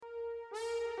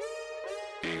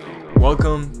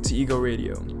Welcome to Ego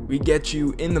Radio. We get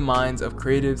you in the minds of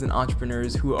creatives and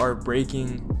entrepreneurs who are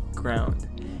breaking ground.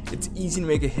 It's easy to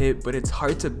make a hit, but it's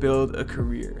hard to build a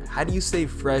career. How do you stay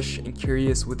fresh and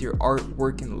curious with your art,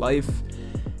 work, and life?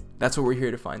 That's what we're here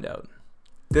to find out.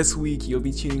 This week, you'll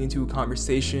be tuning into a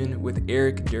conversation with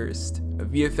Eric Durst, a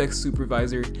VFX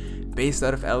supervisor based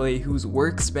out of LA whose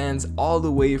work spans all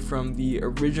the way from the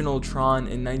original Tron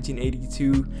in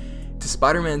 1982 to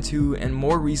Spider-Man 2 and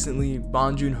more recently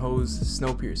Bong Joon-ho's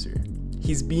Snowpiercer.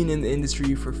 He's been in the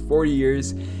industry for 40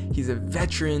 years, he's a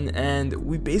veteran, and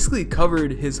we basically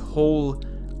covered his whole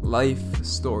life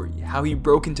story, how he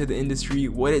broke into the industry,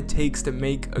 what it takes to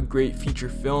make a great feature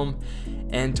film,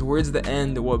 and towards the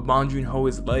end, what Bong Joon-ho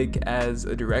is like as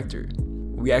a director.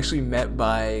 We actually met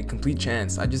by complete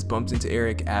chance. I just bumped into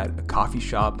Eric at a coffee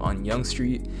shop on Yonge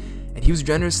Street, and he was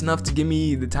generous enough to give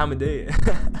me the time of day.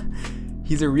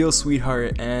 He's a real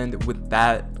sweetheart, and with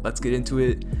that, let's get into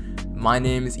it. My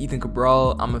name is Ethan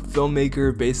Cabral. I'm a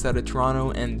filmmaker based out of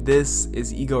Toronto, and this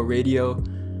is Ego Radio.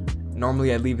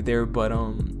 Normally I leave it there, but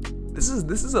this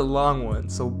is a long one,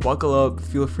 so buckle up.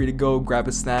 Feel free to go grab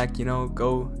a snack,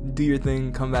 go do your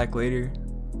thing, come back later.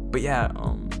 But yeah,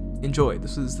 enjoy.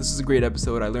 This is a great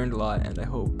episode. I learned a lot, and I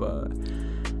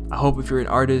hope if you're an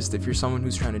artist, if you're someone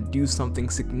who's trying to do something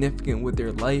significant with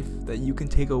their life, that you can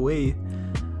take away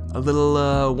a little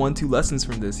 1-2 lessons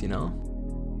from this,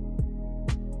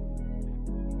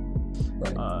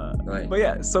 Right. But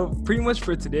yeah, so pretty much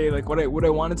for today, like what I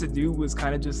wanted to do was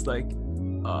kind of just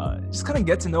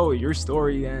get to know your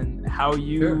story and how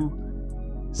you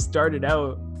started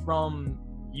out from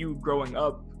you growing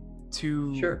up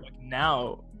to like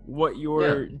now, what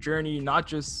your journey, not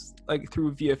just like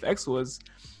through VFX was,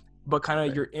 but kind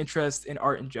of your interest in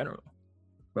art in general.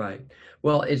 Right.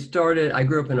 Well, I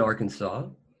grew up in Arkansas,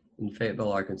 in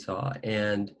Fayetteville, Arkansas,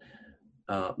 and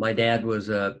my dad was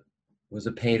a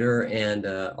painter and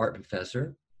art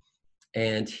professor,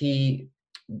 and he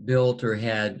built or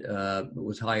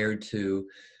was hired to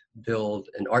build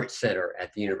an art center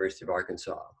at the University of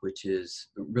Arkansas, which is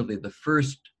really the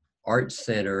first art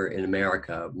center in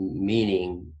America,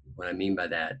 meaning what I mean by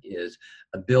that is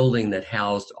a building that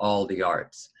housed all the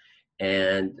arts.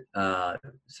 And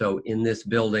so in this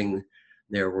building,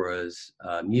 there was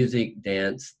music,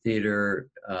 dance, theater,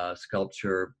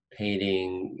 sculpture,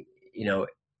 painting,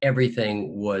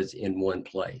 everything was in one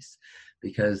place,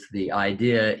 because the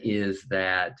idea is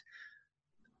that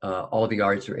all the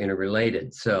arts are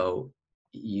interrelated. So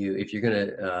if you're going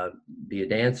to be a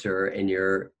dancer and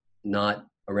you're not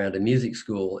around a music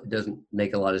school, it doesn't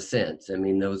make a lot of sense. I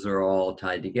mean, those are all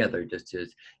tied together, just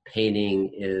as painting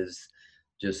is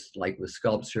just like with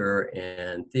sculpture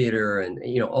and theater, and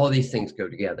all these things go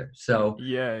together. So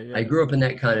I grew up in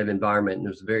that kind of environment, and it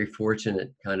was a very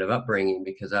fortunate kind of upbringing,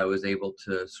 because I was able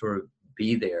to sort of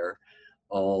be there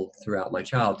all throughout my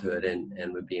childhood,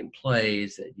 and would be in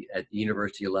plays at the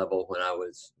university level when I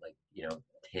was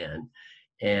 10.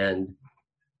 And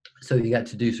so you got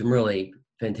to do some really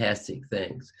fantastic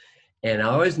things. And I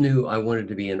always knew I wanted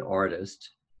to be an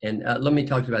artist. And let me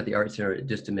talk about the Art Center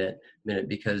just a minute,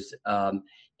 because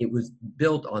it was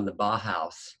built on the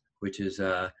Bauhaus, which is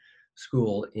a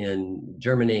school in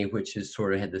Germany, which has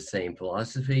sort of had the same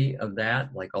philosophy of that,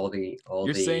 like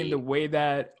You're saying the way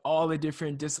that all the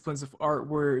different disciplines of art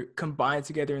were combined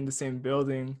together in the same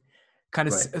building,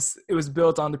 it was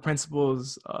built on the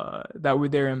principles that were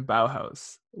there in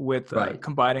Bauhaus, with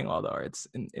combining all the arts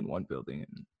in one building.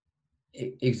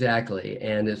 Exactly.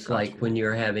 And it's like when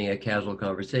you're having a casual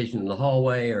conversation in the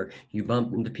hallway, or you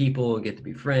bump into people and get to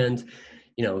be friends,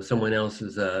 someone else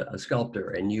is a sculptor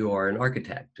and you are an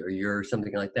architect, or you're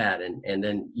something like that. And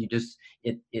then you just,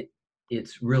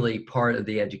 it's really part of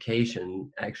the education.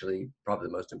 Actually, probably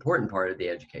the most important part of the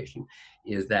education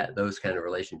is those kind of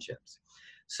relationships.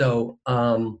 So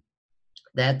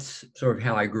that's sort of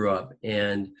how I grew up.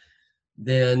 And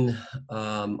then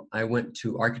I went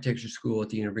to architecture school at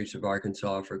the University of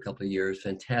Arkansas for a couple of years.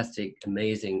 Fantastic,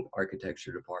 amazing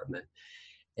architecture department.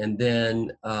 And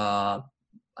then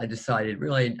I decided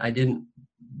really I didn't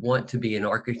want to be an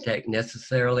architect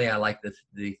necessarily. I like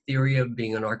the theory of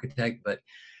being an architect, but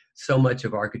so much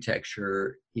of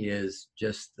architecture is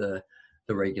just the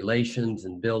regulations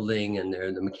and building, and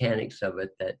the mechanics of it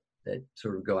that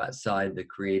sort of go outside the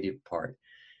creative part.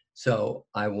 So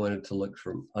I wanted to look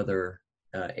for other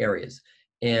areas.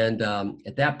 And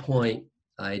at that point,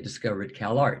 I discovered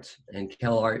CalArts. And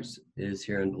CalArts is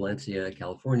here in Valencia,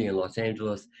 California, in Los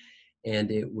Angeles.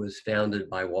 And it was founded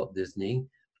by Walt Disney.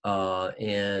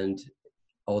 And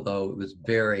although it was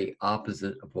very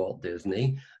opposite of Walt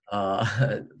Disney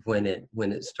when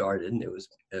it started, and it was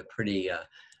pretty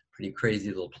pretty crazy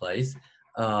little place.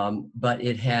 But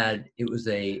it was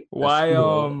a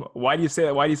school. Why do you say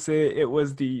that? Why do you say it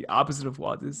was the opposite of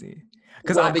Walt Disney?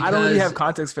 Because Well, I don't really have because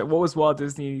context for it. What was Walt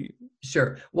Disney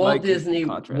sure, Walt like in Disney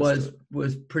contrast to?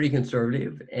 was pretty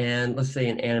conservative, and let's say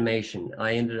in animation.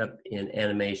 I ended up in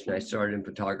animation. I started in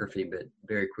photography, but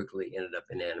very quickly ended up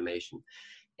in animation.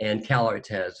 And CalArts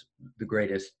has the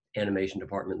greatest animation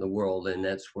department in the world, and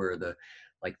that's where the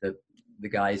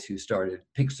guys who started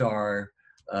Pixar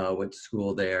went to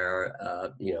school there,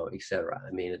 et cetera.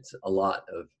 I mean, it's a lot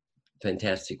of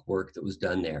fantastic work that was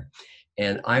done there.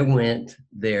 And I went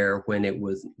there when it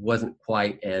wasn't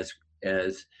quite as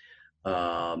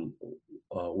um,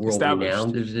 world Established.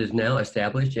 renowned as it is now,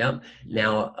 established. Yeah.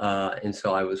 Now, and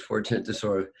so I was fortunate to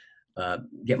sort of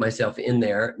get myself in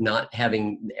there, not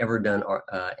having ever done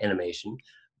animation,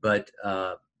 but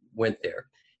went there.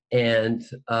 And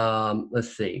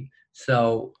let's see.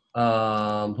 So,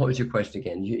 what was your question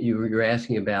again? You were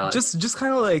asking about. Just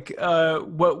kind of like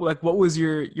what was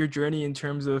your journey in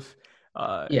terms of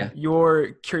Yeah.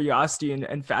 your curiosity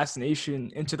and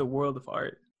fascination into the world of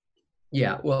art?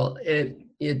 Yeah. Well,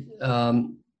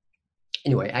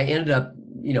 anyway, I ended up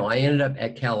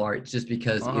at CalArts just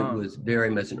because it Uh-huh. was very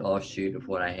much an offshoot of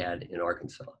what I had in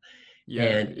Arkansas. Yeah,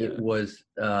 And it yeah. was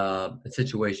a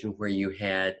situation where you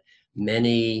had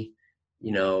many,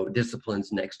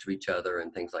 disciplines next to each other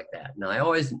and things like that. Now, I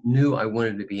always knew I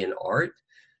wanted to be in art,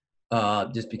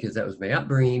 just because that was my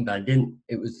upbringing, but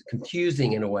it was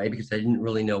confusing in a way because I didn't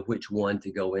really know which one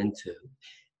to go into.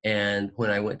 And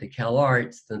when I went to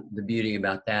CalArts, the beauty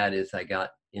about that is I got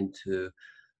into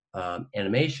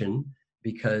animation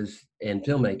and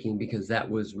filmmaking, because that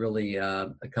was really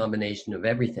a combination of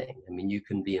everything. I mean, you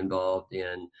can be involved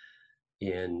in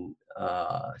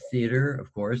theater,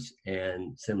 of course,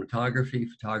 and cinematography,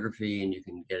 photography, and you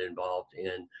can get involved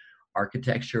in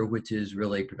architecture, which is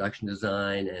really production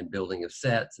design and building of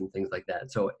sets and things like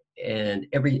that. So, and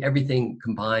everything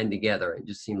combined together, it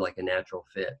just seemed like a natural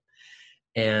fit.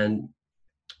 And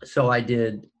so I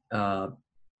did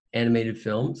animated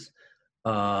films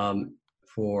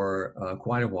for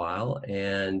quite a while,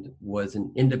 and was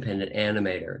an independent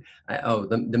animator.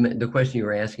 The question you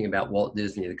were asking about Walt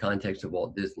Disney, the context of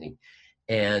Walt Disney.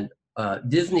 And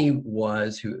Disney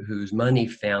whose money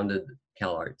founded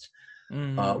CalArts,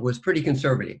 Mm. was pretty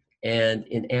conservative. And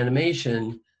in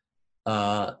animation,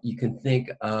 you can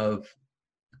think of,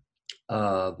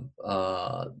 uh,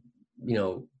 uh, you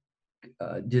know,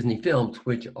 Disney films,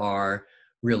 which are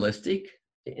realistic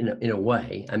in a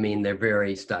way. I mean, they're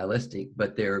very stylistic,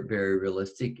 but they're very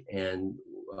realistic and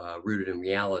rooted in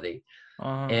reality.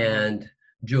 Uh-huh. And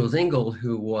Jules Engel,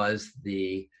 who was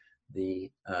the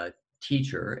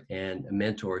teacher and a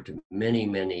mentor to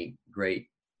many great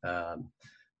um,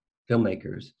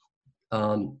 filmmakers,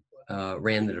 um,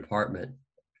 ran the department.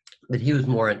 But he was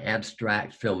more an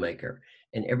abstract filmmaker,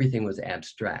 and everything was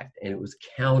abstract, and it was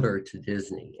counter to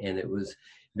Disney. And it was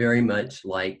very much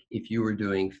like if you were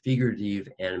doing figurative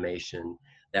animation,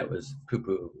 that was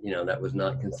poo-poo, that was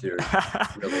not considered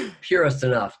really purist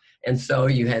enough. And so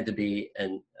you had to be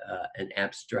an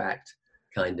abstract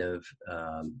kind of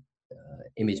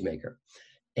image maker.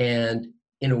 And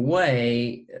in a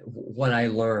way, what I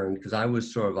learned, because I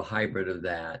was sort of a hybrid of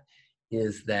that,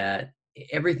 is that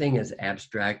everything is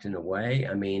abstract in a way.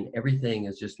 I mean, everything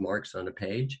is just marks on a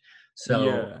page. So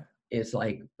Yeah. it's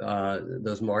like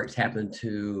those marks happen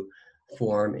to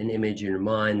form an image in your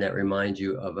mind that reminds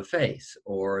you of a face,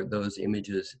 or those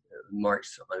images,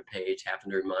 marks on a page, happen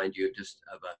to remind you just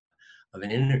of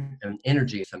an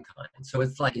energy of some kind. So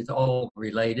it's like it's all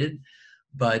related,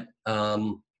 but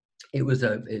it was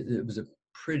a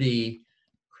pretty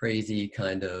crazy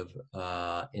kind of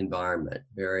environment,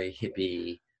 very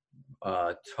hippie,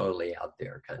 totally out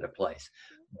there kind of place.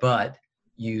 But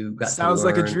you got to Sounds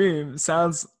like a learn. dream.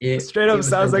 Sounds straight It up was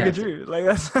sounds like a fantastic. dream. Like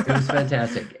that's It was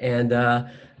fantastic,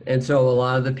 and so a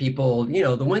lot of the people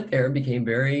that went there became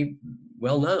very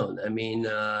well known. I mean,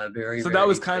 very so that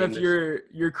was very kind of famous.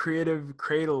 your creative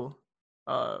cradle,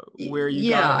 where you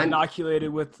Yeah, got I'm.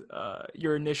 inoculated with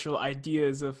your initial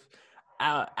ideas of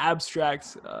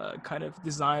abstract kind of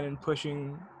design and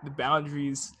pushing the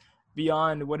boundaries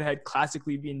beyond what had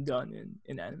classically been done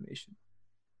in animation.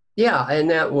 Yeah, and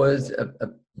that was a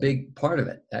big part of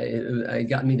it. It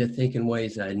got me to think in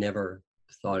ways that I never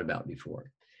thought about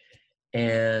before.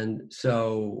 And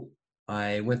so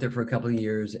I went there for a couple of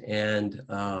years and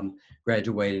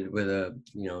graduated with a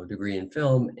degree in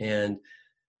film.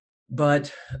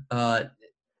 But uh,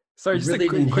 Sorry, just a really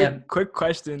quick didn't have. quick quick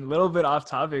question, a little bit off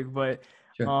topic, but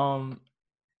Sure. um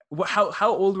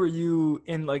how old were you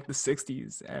in like the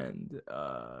 60s and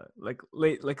like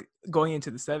late, like going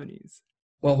into the 70s?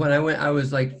 Well, when I went, I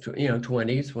was like,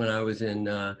 20s when I was in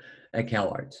at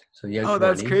CalArts. So young Oh,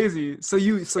 that's 20s. crazy. So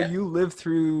Yeah. you lived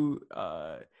through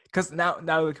because now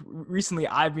like recently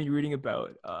I've been reading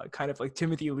about kind of like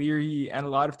Timothy Leary and a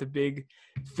lot of the big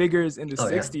figures in the Oh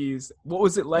yeah. 60s. What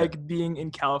was it Yeah. like being in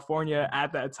California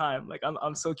at that time? Like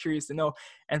I'm so curious to know.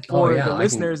 And Oh for the yeah. I can.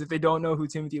 listeners, if they don't know who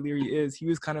Timothy Leary is, he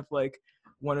was kind of like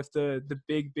one of the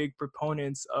big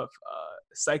proponents of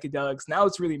psychedelics. Now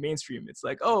it's really mainstream. It's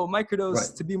like, oh, Right.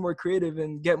 microdose to be more creative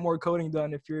and get more coding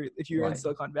done if you're in Right.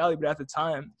 Silicon Valley. But at the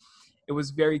time it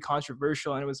was very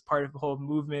controversial and it was part of the whole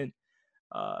movement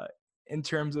uh, in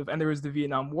terms of, and there was the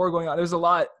Vietnam War going on. There's a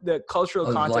lot, the cultural Oh,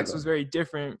 there's a lot context was going. very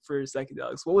different for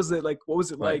psychedelics. What was it like? What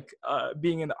was it Right. like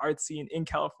being in the art scene in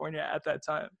California at that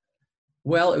time?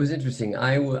 Well, it was interesting.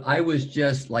 I was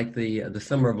just like the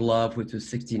Summer of Love, which was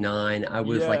 '69. I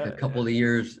was like a Yeah, couple yeah. of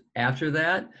years after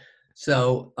that.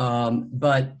 So,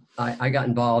 but I got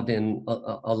involved in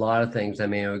a lot of things. I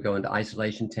mean, I would go into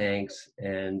isolation tanks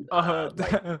and Uh,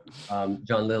 like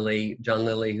John Lilly,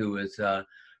 who was a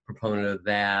proponent of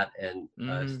that and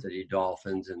hmm. studied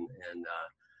dolphins and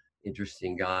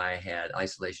interesting guy, had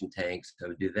isolation tanks.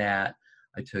 So do that.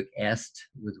 I took EST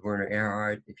with Werner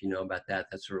Erhard. If you know about that,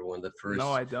 that's sort of one of the No, first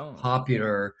I don't.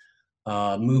 popular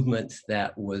movements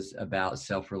that was about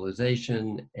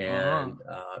self-realization Uh-huh. and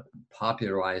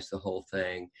popularized the whole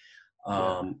thing.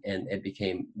 Yeah. And it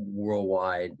became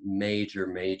worldwide major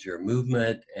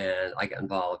movement. And I got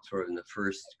involved sort of in the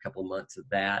first couple of months of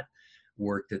that,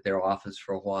 worked at their office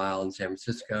for a while in San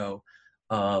Francisco,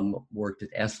 worked at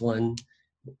Esalen,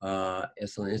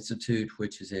 Esalen Institute,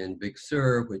 which is in Big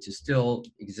Sur, which is still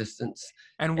existence.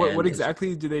 And what And it's,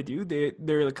 exactly do they do?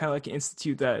 They're kind of like an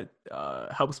institute that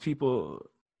helps people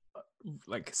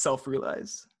like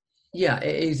self-realize. yeah,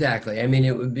 exactly. I mean,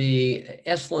 it would be,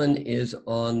 Esalen is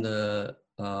on the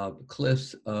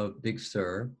cliffs of Big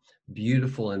Sur,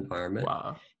 beautiful environment.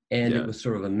 Wow. And it Yeah. was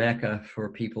sort of a mecca for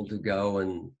people to go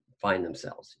and find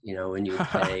themselves, and you would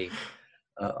pay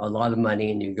a lot of money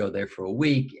and you go there for a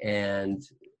week and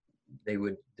they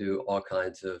would do all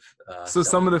kinds of So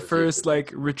some of the self-realization first like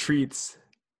things. retreats.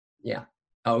 Yeah.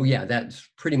 Oh, yeah. That's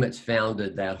pretty much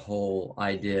founded that whole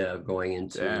idea of going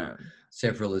into Damn.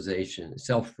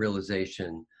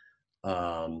 self-realization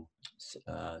um,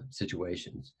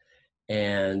 situations.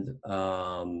 And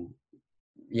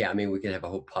yeah, I mean, we could have a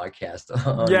whole podcast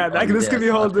Yeah, on this could be this.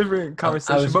 a whole different I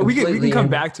conversation, was but we can completely come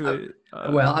in. back to it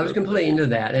Well, I was real quick. completely into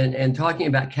that, and talking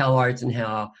about CalArts and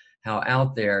how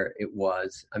out there it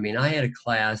was. I mean, I had a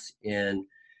class in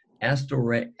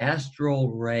astral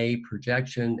ray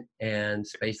projection and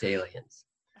space aliens,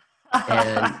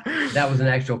 and that was an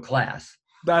actual class.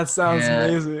 That sounds And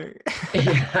amazing.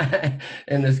 yeah,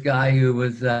 and this guy who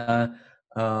was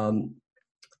um,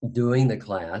 doing the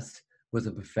class was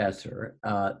a professor.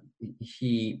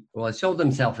 He showed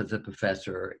himself as a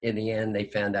professor. In the end, they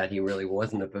found out he really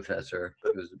wasn't a professor.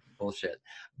 It was bullshit.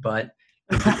 But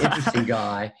he was an interesting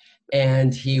guy,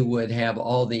 and he would have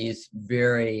all these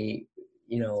very,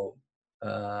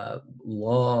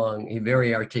 long, a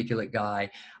very articulate guy,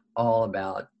 all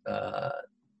about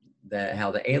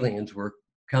how the aliens were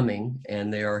coming,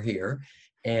 and they are here.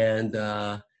 And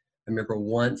I remember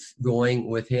once going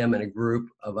with him and a group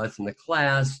of us in the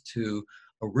class to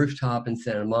a rooftop in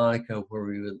Santa Monica where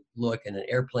we would look and an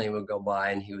airplane would go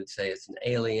by and he would say it's an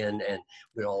alien and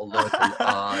we'd all look and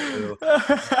ooh,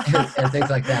 and things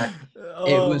like that. It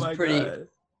Oh was my god.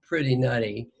 pretty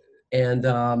nutty. And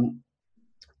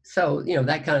so,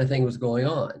 that kind of thing was going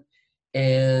on.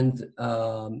 And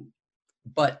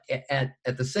but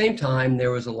at the same time,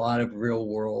 there was a lot of real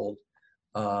world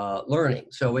learning.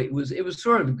 So it was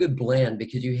sort of a good blend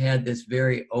because you had this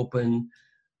very openness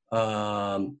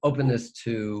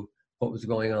to what was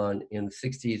going on in the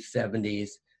 60s, 70s,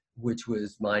 which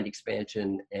was mind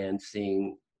expansion and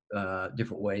seeing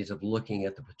different ways of looking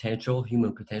at the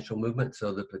human potential movement.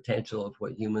 So the potential of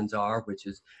what humans are, which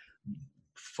is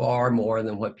far more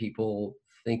than what people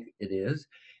think it is,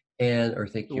 or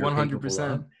think you're capable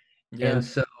of. 100%. And Yeah.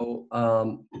 so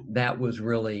that was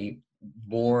really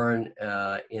born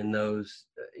in those,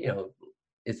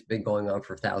 it's been going on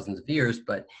for thousands of years,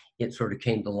 but it sort of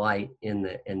came to light in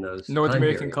those North time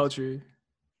American periods. culture.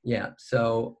 Yeah,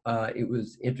 so it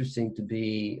was interesting to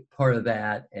be part of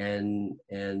that and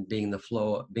being in the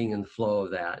flow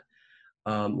of that.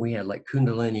 We had like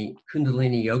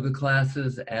Kundalini yoga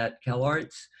classes at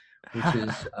CalArts, which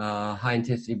is high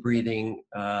intensity breathing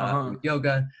Uh-huh. with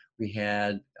yoga. We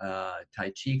had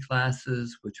Tai Chi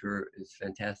classes, which is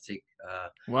fantastic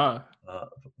Wow.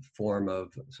 form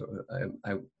of. So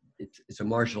it's a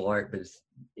martial art, but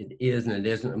it is and it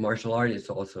isn't a martial art. It's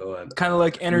also Kind of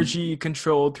like energy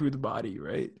control through the body,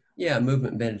 right? yeah,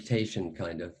 movement meditation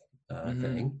kind of Mm-hmm.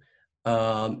 thing.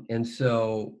 And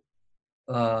so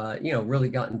really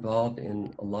got involved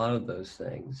in a lot of those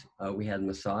things. We had a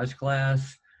massage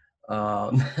class,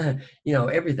 um,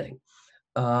 everything.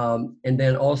 And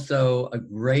then also a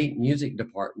great music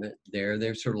department there.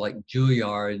 They're sort of like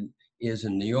Juilliard is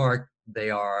in New York. They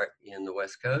are in the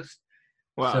West Coast.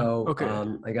 Wow. So Okay.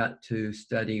 I got to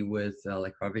study with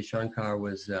like Ravi Shankar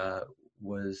was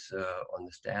on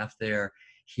the staff there.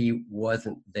 He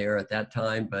wasn't there at that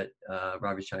time, but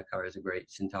Ravi Shankar is a great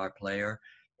sitar player.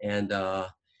 And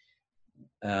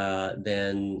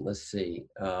then let's see,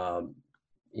 so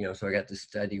I got to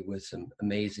study with some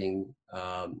amazing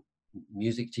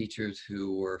music teachers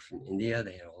who were from India.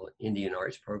 They had an Indian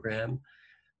arts program.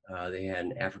 They had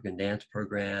an African dance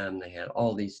program. They had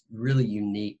all these really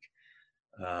unique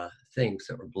things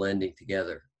that were blending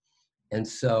together. And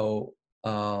so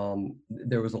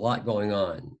there was a lot going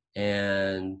on,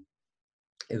 and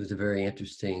it was a very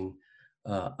interesting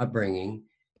upbringing.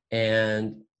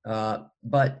 And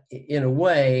but in a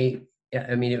way,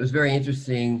 I mean, it was very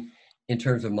interesting in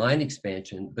terms of mind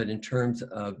expansion, but in terms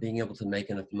of being able to make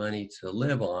enough money to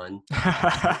live on,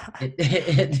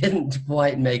 it didn't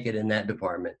quite make it in that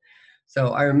department. So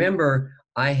I remember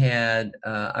I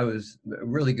was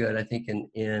really good, I think,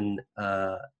 in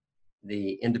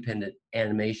the independent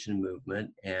animation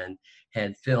movement, and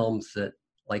had films that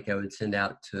like I would send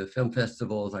out to film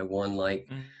festivals. I won the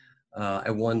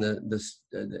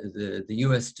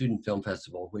U.S. Student Film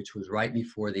Festival, which was right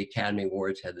before the Academy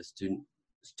Awards had the student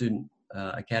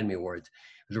Academy Awards.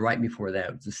 It was right before that.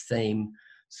 It was the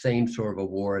same sort of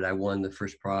award. I won the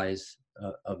first prize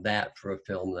of that for a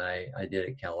film that I did at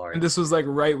And CalArts. this was like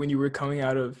right when you were coming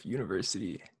out of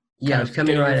university, Yeah, kind I was of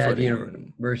coming getting your right out of footing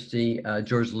in. university.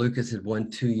 George Lucas had won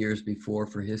 2 years before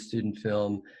for his student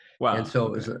film. And Wow. so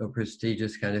it was Okay. a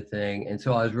prestigious kind of thing. And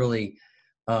so I was really,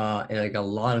 and I got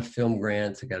a lot of film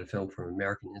grants. I got a film from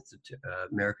American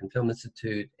Film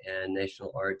Institute, and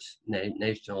National,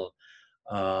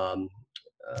 um,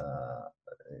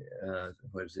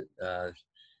 what is it?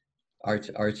 Arts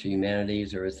and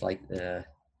Humanities, or it's like the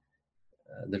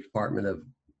Department of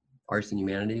Arts and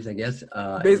Humanities, I guess.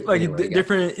 Like Anyway, I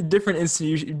got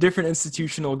different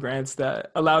institutional grants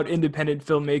that allowed independent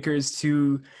filmmakers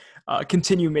to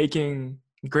continue making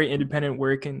great independent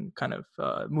work and kind of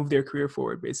move their career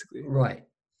forward, basically. right,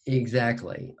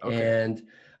 exactly. Okay. And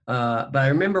but I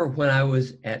remember when I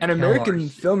was at And American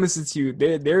CalArts. Film Institute,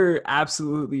 they're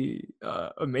absolutely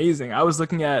amazing. I was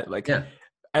looking at like, Yeah.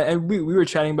 and we were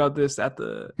chatting about this at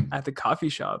the coffee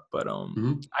shop, but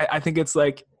Mhm. I think it's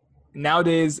like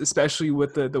nowadays, especially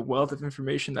with the wealth of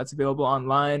information that's available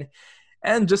online,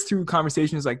 and just through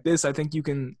conversations like this, I think you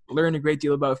can learn a great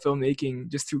deal about filmmaking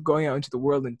just through going out into the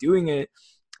world and doing it.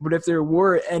 But if there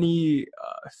were any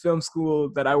film school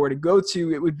that I were to go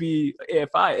to, it would be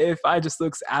AFI. AFI just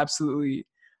looks absolutely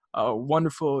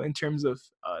wonderful in terms of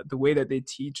the way that they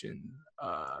teach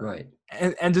Right.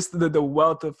 and just the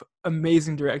wealth of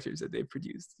amazing directors that they've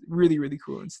produced. Really, really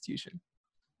cool institution.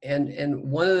 And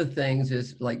one of the things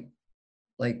is like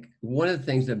one of the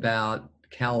things about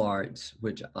CalArts,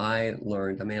 which I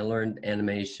learned. I mean, I learned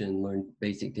animation, learned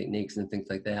basic techniques and things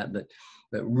like that, but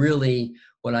really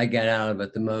what I got out of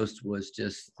it the most was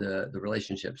just the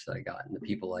relationships that I got and the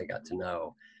people I got to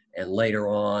know. And later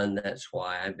on, that's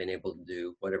why I've been able to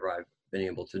do whatever I've been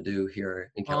able to do here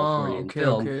in Oh, California in okay,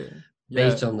 film okay.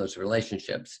 based Yeah, on those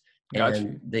relationships. got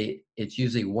And you. it's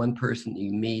usually one person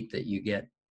you meet that you get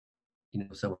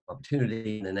some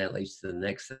opportunity, and then that leads to the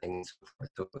next thing, and so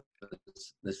forth. So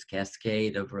this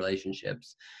cascade of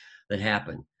relationships that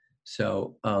happen.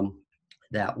 So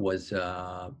that was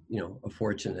a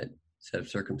fortunate set of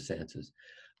circumstances.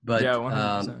 Yeah, But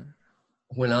 100%.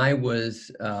 when I was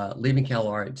leaving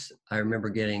CalArts, I remember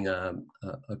getting a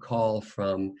call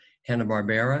from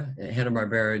Hanna-Barbera.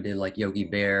 Hanna-Barbera did like Yogi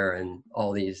Bear and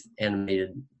all these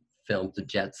animated films, the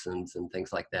Jetsons and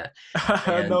things like that.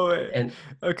 And No way. and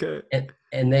Okay.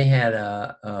 and they had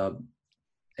a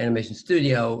animation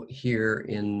studio here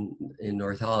in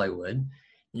North Hollywood.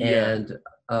 Yeah. And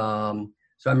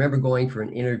so I remember going for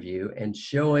an interview and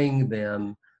showing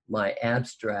them my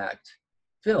abstract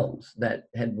films that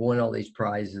had won all these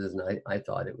prizes, and I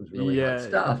thought it was really hot Yeah, yeah.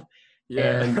 stuff.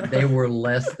 And they Yeah. were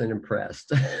less than impressed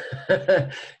because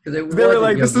it They were wasn't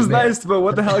like, this Yogi is Bear. nice, but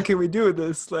what the hell can we do with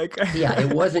this? Like Yeah,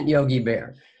 it wasn't Yogi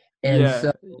Bear. And Yeah,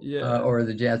 so, yeah. or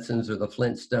the Jetsons or the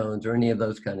Flintstones or any of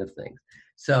those kind of things.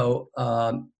 So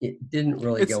it didn't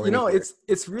really It's go anywhere.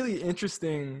 it's really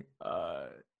interesting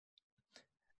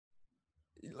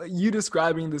like you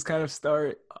describing this kind of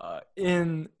start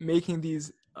in making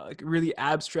these like really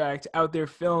abstract out there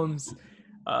films.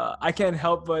 I can't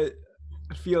help but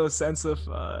feel a sense of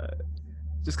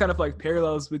just kind of like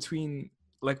parallels between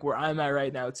like where I'm at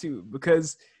right now too,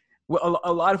 because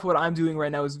a lot of what I'm doing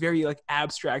right now is very like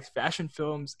abstract fashion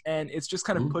films, and it's just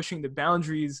kind of Mhm. pushing the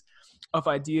boundaries of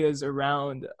ideas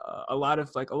around a lot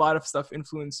of stuff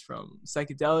influenced from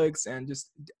psychedelics and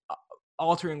just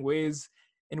altering ways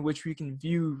in which we can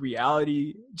view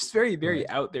reality, just very very Right.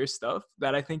 out there stuff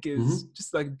that I think is Hmm.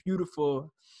 just like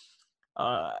beautiful.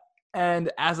 uh,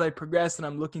 and as I progress and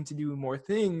I'm looking to do more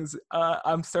things,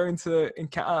 I'm starting to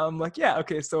encounter. I'm like, yeah,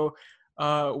 okay. So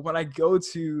when I go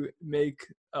to make,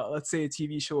 let's say, a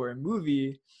TV show or a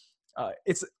movie,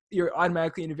 it's you're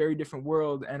automatically in a very different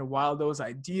world. And while those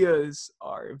ideas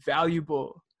are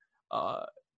valuable uh,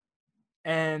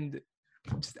 and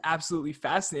just absolutely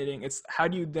fascinating, it's how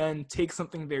do you then take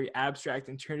something very abstract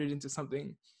and turn it into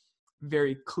something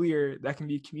very clear that can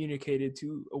be communicated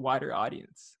to a wider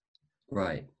audience?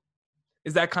 Right.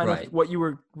 Is that kind of Right. what you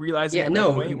were realizing Yeah, at that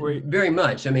no, point where very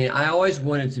much. I mean, I always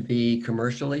wanted to be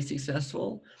commercially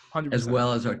successful as 100%?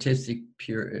 well as artistically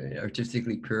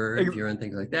pure and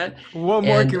things like that. What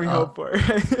more And can we hope for?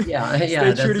 yeah, Stay yeah,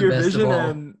 true that's to the your best of vision all.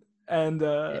 and And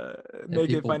make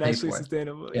it people pay financially for it.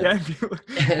 sustainable. Yeah. Yeah, people,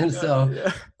 And yeah, so,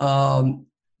 yeah. um,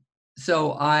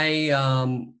 so I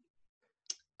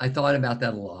thought about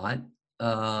that a lot.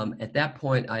 At that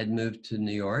point, I had moved to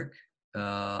New York.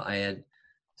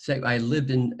 I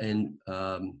lived in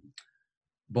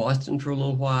Boston for a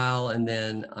little while, and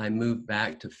then I moved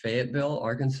back to Fayetteville,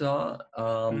 Arkansas,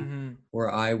 Mm-hmm. where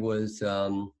I was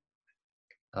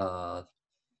uh,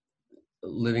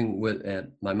 living with at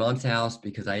my mom's house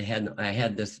because I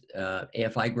had this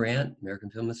AFI grant, American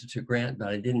Film Institute grant, but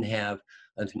I didn't have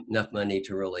enough money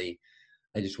to really.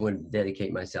 I just wanted to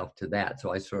dedicate myself to that,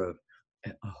 so I sort of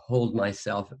hold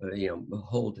myself,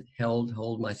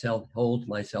 hold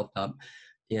myself up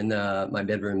in my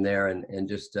bedroom there, and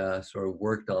just sort of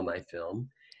worked on my film.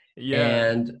 Yeah.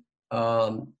 And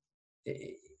um,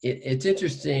 it's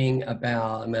interesting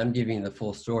about, I mean, I'm giving you the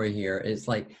full story here. It's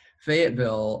like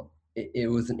Fayetteville, it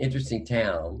was an interesting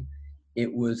town.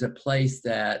 It was a place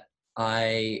that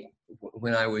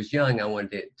when I was young, I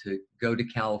wanted to go to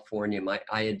California.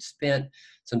 I had spent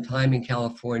some time in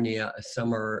California a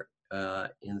summer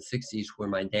in the 60s where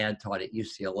my dad taught at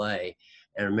UCLA.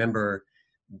 And I remember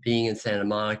being in Santa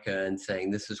Monica and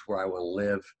saying, this is where I want to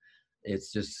live.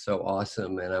 It's just so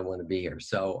awesome and I want to be here.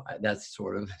 So that's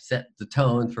sort of set the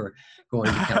tone for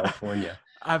going to California.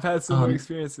 I've had similar Um,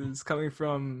 experiences coming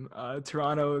from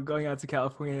Toronto, going out to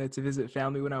California to visit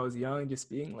family when I was young, just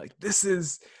being like, this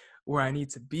is where I need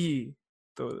to be.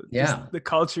 Just yeah, the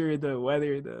culture, the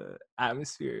weather, the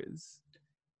atmosphere is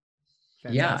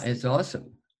yeah, fantastic. it's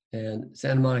awesome. And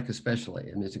Santa Monica especially,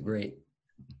 I mean, it's a great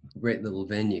little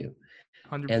venue.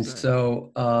 And 100%.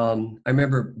 so I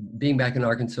remember being back in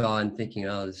Arkansas and thinking,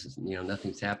 oh, this is,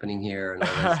 nothing's happening here and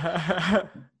all this.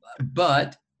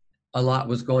 But a lot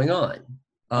was going on.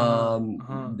 Uh-huh.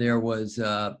 Uh-huh. There was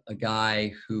a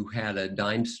guy who had a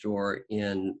dime store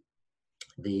in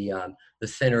the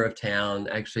center of town.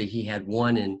 Actually, he had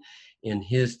one in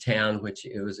his town, which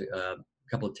it was a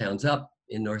couple of towns up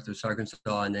in northwest Arkansas,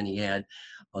 and then he had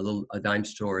a dime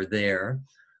store there.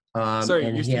 Sorry,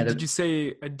 And he had did you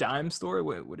say a dime store?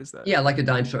 What is that? yeah, like a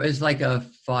dime store. It's like a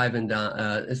five and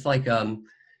dime.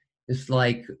 It's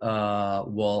like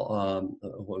what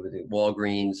was it,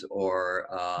 Walgreens or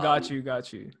Got you.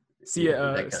 C that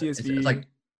kind of. It's CSV, like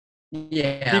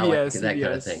yeah, like CVS, that kind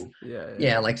of CVS. thing. Yeah, yeah.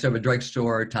 Yeah, like sort of a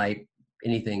drugstore type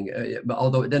anything. But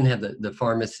although it doesn't have the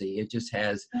pharmacy, it just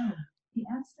has. Oh, the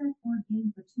abstract board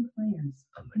game for two players,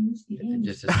 in which the aim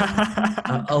Just a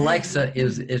second. Alexa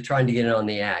is trying to get in on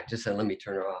the act. Just let me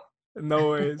turn her off. No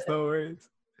worries, no worries.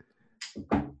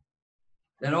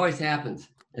 That always happens.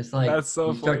 It's like That's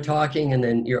so you start funny. talking and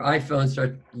then your iPhone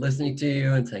starts listening to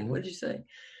you and saying, "What did you say?"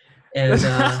 And What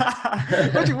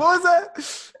was that?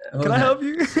 what Can was I that? help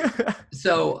you?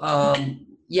 So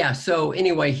yeah. So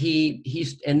anyway,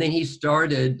 and then he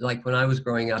started, like when I was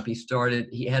growing up.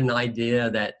 He had an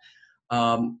idea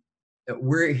um, that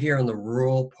we're here in the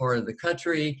rural part of the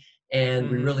country, and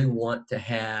we really Mm-hmm. want to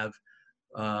have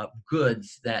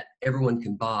goods that everyone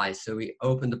can buy. So we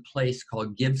opened a place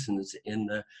called Gibson's in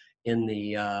the in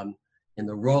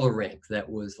the roller rink that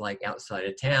was like outside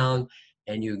of town,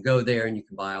 and you go there and you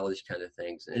can buy all these kind of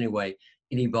things. Anyway,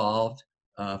 it evolved.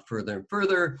 further and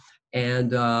further.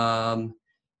 And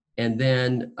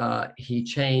then he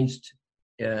changed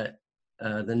the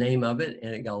name of it,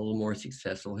 and it got a little more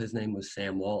successful. His name was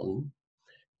Sam Walton,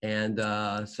 and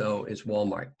so it's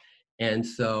Walmart. And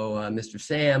so Mr.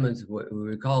 Sam is what we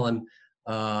would call him.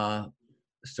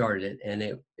 Started it, and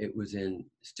it was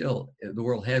still the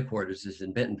world headquarters is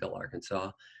in Bentonville, Arkansas,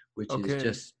 which is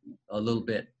just a little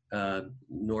bit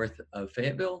north of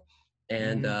Fayetteville,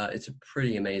 and it's a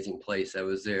pretty amazing place. I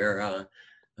was there a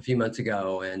few months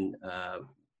ago, and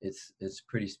it's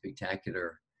pretty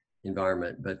spectacular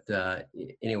environment. But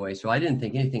anyway, so I didn't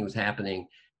think anything was happening,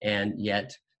 and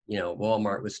yet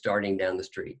Walmart was starting down the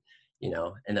street,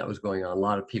 and that was going on. A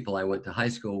lot of people I went to high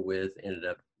school with ended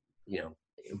up,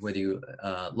 whether you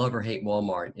love or hate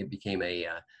Walmart, it became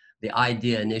the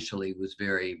idea initially was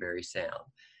very, very sound,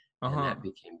 and that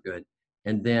became good.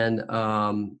 And then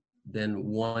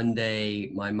one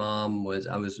day I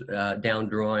was down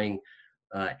drawing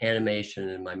animation,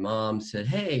 and my mom said,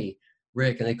 "Hey,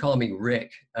 Rick," and they call me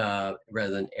Rick rather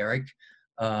than Eric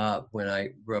when I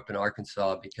grew up in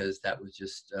Arkansas, because that was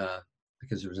just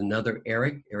because there was another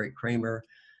Eric Kramer,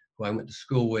 who I went to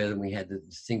school with, and we had to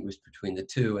distinguish between the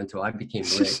two, and so I became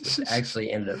Rick, which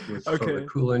actually ended up with sort of a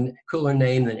cooler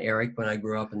name than Eric when I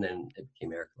grew up, and then it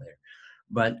became Eric later.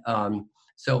 But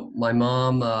so my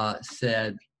mom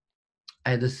said, I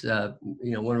had this,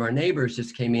 one of our neighbors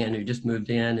just came in who just moved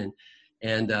in,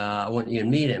 and I want you to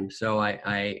meet him. So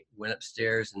I went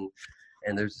upstairs,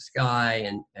 and there's this guy,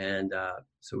 and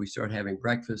so we started having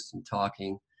breakfast and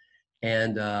talking,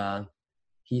 and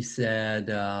he said,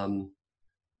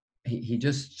 he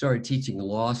just started teaching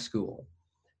law school.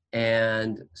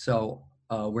 And so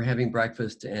we're having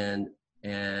breakfast, and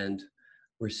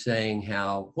we're saying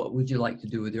what would you like to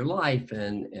do with your life?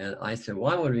 And I said,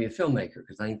 well, I want to be a filmmaker,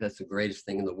 because I think that's the greatest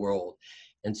thing in the world.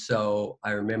 And so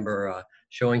I remember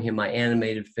showing him my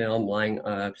animated film,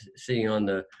 sitting on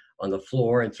the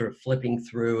floor and sort of flipping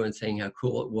through and saying how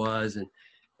cool it was.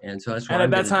 And so that's what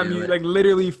And at that time, you like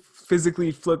literally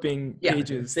physically flipping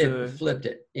pages. Flipped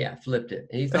it. Yeah, flipped it.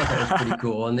 And he thought that was pretty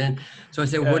cool. And then, so I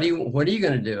said, what are you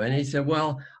going to do? And he said,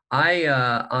 well,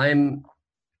 I'm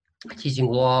teaching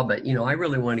law, but I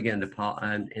really want to get into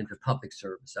public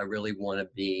service. I really want to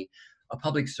be a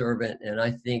public servant. And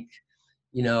I think,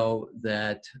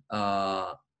 that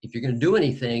if you're going to do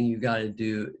anything, you got to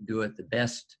do it the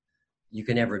best you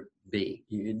can ever be.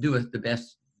 You do it the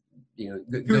best.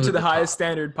 Go to the highest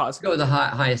standard possible. Go to the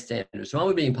highest standard. So I'm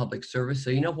going to be in public service.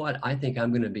 So you know what? I think I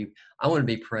want to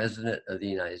be president of the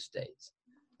United States.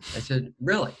 I said,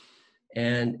 really?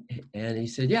 And he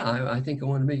said, yeah, I think I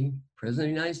want to be president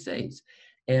of the United States.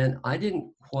 And I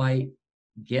didn't quite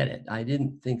get it. I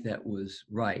didn't think that was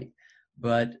right.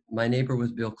 But my neighbor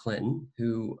was Bill Clinton,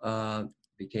 who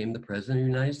became the president of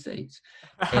the United States.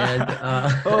 And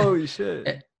holy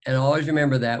shit. And I always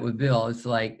remember that with Bill. It's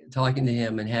like talking to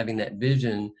him and having that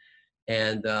vision,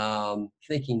 and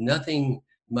thinking nothing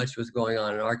much was going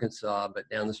on in Arkansas, but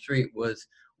down the street was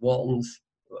Walton's,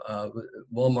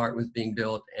 Walmart was being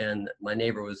built, and my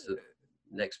neighbor was the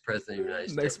next president of the United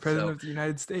States. Next president of the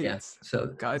United States. Yeah, so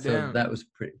goddamn. So that was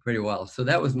pretty wild. So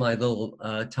that was my little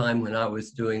time when I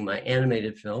was doing my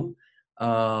animated film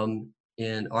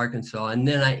in Arkansas, and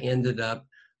then I ended up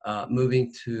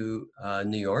moving to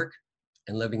New York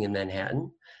and living in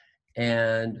Manhattan.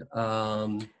 And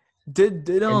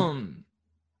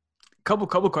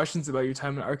couple questions about your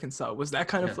time in Arkansas. Was that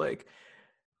kind of like,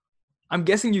 I'm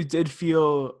guessing you did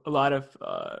feel a lot of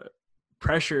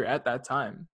pressure at that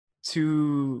time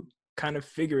to kind of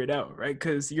figure it out, right?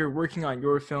 Because you're working on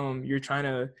your film, you're trying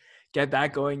to get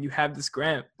that going, you have this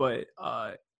grant, but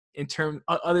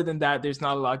other than that, there's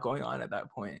not a lot going on at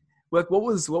that point. Like, what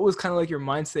was kind of like your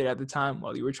mindset at the time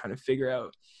while you were trying to figure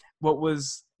out what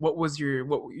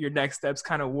your next steps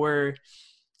kind of were,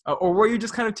 or were you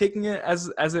just kind of taking it as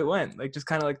it went, like just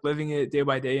kind of like living it day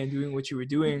by day and doing what you were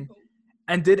doing?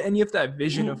 And did any of that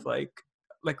vision of like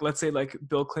let's say like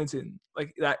Bill Clinton,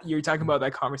 like that you're talking about,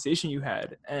 that conversation you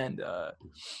had, and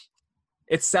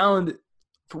it sounds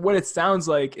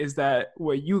like is that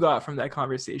what you got from that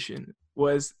conversation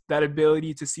was that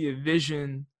ability to see a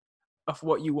vision of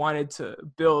what you wanted to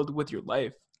build with your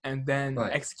life and then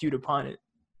execute upon it.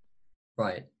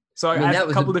 Right. So I asked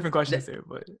a couple different questions there,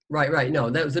 but right. No,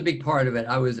 that was a big part of it.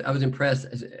 I was impressed.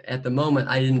 At the moment,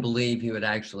 I didn't believe he would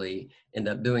actually end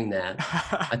up doing that.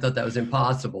 I thought that was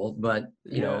impossible, but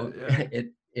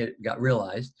it got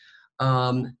realized.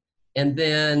 And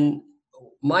then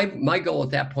my goal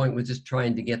at that point was just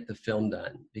trying to get the film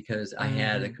done, because I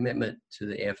had a commitment to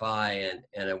the AFI,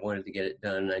 and I wanted to get it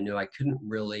done. And I knew I couldn't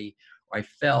really, I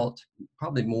felt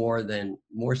probably more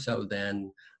so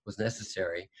than was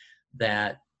necessary,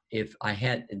 that if I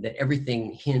had, that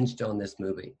everything hinged on this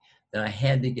movie, that I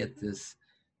had to get this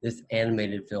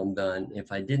animated film done.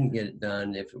 If I didn't get it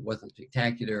done, if it wasn't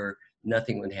spectacular,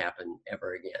 nothing would happen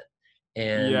ever again.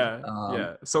 And Yeah,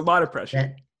 yeah. So a lot of pressure.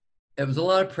 that it was a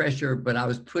lot of pressure, but I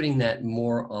was putting that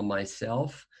more on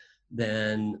myself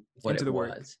than what Into it the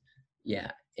work. was.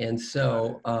 Yeah. And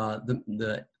so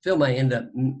the film I ended up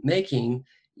making,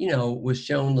 was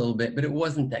shown a little bit, but it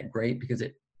wasn't that great because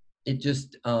it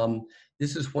just,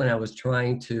 this is when I was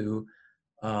trying to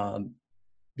um,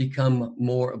 become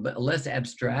less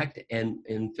abstract and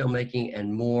in filmmaking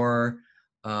and more,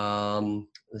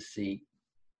 let's see,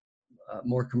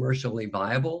 more commercially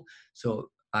viable. So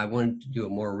I wanted to do a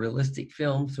more realistic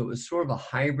film. So it was sort of a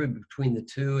hybrid between the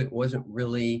two. It wasn't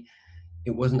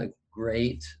a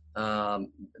great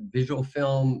visual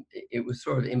film. It was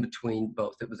sort of in between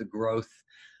both. It was a growth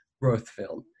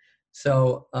film.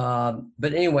 So,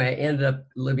 but anyway, I ended up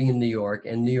living in New York,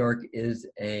 and New York is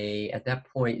at that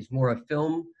point, is more a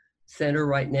film center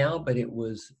right now, but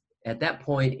at that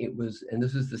point, and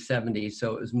this was the 70s,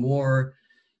 so it was more,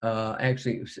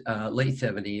 actually, late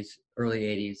 70s, early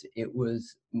 80s, it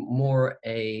was more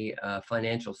a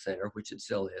financial center, which it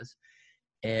still is,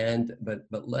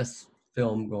 but less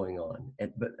film going on,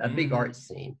 but a big art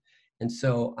scene. And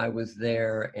so I was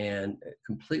there and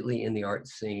completely in the art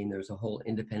scene. There's a whole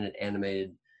independent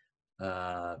animated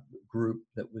group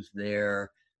that was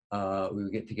there. We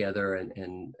would get together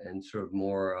and sort of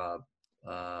more,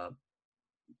 a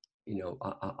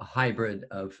hybrid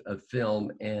of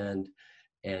film and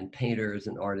painters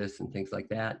and artists and things like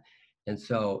that. And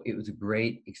so it was a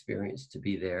great experience to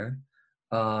be there.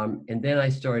 And then I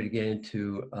started to get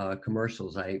into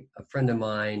commercials. A friend of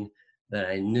mine that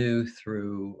I knew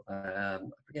through, I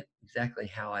forget exactly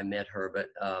how I met her, but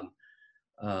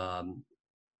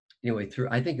anyway,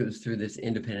 I think it was through this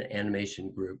independent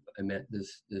animation group. I met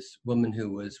this woman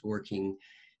who was working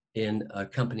in a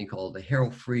company called the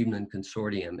Harold Friedman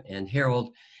Consortium. And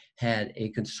Harold had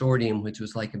a consortium which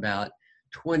was like about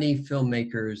 20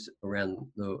 filmmakers around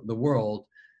the world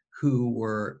who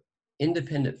were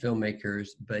independent filmmakers,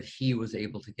 but he was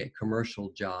able to get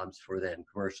commercial jobs for them,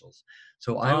 commercials.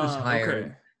 So I was hired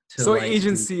Okay. to So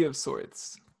agency of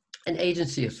sorts. an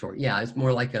agency of sort. Yeah, it's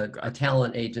more like a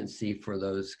talent agency for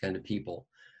those kind of people.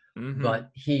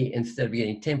 But he, instead of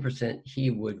getting 10%, he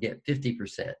would get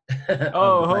 50% of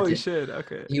Oh, the holy budget. shit.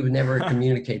 Okay. He would never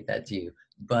communicate that to you,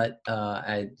 but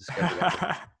I discovered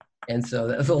that. And so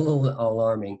that was a little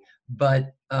alarming.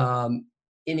 But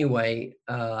anyway,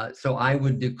 so I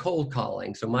would do cold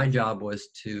calling. So my job was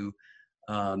to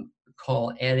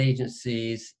call ad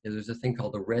agencies. There's a thing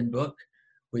called the Red Book,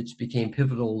 which became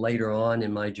pivotal later on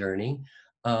in my journey.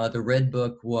 The Red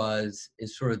Book is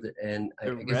sort of, and I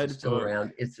guess it's still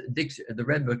around. The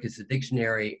Red Book is a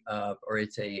dictionary or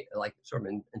it's a like sort of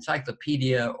an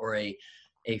encyclopedia or a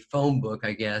phone book,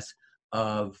 I guess,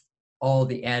 of all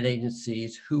the ad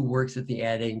agencies, who works at the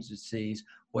ad agencies,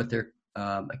 what their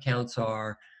accounts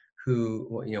are,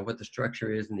 what the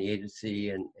structure is in the agency,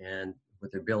 and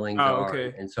what their billings are,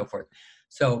 and so forth.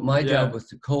 So my job was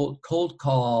to cold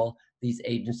call these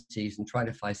agencies and try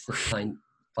to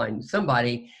find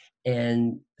somebody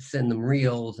and send them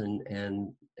reels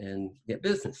and get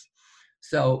business.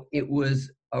 So it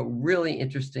was a really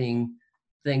interesting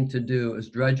thing to do. It was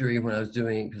drudgery when I was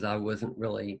doing it because I wasn't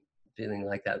really feeling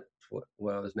like that's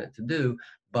what I was meant to do.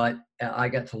 But I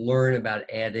got to learn about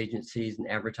ad agencies and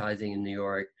advertising in New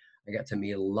York. I got to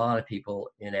meet a lot of people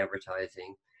in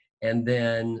advertising. And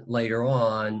then later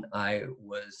on, I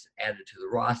was added to the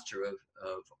roster of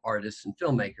artists and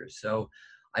filmmakers. So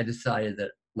I decided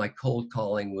that my cold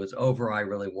calling was over. I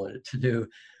really wanted to do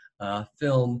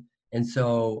film. And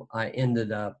so I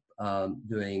ended up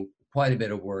doing quite a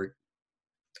bit of work,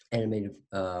 animated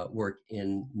work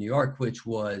in New York, which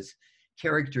was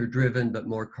character driven, but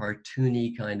more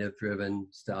cartoony kind of driven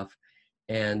stuff,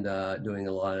 and doing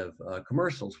a lot of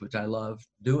commercials, which I loved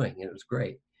doing. And it was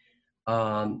great.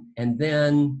 And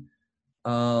then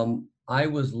I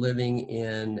was living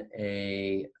in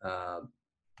a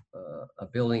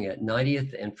building at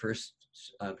 90th and First,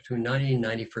 between 90th and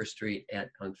 91st Street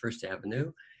on First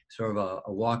Avenue, sort of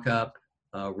a walk-up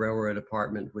railroad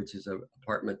apartment, which is an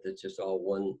apartment that's just all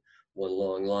one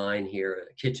long line here,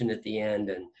 a kitchen at the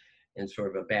end, and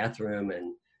sort of a bathroom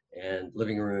and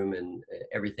living room and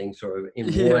everything sort of in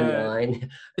one line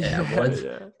at once.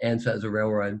 And so it's a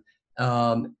railroad.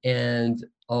 And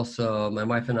also my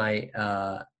wife and I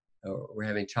were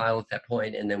having a child at that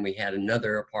point, and then we had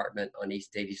another apartment on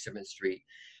East 87th Street.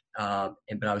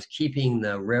 but I was keeping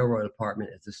the railroad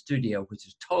apartment as a studio, which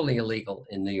is totally illegal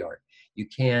in New York. You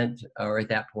can't, or at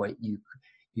that point, you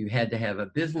had to have a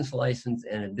business license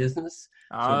and a business,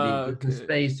 so it'd be a business Okay.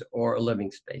 space or a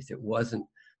living space. It wasn't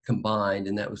combined,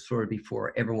 and that was sort of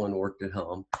before everyone worked at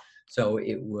home. So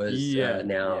it was Yeah,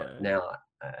 now yeah.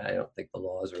 I don't think the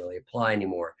laws really apply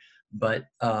anymore. But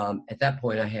at that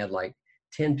point, I had like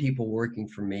 10 people working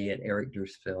for me at Eric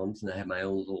Durst Films, and I had my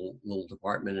own little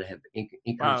department. And I have inkers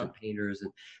and Wow. painters,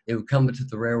 and they would come to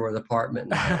the railroad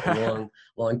apartment, and I had a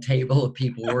long table of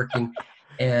people working.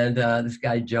 And this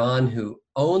guy John, who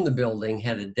owned the building,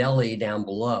 had a deli down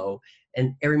below,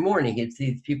 and every morning he'd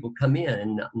see these people come in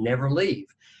and never leave.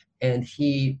 And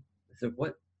he said,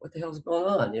 "What the hell's going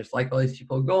on?" It's like all these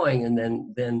people going, and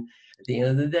then at the end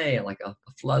of the day, like a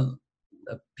flood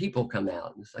of people come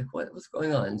out, and it's like, what's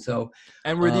going on? And so,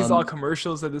 And were these all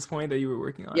commercials at this point that you were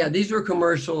working yeah, on? these were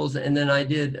commercials, and then I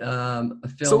did a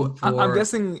film So I'm for,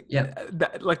 guessing yeah,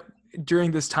 that like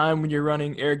during this time when you're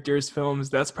running Eric Durst Films,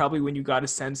 that's probably when you got a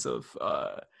sense of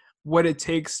what it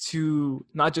takes to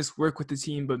not just work with the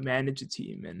team but manage a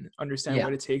team and understand yeah,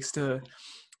 what it takes to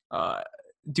uh,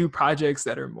 do projects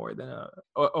that are more than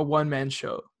a one-man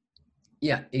show.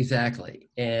 yeah, exactly.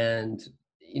 And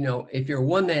if you're a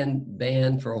one-man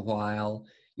band for a while,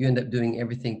 you end up doing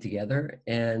everything together,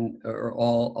 and or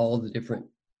all the different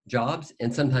jobs,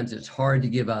 and sometimes it's hard to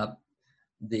give up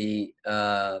the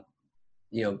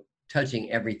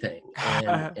touching everything,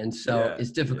 and so Yeah, it's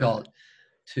yeah. difficult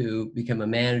to become a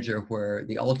manager where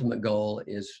the ultimate goal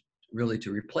is really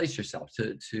to replace yourself,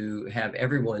 to have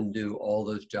everyone do all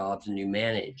those jobs and you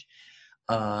manage.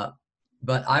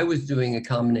 But I was doing a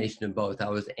combination of both. I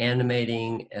was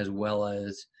animating as well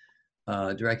as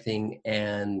directing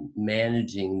and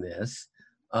managing this.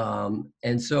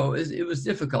 And so it was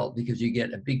difficult because you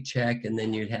get a big check and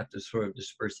then you'd have to sort of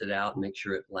disperse it out and make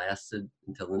sure it lasted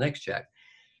until the next check.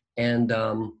 And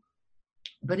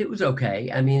but it was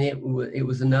okay. I mean, it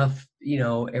was enough.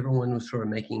 Everyone was sort of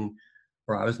making,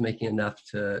 or I was making enough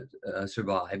to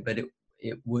survive. But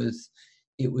it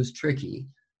was tricky.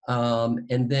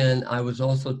 And then I was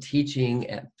also teaching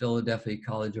at Philadelphia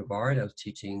College of Art. I was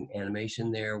teaching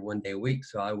animation there one day a week.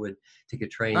 So I would take a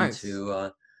train Nice.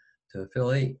 to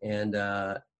Philly and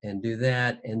do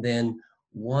that. And then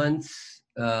once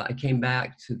I came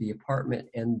back to the apartment,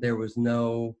 and there was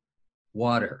no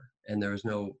water, and there was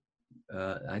no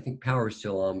I think power is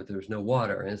still on, but there was no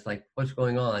water. And it's like, what's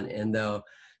going on? And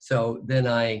so then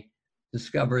I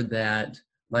discovered that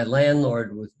my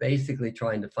landlord was basically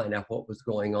trying to find out what was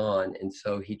going on. And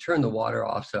so he turned the water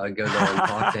off so I'd go down and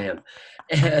talk to him.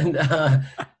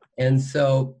 And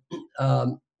so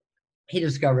he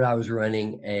discovered I was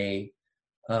running a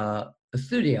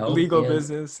studio Legal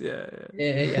business, yeah.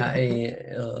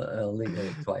 a legal,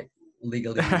 quite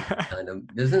legally kind of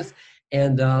business,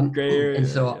 and Gray and area,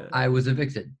 so yeah. I was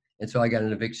evicted, and so I got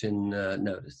an eviction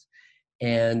notice,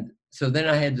 and so then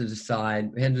I had to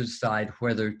decide. We had to decide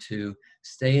whether to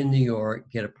stay in New York,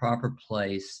 get a proper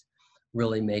place,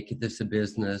 really make this a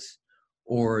business,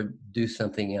 or do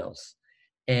something else.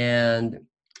 And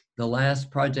the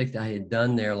last project I had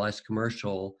done there, last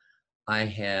commercial, I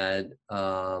had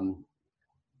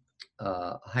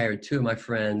hired two of my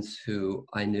friends who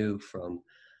I knew from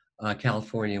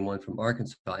California and one from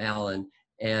Arkansas, Alan.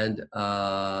 And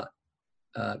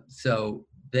so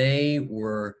they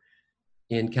were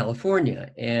in California.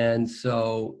 And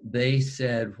so they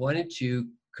said, why don't you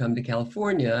come to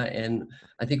California? And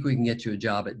I think we can get you a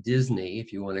job at Disney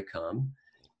if you want to come.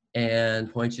 And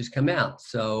why don't you just come out?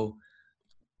 So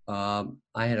I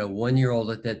had a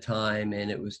 1-year-old at that time, and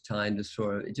it was time to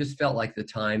it just felt like the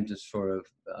time to sort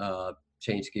of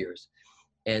change gears.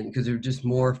 And because there was just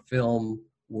more film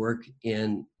work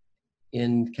in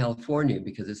California,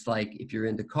 because it's like, if you're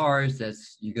into cars,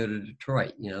 you go to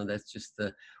Detroit, that's just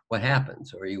what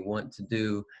happens. Or you want to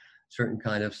do certain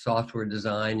kind of software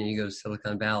design and you go to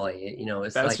Silicon Valley,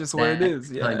 it's That's like just what it that is,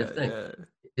 kind yeah, of thing. yeah.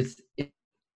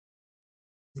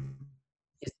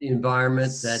 It's the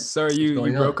environment that Sorry, is you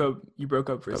going broke on. up. You broke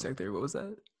up for a sec there. What was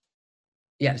that?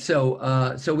 Yeah,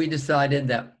 so we decided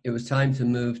that it was time to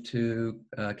move to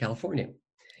California.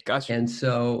 Got you. And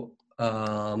so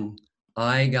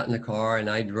I got in the car and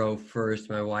I drove first.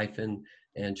 My wife and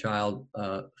child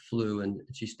flew, and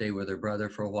she stayed with her brother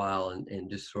for a while, and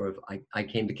just sort of I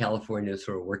came to California to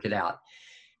sort of work it out.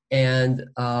 And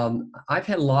I've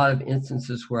had a lot of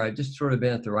instances where I've just sort of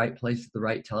been at the right place at the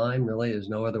right time. Really, there's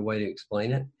no other way to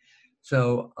explain it.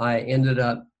 So I ended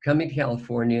up coming to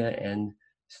California and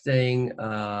staying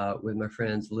with my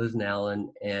friends Liz and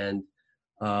Alan, and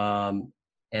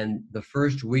And the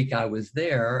first week I was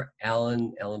there,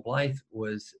 Alan Blythe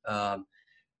was an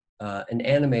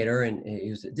animator, and he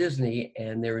was at Disney,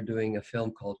 and they were doing a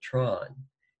film called Tron,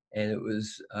 and it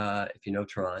was if you know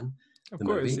Tron, Of the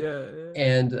course, movie. yeah.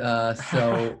 And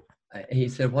so he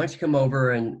said, "Why don't you come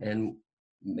over and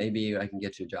maybe I can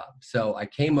get you a job." So I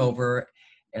came over,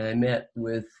 and I met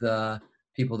with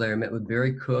people there. I met with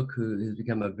Barry Cook, who has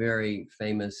become a very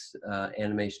famous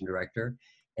animation director.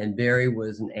 And Barry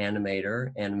was an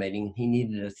animator, animating. He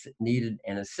needed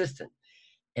an assistant.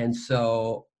 And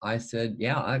so I said,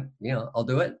 yeah, I'll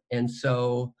do it. And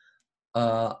so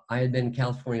I had been in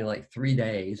California like 3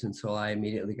 days. And so I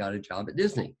immediately got a job at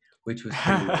Disney, which was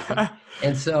pretty amazing.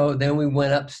 And so then we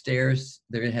went upstairs.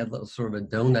 They had a little sort of a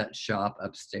donut shop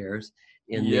upstairs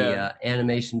in the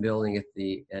animation building at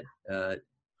the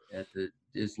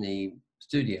Disney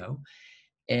studio.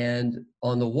 And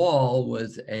on the wall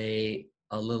was a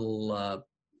little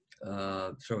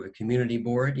sort of a community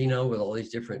board, with all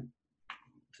these different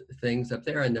things up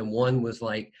there. And then one was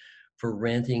like for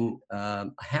renting a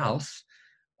house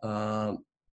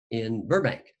in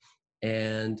Burbank.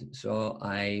 And so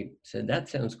I said, that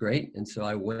sounds great. And so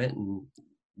I went and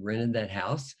rented that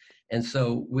house. And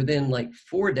so within like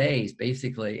 4 days,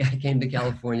 basically, I came to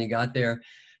California, got there,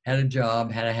 had a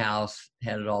job, had a house,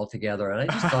 had it all together. And I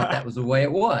just thought that was the way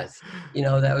it was.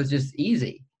 That was just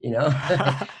easy,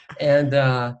 and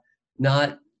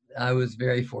I was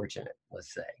very fortunate,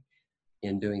 let's say,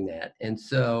 in doing that. And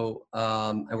so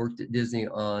I worked at Disney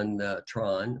on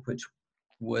Tron, which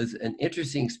was an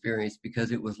interesting experience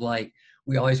because it was like,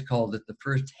 we always called it the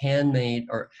first handmade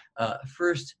or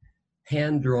first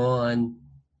hand-drawn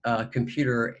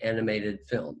computer animated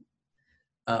film,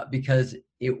 because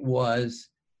it was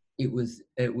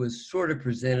sort of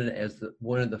presented as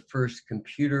one of the first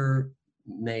computer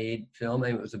made film. I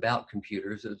mean, it was about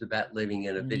computers. It was about living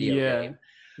in a video game.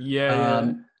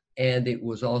 Yeah. And it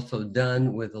was also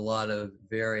done with a lot of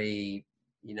very,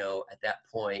 at that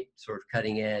point, sort of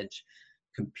cutting edge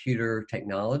computer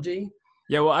technology.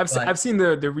 Yeah, well, I've seen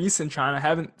the recent Tron. I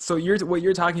haven't. So what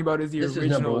you're talking about is the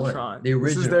original Tron. The original.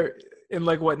 This is there in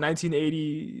like what,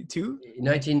 1982?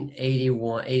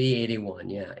 1981, 81.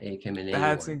 Yeah, it came in 81.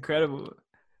 That's incredible.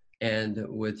 And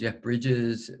with Jeff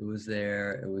Bridges, it was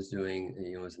there. It was doing,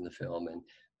 it was in the film,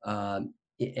 and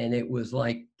it was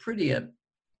like pretty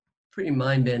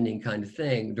mind-bending kind of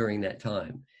thing during that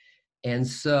time. And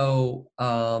so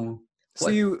so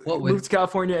you moved to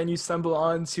California and you stumble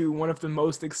onto one of the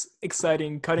most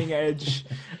exciting cutting edge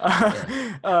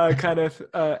kind of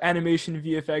animation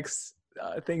VFX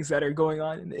things that are going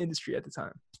on in the industry at the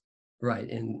time. Right,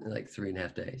 in like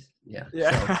 3.5 days. Yeah.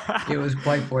 Yeah. So it was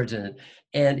quite fortunate.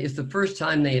 And it's the first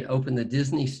time they had opened the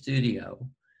Disney studio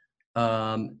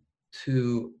to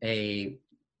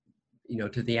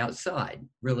to the outside.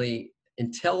 Really,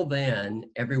 until then,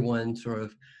 everyone sort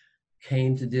of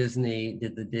came to Disney,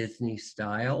 did the Disney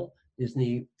style,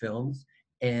 Disney films,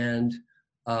 and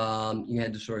you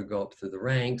had to sort of go up through the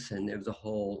ranks, and there was a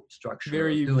whole structure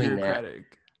very of doing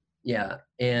bureaucratic. that. Yeah,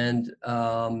 and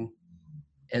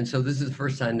so this is the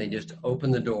first time they just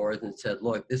opened the doors and said,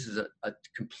 look, this is a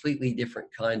completely different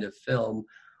kind of film.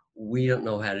 We don't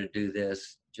know how to do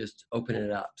this. Just open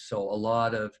it up. So a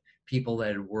lot of people that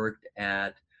had worked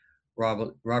at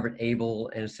Robert Abel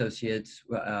and Associates,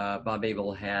 Bob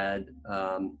Abel had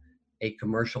a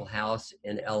commercial house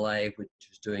in LA, which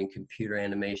was doing computer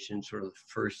animation, sort of the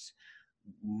first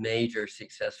major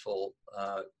successful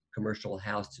commercial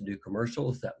house to do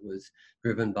commercials that was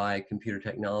driven by computer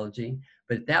technology.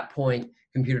 But at that point,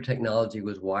 computer technology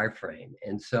was wireframe.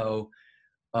 And so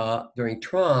during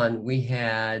Tron, we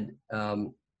had,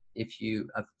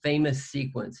 a famous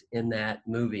sequence in that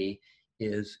movie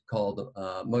is called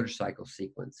Motorcycle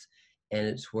Sequence. And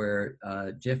it's where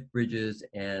Jeff Bridges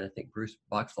and I think Bruce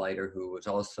Boxleitner, who was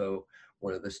also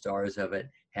one of the stars of it,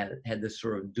 had this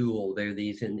sort of duel. They're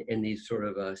these in these sort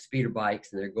of speeder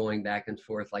bikes, and they're going back and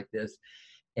forth like this.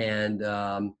 And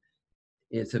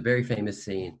it's a very famous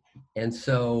scene. And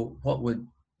so what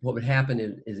would happen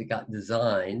is it got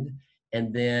designed,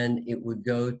 and then it would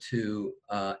go to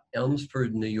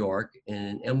Elmsford, New York. And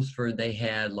in Elmsford, they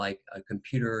had like a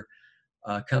computer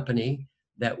company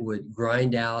that would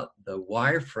grind out the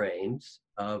wireframes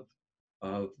of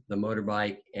the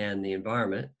motorbike and the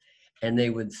environment, and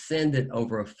they would send it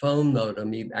over a phone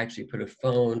modem. You actually put a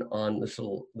phone on this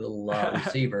little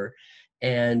receiver,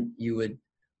 and you would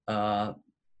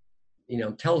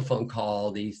telephone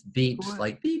call these beeps,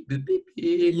 like beep, beep, beep, beep,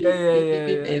 beep, beep,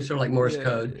 beep, and it's sort of like Morse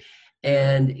code.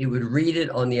 And it would read it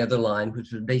on the other line,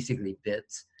 which was basically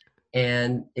bits.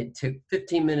 And it took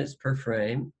 15 minutes per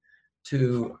frame.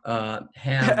 to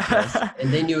have this,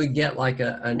 and then you would get like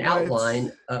an What?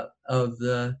 outline of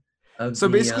the So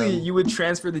basically, you would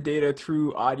transfer the data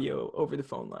through audio over the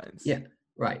phone lines. yeah,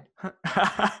 right.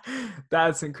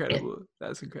 That's incredible.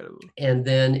 That's incredible. And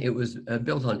then it was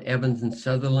built on Evans and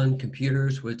Sutherland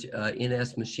computers, which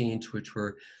NS machines, which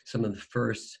were some of the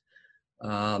first,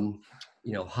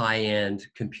 high-end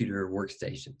computer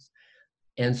workstations.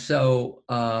 And so,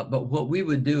 but what we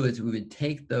would do is we would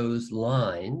take those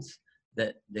lines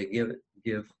that they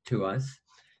give to us,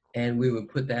 and we would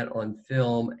put that on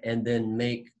film and then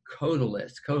make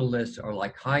Codalists. Codalists are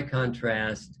like high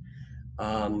contrast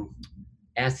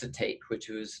acetate, which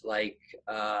was like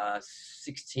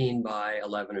 16 by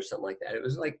 11 or something like that. It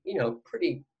was like,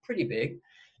 pretty big.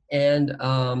 And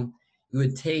you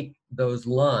would take those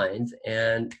lines,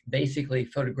 and basically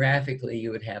photographically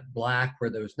you would have black where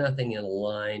there was nothing in a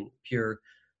line, pure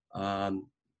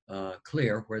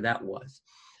clear where that was.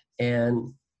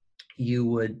 And you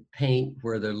would paint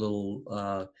where there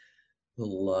are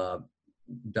little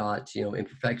dots,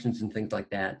 imperfections and things like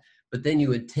that. But then you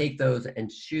would take those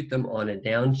and shoot them on a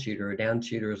down shooter. A down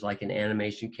shooter is like an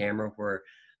animation camera where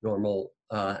normal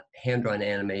hand-drawn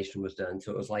animation was done.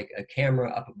 So it was like a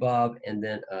camera up above, and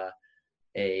then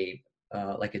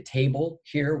like a table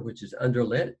here, which is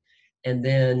underlit. And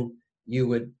then you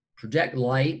would project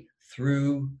light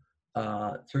through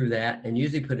that, and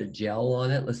usually put a gel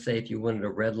on it. Let's say if you wanted a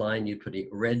red line, you'd put a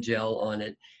red gel on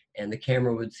it, and the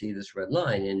camera would see this red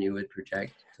line, and you would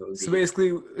project. So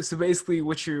basically,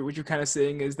 what you're kind of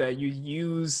saying is that you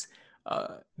use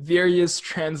various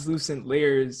translucent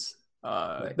layers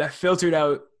right. that filtered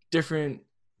out different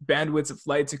bandwidths of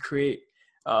light to create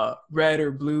red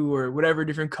or blue or whatever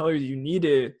different colors you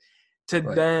needed to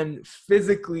Right. then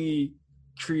physically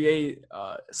create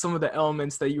some of the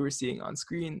elements that you were seeing on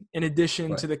screen, in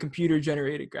addition Right. to the computer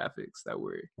generated graphics that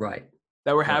were Right.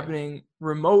 happening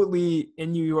remotely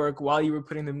in New York while you were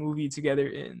putting the movie together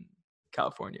in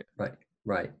California.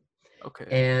 Right. Okay.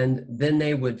 And then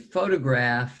they would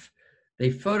photograph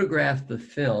the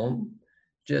film,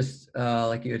 just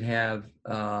like you would have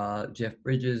Jeff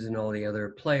Bridges and all the other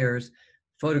players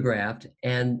photographed,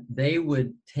 and they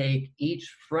would take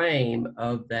each frame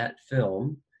of that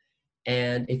film.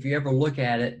 And if you ever look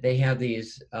at it, they have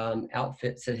these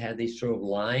outfits that have these sort of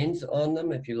lines on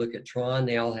them. If you look at Tron,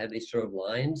 they all have these sort of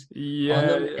lines on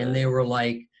them. Yeah. And they were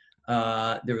like,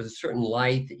 there was a certain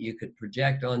light that you could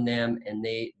project on them, and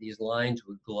these lines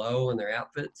would glow on their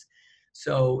outfits.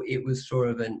 So it was sort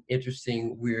of an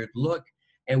interesting, weird look.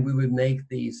 And we would make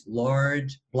these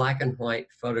large black and white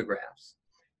photographs.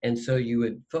 And so you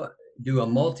would do a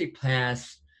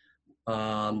multi-pass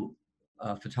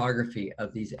photography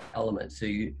of these elements. So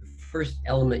first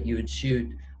element you would shoot,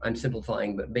 I'm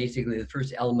simplifying, but basically the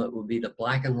first element would be the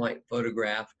black and white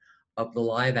photograph of the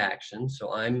live action.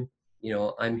 So I'm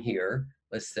here,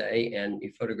 let's say, and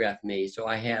you photograph me. So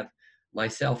I have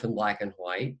myself in black and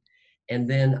white. And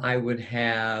then I would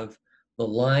have the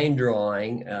line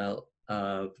drawing of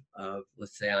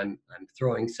let's say I'm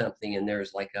throwing something, and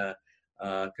there's like a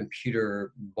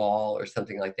computer ball or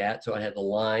something like that. So I had the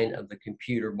line of the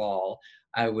computer ball.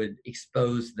 I would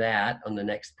expose that on the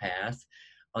next pass.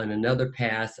 On another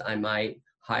pass, I might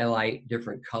highlight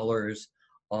different colors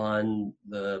on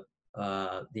the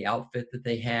outfit that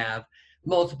they have.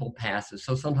 Multiple passes.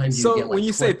 So sometimes you get like when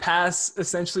you say pass,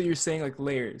 essentially you're saying like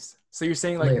layers. So you're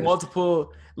saying like layers.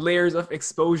 Multiple layers of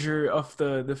exposure of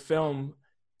the film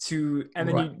and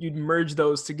then Right. you'd merge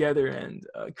those together and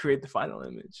create the final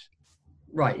image.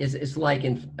 Right. It's like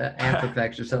in After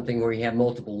Effects or something where you have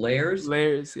multiple layers.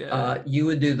 Layers, yeah. You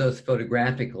would do those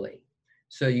photographically.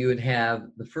 So you would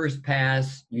have the first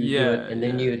pass, do it, and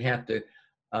then you would have to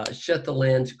shut the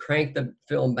lens, crank the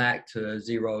film back to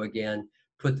 0 again,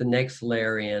 put the next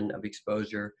layer in of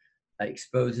exposure,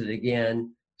 expose it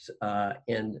again,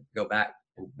 and go back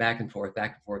and forth.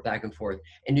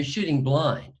 And you're shooting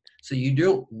blind. So you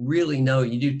don't really know.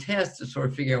 You do tests to sort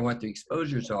of figure out what the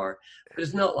exposures are, but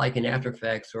it's not like in After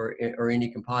Effects or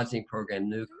any compositing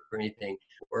program, Nuke or anything,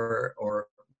 or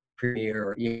Premiere,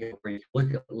 or where you can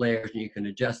look at layers and you can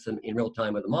adjust them in real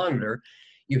time with a monitor.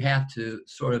 You have to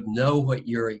sort of know what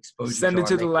your exposures are. Send it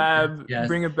to the lab,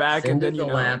 bring it back, and then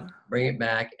lab, bring it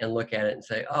back, and look at it and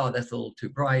say, oh, that's a little too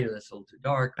bright, or that's a little too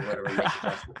dark, or whatever, make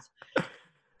adjustments.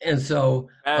 And so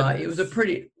it was a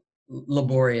pretty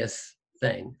laborious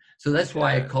thing. So that's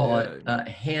why I call it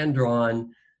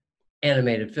hand-drawn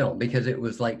animated film, because it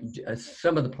was like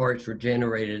some of the parts were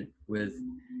generated with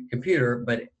computer,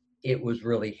 but it was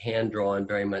really hand-drawn,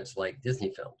 very much like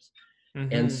Disney films.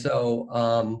 Mm-hmm. And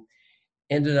so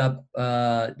ended up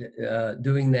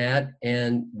doing that,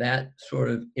 and that sort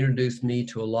of introduced me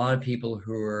to a lot of people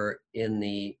who are in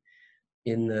the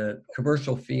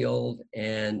commercial field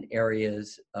and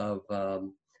areas of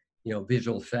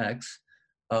visual effects,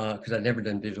 because I'd never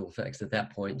done visual effects at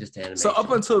that point, just animation. So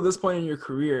up until this point in your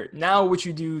career, now what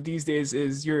you do these days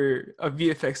is you're a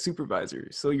VFX supervisor.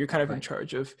 So you're kind of in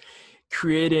charge of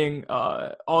creating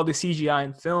all the CGI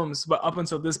in films. But up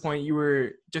until this point, you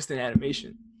were just in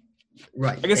animation.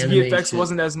 Right. I guess animation. VFX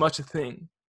wasn't as much a thing.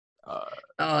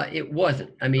 It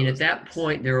wasn't. I mean, at that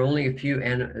point, there were only a few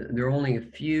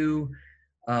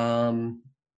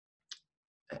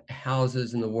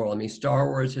houses in the world. I mean, Star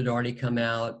Wars had already come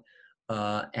out.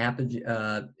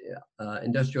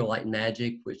 Industrial Light and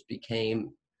Magic, which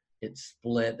became, it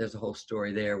split. There's a whole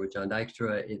story there with John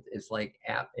Dykstra. It's like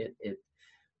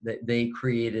they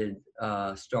created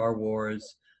Star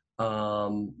Wars.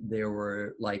 There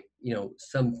were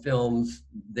some films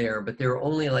there, but there were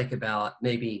only about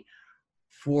maybe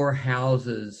 4 or 5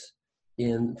 houses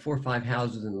in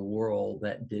the world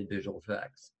that did visual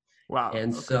effects. Wow.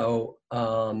 And so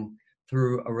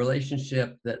through a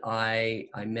relationship that I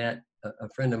met a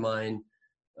friend of mine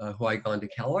who I'd gone to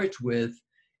CalArts with,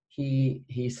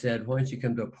 he said, why don't you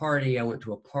come to a party? I went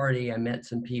to a party. I met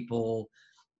some people.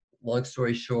 Long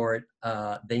story short,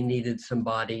 they needed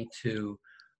somebody to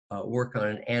work on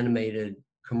an animated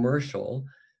commercial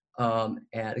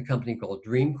at a company called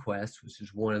DreamQuest, which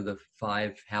is one of the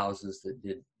 5 houses that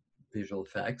did visual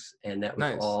effects. And that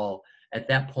was all, at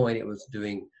that point, it was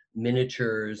doing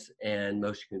miniatures and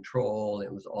motion control.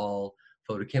 It was all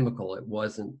photochemical.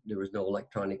 There was no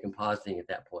electronic compositing at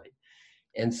that point.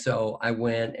 And so I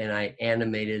went and I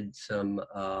animated some,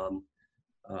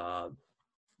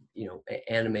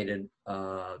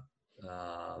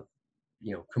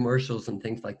 commercials and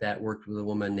things like that. Worked with a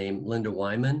woman named Linda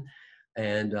Wyman.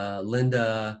 And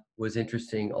Linda was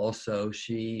interesting also.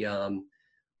 She,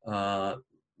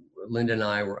 Linda and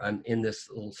I were in this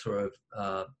little sort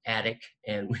of attic,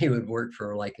 and we would work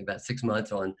for about 6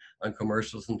 months on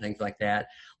commercials and things like that.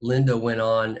 Linda went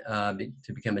on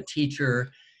to become a teacher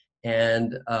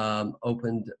and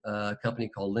opened a company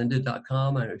called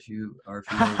lynda.com. I don't know if you are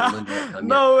familiar with lynda.com.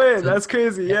 No way, so, that's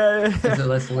crazy. Yeah. So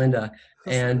that's Linda.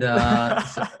 And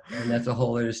and that's a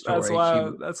whole other story. That's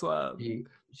wild. That's wild.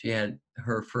 She had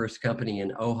her first company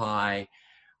in Ojai,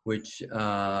 which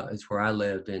is where I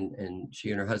lived, and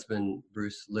she and her husband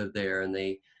Bruce lived there, and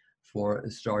they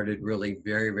started really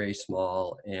very, very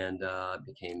small and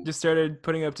just started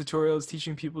putting up tutorials,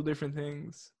 teaching people different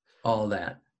things. All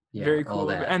that, yeah, very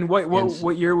cool. And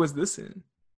what year was this in?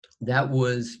 That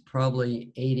was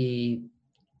probably 80.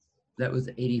 That was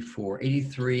 84,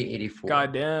 83, 84.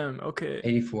 God damn. Okay.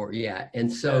 84, yeah.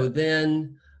 And so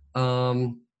then.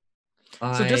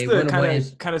 So just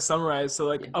to kind of summarize,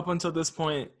 so up until this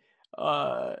point,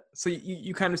 so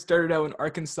you kind of started out in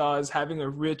Arkansas as having a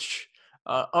rich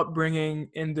upbringing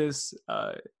in this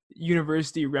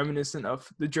university reminiscent of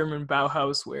the German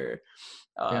Bauhaus, where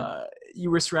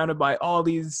you were surrounded by all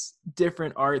these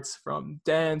different arts, from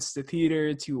dance to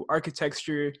theater to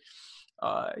architecture.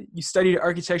 You studied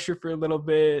architecture for a little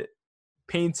bit,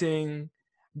 painting,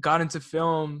 got into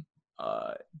film,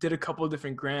 did a couple of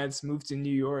different grants, moved to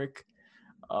New York.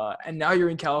 And now you're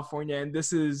in California, and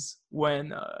this is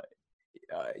when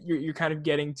you're kind of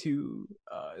getting to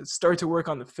start to work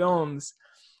on the films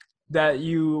that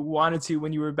you wanted to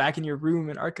when you were back in your room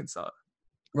in Arkansas.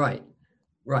 Right.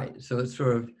 So it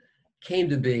sort of came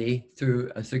to be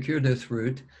through a circuitous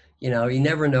route. You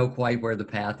never know quite where the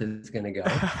path is going to go.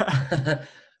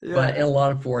 But a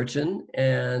lot of fortune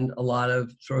and a lot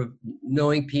of sort of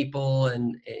knowing people,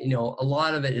 and a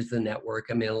lot of it is the network.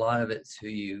 I mean, a lot of it's who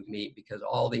you meet, because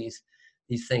all these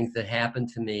things that happen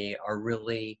to me are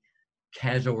really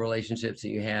casual relationships that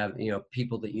you have,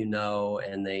 people that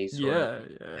and they sort of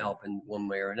help in one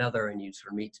way or another, and you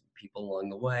sort of meet people along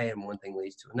the way, and one thing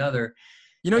leads to another.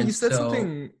 You said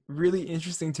something really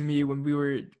interesting to me when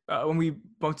we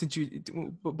bumped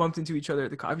into each other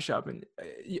at the coffee shop, and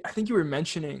I think you were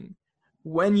mentioning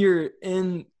when you're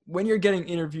getting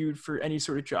interviewed for any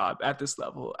sort of job at this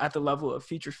level, at the level of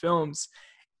feature films,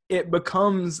 it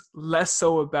becomes less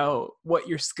so about what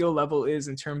your skill level is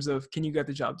in terms of can you get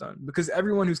the job done, because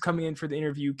everyone who's coming in for the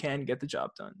interview can get the job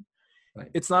done. Right.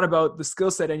 It's not about the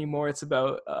skill set anymore. It's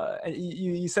about,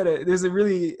 you said it, there's a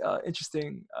really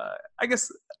interesting, I guess,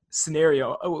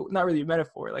 scenario, not really a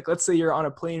metaphor. Let's say you're on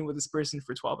a plane with this person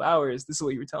for 12 hours. This is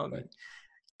what you were telling me.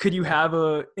 Could you have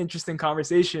a interesting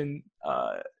conversation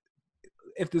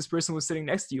if this person was sitting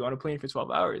next to you on a plane for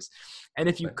 12 hours? And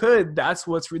if you could, that's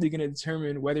what's really going to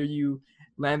determine whether you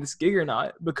land this gig or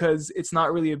not, because it's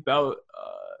not really about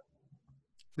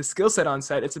the skill set on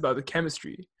set. It's about the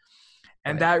chemistry.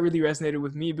 And Right. that really resonated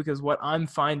with me, because what I'm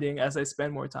finding as I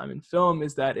spend more time in film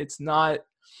is that it's not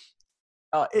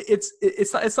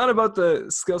it's not about the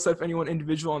skill set of anyone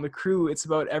individual on the crew. It's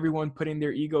about everyone putting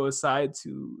their ego aside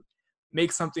to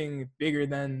make something bigger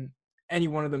than any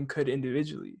one of them could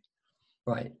individually.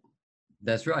 Right.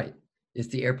 That's right. It's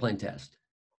the airplane test.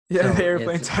 Yeah, So the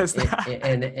airplane test.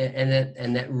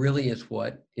 and that really is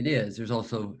what it is. There's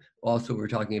also we're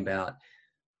talking about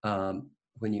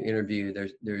when you interview,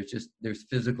 there's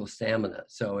physical stamina.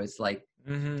 So it's like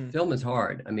film is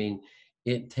hard. I mean,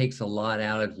 it takes a lot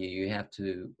out of you. You have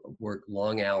to work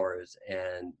long hours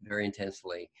and very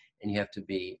intensely, and you have to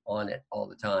be on it all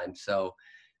the time. So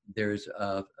there's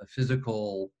a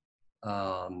physical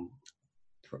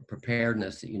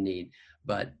preparedness that you need,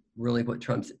 but really what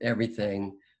trumps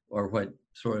everything, or what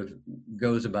sort of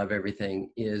goes above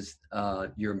everything, is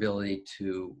your ability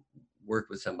to work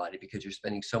with somebody, because you're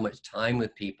spending so much time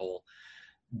with people.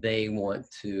 You want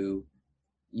to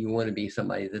be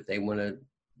somebody that they want to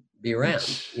be around,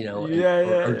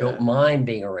 or don't mind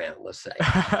being around, let's say.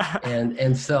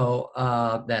 and so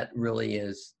that really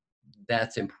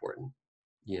that's important,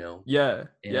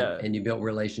 and you build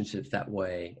relationships that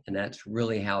way, and that's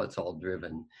really how it's all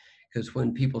driven. Because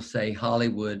when people say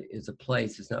Hollywood is a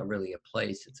place, it's not really a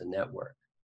place, it's a network.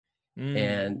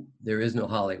 And there is no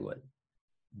Hollywood.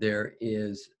 There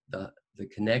is the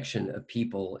connection of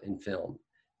people in film,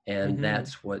 and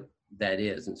that's what that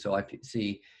is. And so I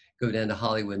go down to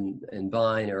Hollywood and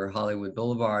Vine or Hollywood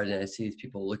Boulevard, and I see these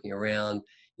people looking around,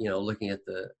 looking at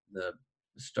the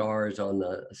stars on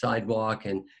the sidewalk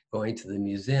and going to the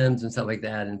museums and stuff like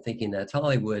that, and thinking that's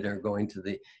Hollywood, or going to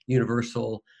the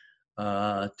Universal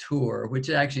tour, which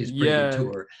actually is a pretty good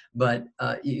tour. But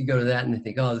you go to that and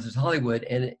think, oh, this is Hollywood,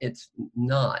 and it's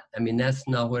not. I mean, that's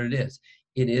not what it is.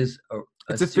 It is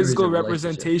it's a physical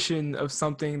representation of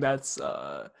something that's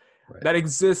that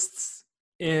exists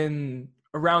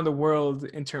around the world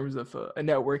in terms of a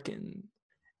network and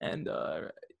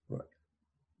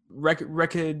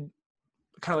record,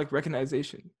 kind of like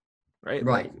recognition, right?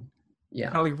 Right. Like, yeah.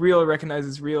 Kind of like real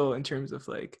recognizes real in terms of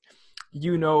like,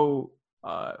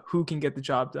 who can get the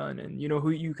job done, and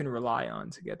who you can rely on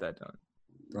to get that done.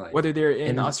 Right. Whether they're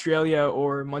in Australia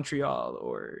or Montreal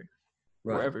or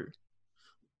wherever.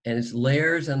 And it's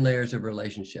layers and layers of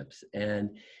relationships,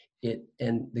 and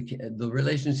the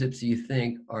relationships you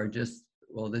think are just,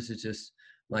 well, this is just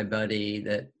my buddy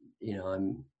that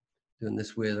I'm doing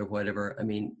this with or whatever. I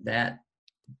mean, that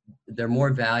they're more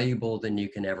valuable than you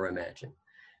can ever imagine,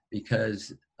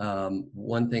 because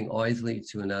one thing always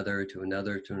leads to another, to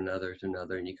another, to another, to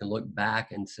another, and you can look back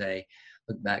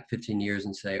 15 years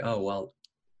and say, oh well,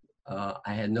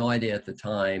 I had no idea at the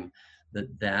time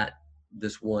that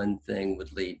this one thing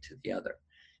would lead to the other.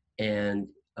 And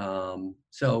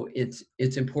so it's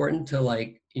important to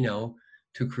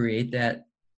to create that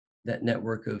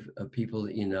network of people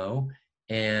that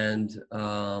and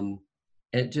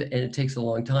it takes a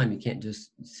long time. You can't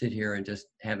just sit here and just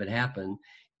have it happen.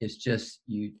 It's just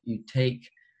you take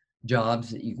jobs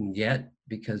that you can get,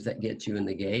 because that gets you in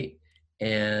the gate,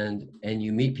 and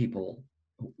you meet people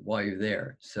while you're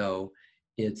there. So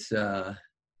it's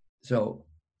so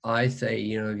I say,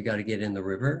 you got to get in the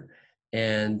river,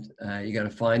 and you got to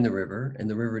find the river. And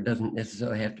the river doesn't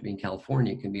necessarily have to be in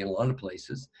California. It can be in a lot of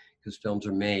places, because films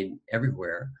are made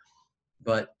everywhere.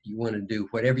 But you want to do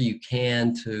whatever you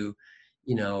can to,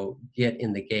 get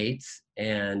in the gates,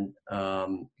 and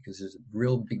because there's a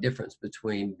real big difference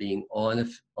between being on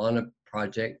a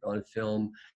project, on a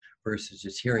film, versus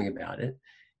just hearing about it.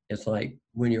 It's like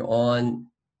when you're on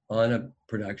a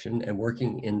production and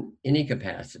working in any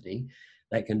capacity,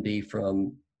 that can be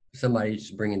from somebody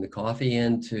just bringing the coffee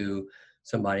in to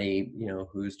somebody,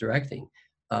 who's directing.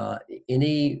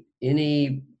 Any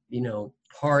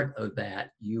part of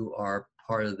that, you are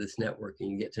part of this network,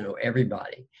 and you get to know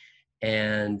everybody.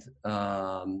 And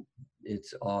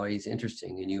it's always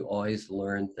interesting, and you always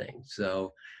learn things.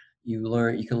 So you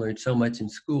can learn so much in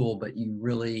school, but you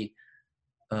really,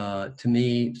 to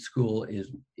me, school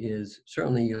is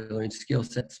certainly, you learn skill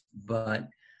sets, but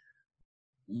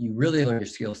you really learn your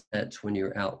skill sets when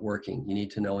you're out working. You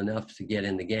need to know enough to get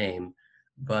in the game,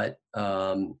 but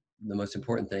the most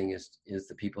important thing is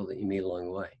the people that you meet along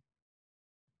the way.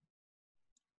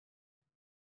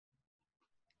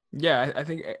 Yeah, I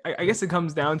think I guess it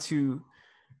comes down to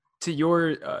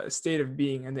your state of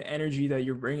being and the energy that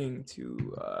you're bringing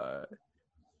to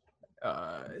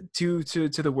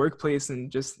the workplace, and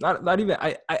just not even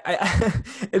I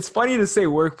it's funny to say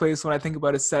workplace when I think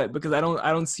about a set, because I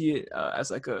don't see it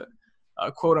as like a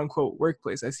quote unquote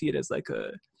workplace. I see it as like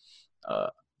a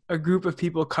a group of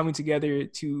people coming together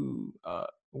to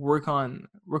work on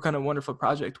a wonderful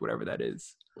project, whatever that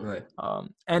is. Right.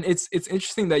 And it's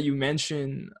interesting that you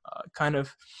mention kind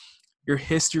of your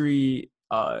history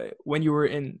when you were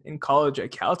in college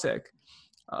at Caltech,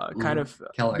 kind of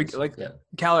CalArts, like yeah.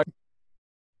 CalArts.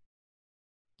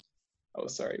 Oh,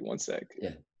 sorry, one sec.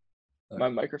 Yeah. My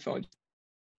microphone.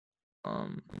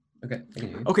 Okay. I can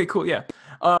hear you. Okay, cool. Yeah.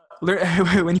 When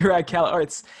you were at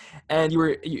CalArts and you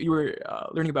were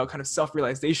learning about kind of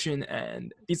self-realization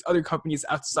and these other companies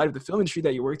outside of the film industry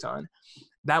that you worked on,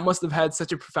 that must have had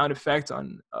such a profound effect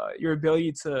on your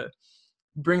ability to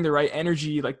bring the right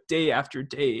energy like day after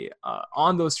day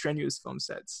on those strenuous film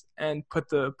sets and put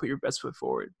your best foot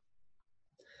forward.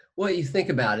 Well, you think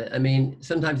about it. I mean,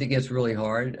 sometimes it gets really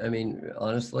hard. I mean,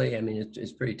 honestly, I mean,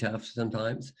 it's pretty tough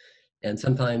sometimes. And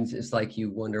sometimes it's like you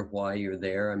wonder why you're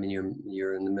there. I mean,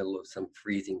 you're in the middle of some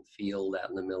freezing field out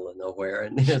in the middle of nowhere.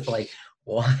 And it's like,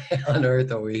 why on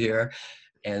earth are we here?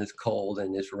 And it's cold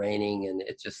and it's raining and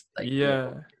it's just like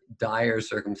dire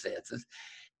circumstances.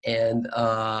 And,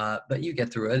 but you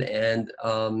get through it. And,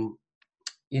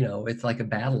 it's like a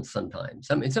battle sometimes.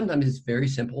 Sometimes it's very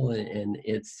simple and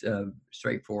it's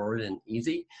straightforward and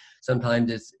easy.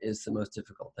 Sometimes it's the most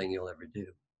difficult thing you'll ever do.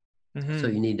 Mm-hmm. So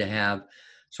you need to have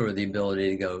sort of the ability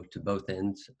to go to both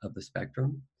ends of the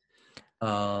spectrum.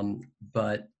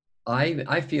 But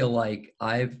I feel like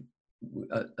a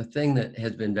thing that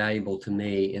has been valuable to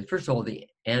me is, first of all, the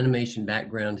animation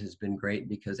background has been great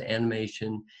because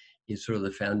animation is sort of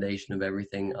the foundation of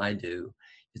everything I do.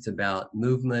 It's about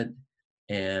movement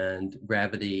and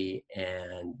gravity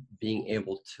and being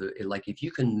able to, like, if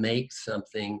you can make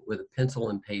something with a pencil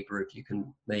and paper, if you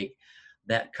can make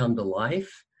that come to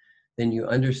life, then you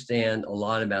understand a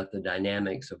lot about the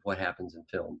dynamics of what happens in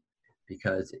film.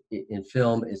 Because in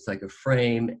film, it's like a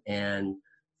frame and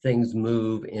things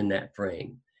move in that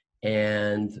frame.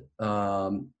 And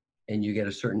you get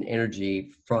a certain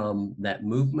energy from that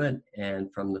movement and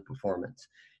from the performance.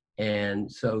 And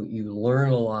so you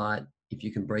learn a lot if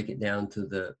you can break it down to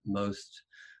the most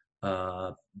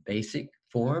basic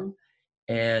form,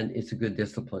 and it's a good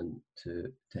discipline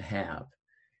to have.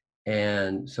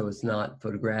 And so it's not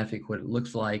photographic. What it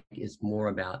looks like is more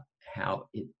about how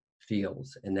it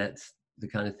feels, and that's the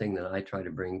kind of thing that I try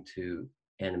to bring to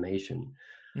animation,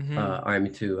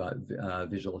 to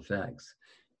visual effects.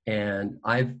 And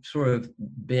I've sort of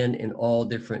been in all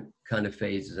different kind of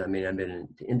phases. I mean, I've been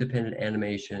into independent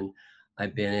animation.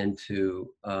 I've been into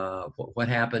what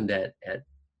happened at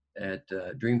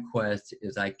DreamQuest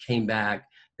is I came back.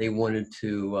 They wanted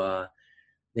to,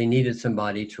 they needed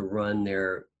somebody to run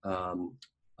their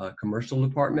commercial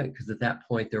department, because at that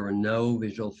point there were no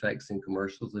visual effects in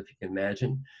commercials, if you can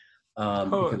imagine,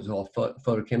 because it was all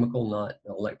photochemical, not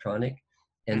electronic.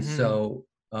 And so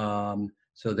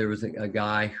there was a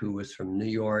guy who was from New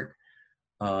York,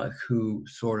 who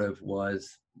sort of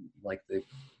was like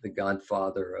the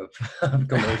godfather of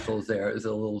commercials there. It was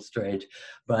a little strange.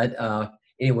 But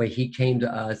anyway, he came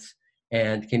to us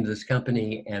and came to this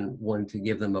company and wanted to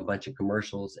give them a bunch of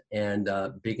commercials, and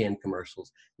big end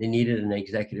commercials. They needed an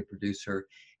executive producer.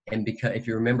 And because, if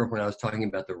you remember when I was talking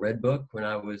about the Red Book when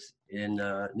I was in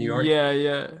New York.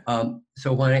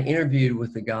 So when I interviewed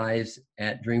with the guys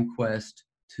at DreamQuest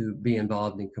to be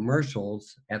involved in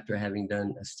commercials after having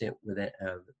done a stint with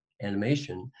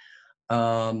animation,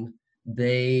 I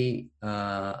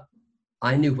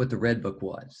knew what the Red Book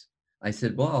was. I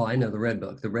said, well, I know the Red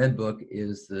Book. The Red Book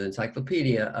is the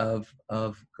encyclopedia of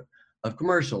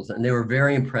commercials. And they were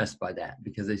very impressed by that,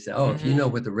 because they said, oh, if you know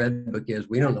what the Red Book is,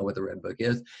 we don't know what the Red Book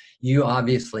is. You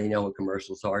obviously know what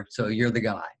commercials are, so you're the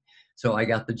guy. So I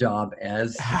got the job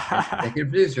as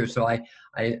executive producer. So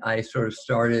I sort of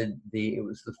started it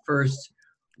was the first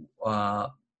or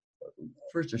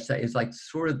second, it's like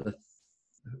sort of it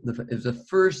was the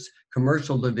first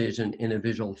commercial division in a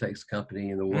visual effects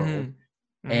company in the world.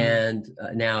 And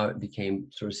now it became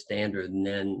sort of standard, and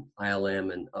then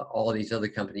ILM and all these other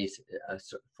companies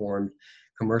formed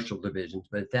commercial divisions.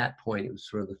 But at that point, it was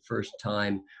sort of the first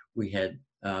time we had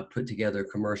put together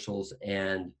commercials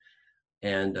and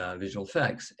visual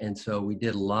effects. And so we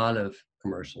did a lot of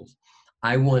commercials.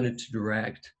 I wanted to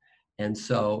direct. And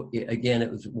so again, it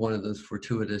was one of those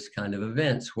fortuitous kind of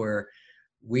events where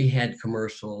we had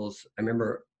commercials. I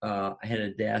remember I had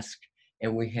a desk,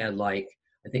 and we had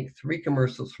I think 3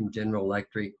 commercials from General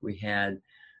Electric. We had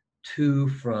 2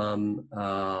 from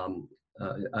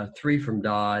 3 from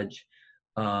Dodge,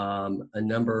 a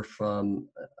number from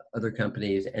other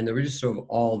companies, and they were just sort of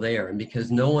all there. And because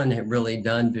no one had really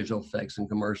done visual effects and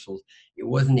commercials, it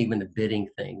wasn't even a bidding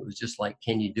thing. It was just like,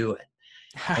 can you do it?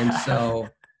 And so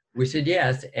we said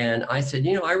yes. And I said,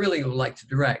 I really would like to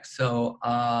direct. So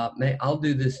I'll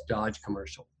do this Dodge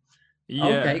commercial. Okay,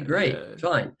 Yeah, great, yeah.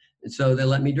 fine. And so they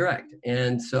let me direct.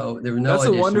 And so there were no That's a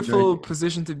auditions or wonderful anything.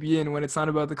 position to be in when it's not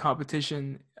about the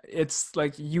competition. It's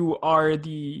like you are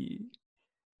the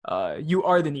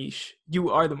niche, you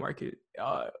are the market,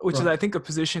 which is, I Right, think, a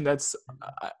position that's,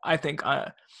 I think,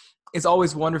 it's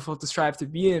always wonderful to strive to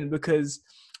be in, because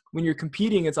when you're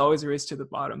competing, it's always a race to the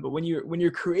bottom. But when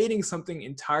you're creating something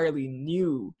entirely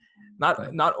new,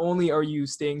 right, not only are you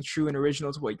staying true and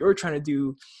original to what you're trying to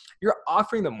do, you're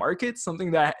offering the market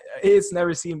something that it's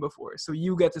never seen before. So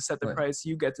you get to set the right, price,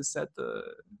 you get to set the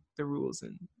rules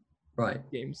and right.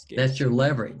 That's games. your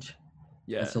leverage.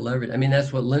 Yeah. That's the leverage. I mean,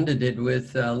 that's what Linda did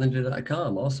with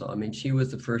lynda.com also. I mean, she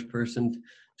was the first person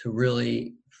to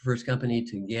really, first company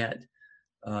to get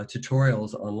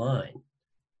tutorials online.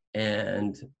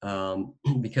 And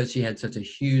because she had such a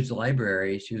huge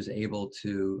library, she was able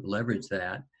to leverage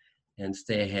that and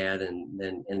stay ahead, and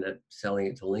then end up selling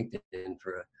it to LinkedIn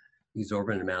for an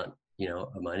exorbitant amount,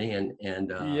 of money, and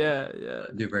Yeah, yeah.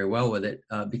 do very well with it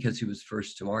because he was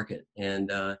first to market.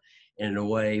 And in a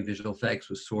way, visual effects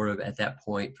was sort of at that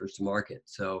point first to market.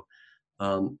 So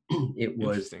it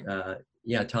was, Interesting.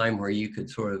 a time where you could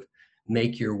sort of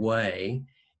make your way.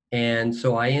 And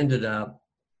so I ended up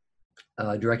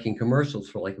directing commercials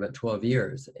for like about 12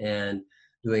 years and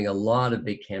doing a lot of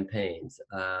big campaigns.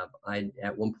 I,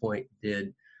 at one point,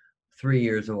 did 3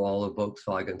 years of all of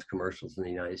Volkswagen's commercials in the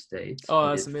United States. Oh, I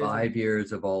that's did amazing. 5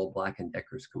 years of all Black &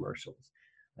 Decker's commercials.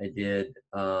 I did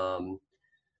uh,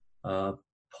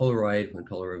 Polaroid, when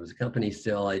Polaroid was a company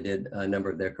still. I did a number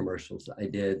of their commercials. I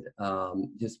did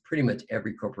just pretty much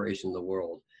every corporation in the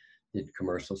world did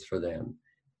commercials for them.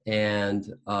 And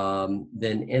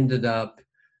then ended up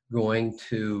going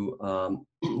to,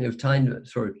 it was time to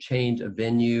sort of change a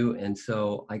venue. And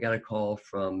so I got a call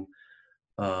from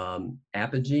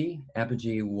Apogee.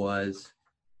 Apogee was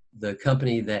the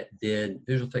company that did,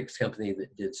 visual effects company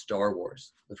that did Star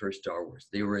Wars, the first Star Wars.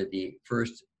 They were the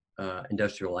first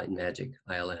Industrial Light and Magic,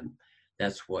 ILM.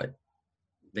 That's what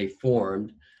they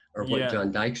formed, or what Yeah.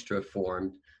 John Dykstra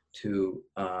formed to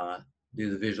do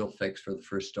the visual effects for the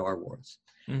first Star Wars.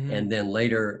 Hmm. And then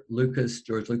later,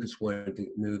 George Lucas wanted to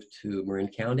move to Marin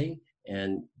County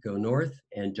and go north,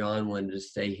 and John wanted to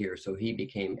stay here. So he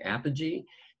became Apogee,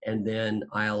 and then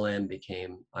ILM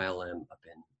became ILM up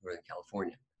in Northern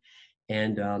California.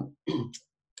 And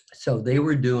so they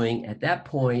were doing, at that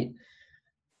point,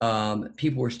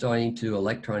 people were starting to do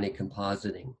electronic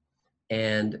compositing.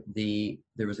 And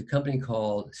there was a company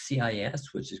called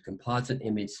CIS, which is Composite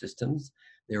Image Systems.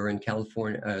 They were in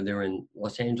California, they were in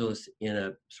Los Angeles in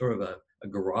a sort of a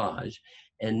garage,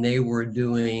 and they were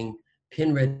doing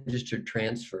pin registered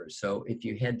transfers. So if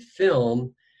you had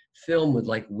film would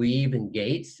like weave in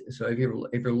gates. So if you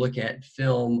ever look at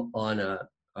film on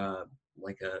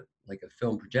like a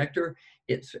film projector,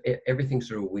 everything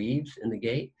sort of weaves in the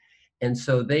gate. And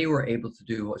so they were able to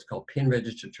do what's called pin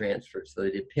register transfers. So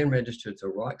they did pin registered, so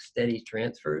rock steady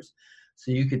transfers.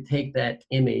 So you could take that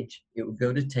image, it would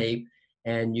go to tape,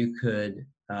 and you could,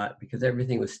 because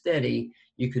everything was steady,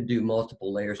 you could do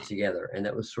multiple layers together. And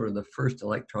that was sort of the first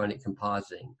electronic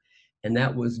compositing. And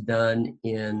that was done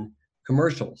in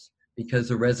commercials because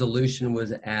the resolution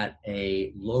was at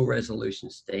a low resolution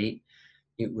state.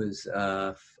 It was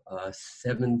I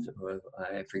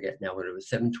forget now what it was,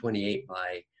 728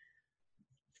 by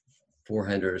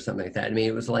 400 or something like that. I mean,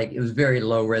 it was very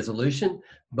low resolution,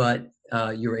 but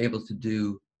you were able to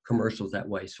do commercials that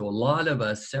way. So a lot of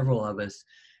us, several of us,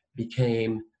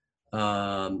 became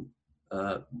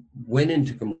went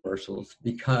into commercials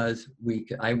because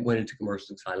I went into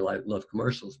commercials because I love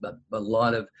commercials, but a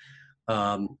lot of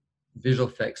visual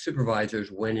effects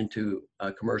supervisors went into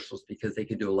commercials because they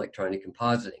could do electronic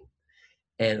compositing.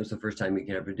 And it was the first time we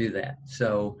could ever do that.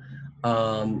 So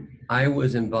I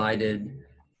was invited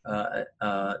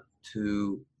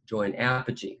to join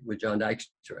Apogee with John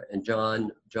Dykstra. And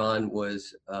John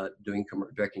was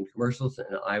directing commercials,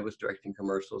 and I was directing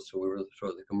commercials. So we were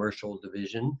sort of the commercial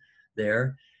division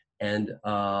there. And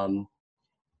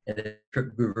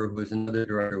Trip Groover, who was another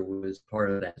director, was part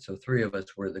of that. So three of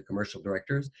us were the commercial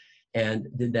directors and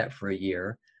did that for a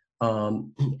year.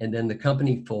 And then the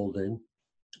company folded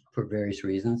for various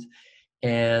reasons.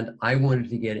 And I wanted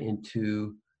to get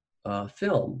into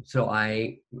film. So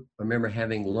I remember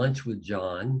having lunch with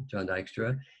John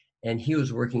Dykstra, and he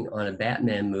was working on a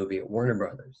Batman movie at Warner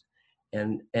Brothers.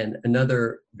 And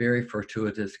another very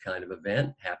fortuitous kind of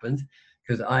event happened,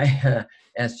 because I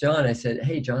asked John, I said,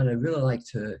 hey, John, I'd really like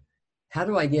to, how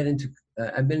do I get into,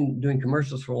 I've been doing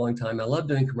commercials for a long time. I love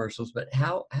doing commercials, but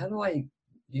how do I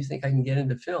do you think I can get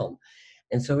into film?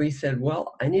 And so he said,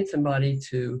 well, I need somebody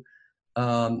to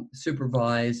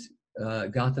supervise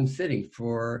Gotham City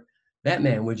for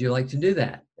Batman. Would you like to do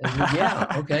that? I said, yeah,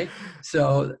 okay.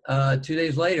 So 2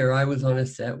 days later, I was on a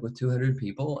set with 200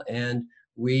 people, and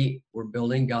we were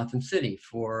building Gotham City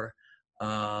for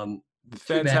the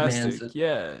two Batmans Fantastic. that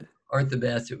Yeah. aren't the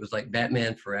best. It was like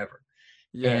Batman Forever.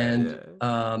 Yeah. And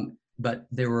Yeah. but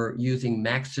they were using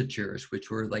Maxitures,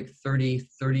 which were like 30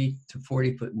 to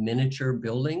 40 foot miniature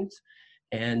buildings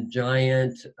and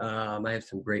giant. I have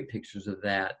some great pictures of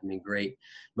that. I mean, great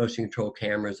motion control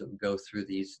cameras that would go through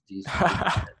these big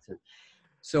sets. And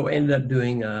so I ended up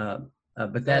doing,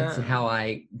 but that's how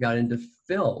I got into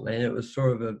film, and it was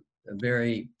sort of a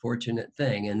very fortunate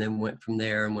thing. And then went from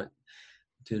there and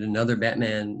did another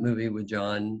Batman movie with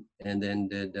John, and then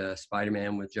did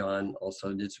Spider-Man with John.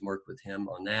 Also did some work with him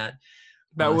on that.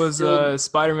 That was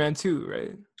Spider-Man 2,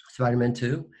 right? Spider-Man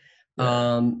 2.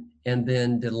 Yeah. And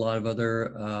then did a lot of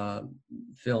other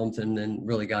films, and then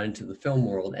really got into the film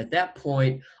world. At that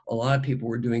point, a lot of people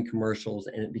were doing commercials,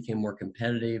 and it became more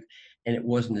competitive, and it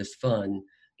wasn't as fun.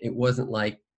 It wasn't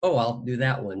like, oh, I'll do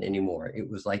that one anymore. It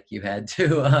was like you had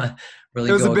to really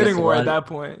go. It was a bidding war at that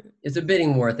point. It's a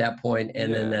bidding war at that point,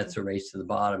 and then that's a race to the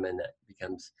bottom, and that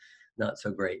becomes not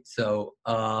so great. So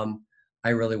I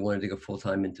really wanted to go full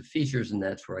time into features, and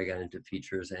that's where I got into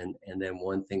features. And then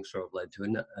one thing sort of led to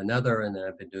another, and then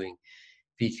I've been doing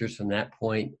features from that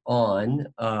point on.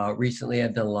 Recently,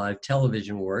 I've done a lot of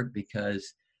television work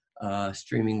because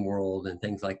streaming world and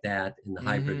things like that, and the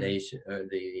hybridation, or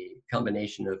the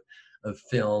combination of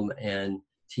film and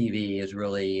TV is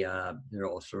really, they're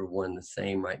all sort of one and the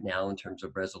same right now in terms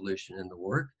of resolution in the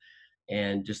work,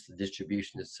 and just the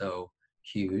distribution is so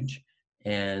huge.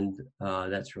 And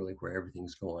that's really where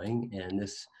everything's going. And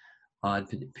this odd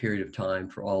period of time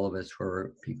for all of us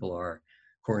where people are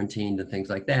quarantined and things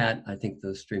like that, I think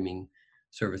the streaming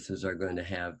services are going to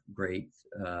have great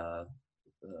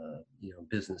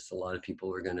business. A lot of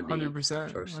people are going to be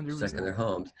 100%, sort of 100%. stuck in their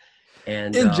homes.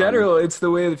 And in general, it's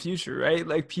the way of the future, right?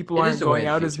 Like people aren't going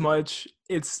out as much.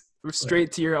 It's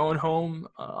straight to your own home,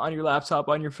 on your laptop,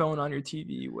 on your phone, on your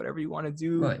TV, whatever you want to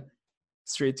do. Right.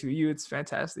 Straight to you. It's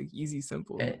fantastic, easy,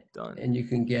 simple, done. And you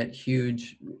can get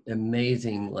huge,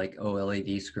 amazing, like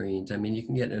OLED screens. I mean, you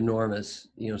can get enormous,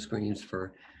 screens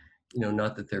for,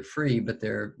 not that they're free, but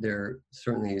they're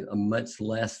certainly a much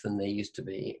less than they used to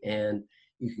be. And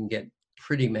you can get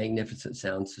pretty magnificent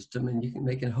sound system, and you can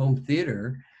make a home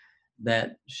theater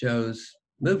that shows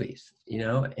movies,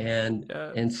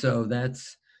 and so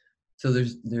there's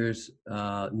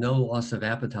no loss of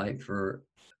appetite for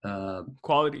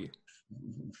quality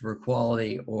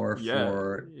or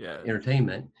for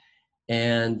entertainment,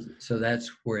 and so that's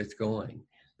where it's going.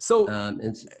 So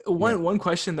one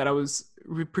question that I was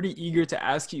pretty eager to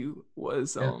ask you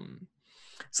was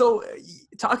so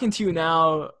talking to you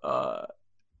now,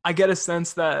 I get a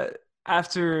sense that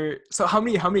how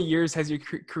many years has your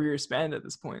career spanned at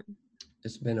this point?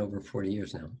 It's been over 40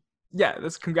 years now. Yeah,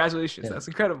 congratulations. That's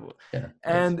incredible. Yeah.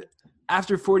 And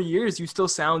after 40 years, you still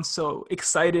sound so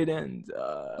excited and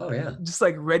just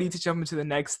like ready to jump into the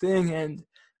next thing, and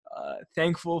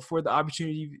thankful for the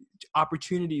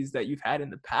opportunities that you've had in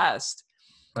the past.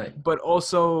 Right. But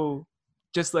also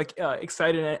just like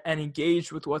excited and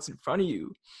engaged with what's in front of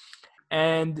you.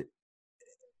 And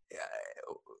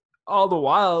all the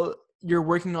while, you're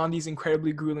working on these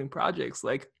incredibly grueling projects.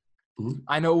 Like,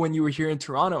 I know when you were here in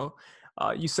Toronto,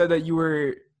 you said that you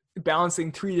were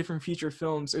balancing 3 different feature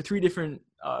films, or 3 different,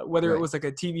 whether it was like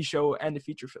a TV show and a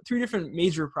feature film, 3 different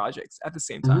major projects at the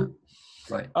same time,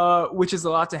 right? Which is a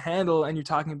lot to handle. And you're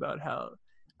talking about how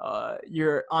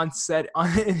you're on set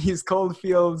in these cold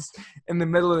fields in the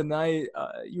middle of the night.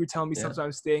 You were telling me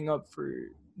sometimes staying up for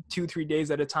 2-3 days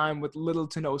at a time with little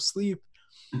to no sleep.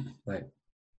 Right.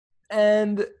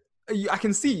 And I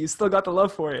can see you still got the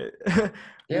love for it.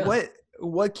 Yeah.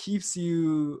 What keeps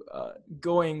you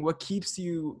going? What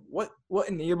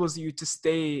enables you to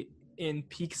stay in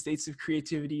peak states of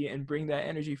creativity and bring that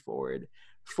energy forward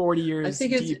 40 years I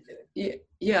think deep? I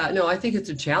think it's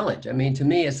a challenge. I mean, to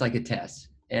me, it's like a test.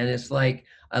 And it's like,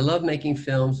 I love making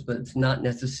films, but it's not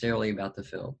necessarily about the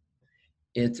film.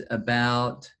 It's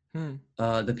about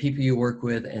the people you work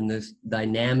with and the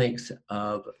dynamics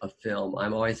of a film.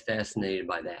 I'm always fascinated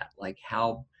by that. Like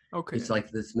how it's like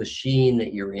this machine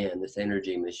that you're in, this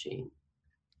energy machine.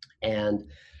 And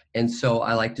so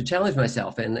I like to challenge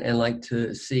myself and like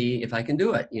to see if I can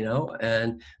do it,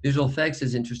 and visual effects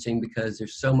is interesting because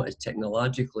there's so much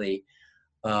technologically,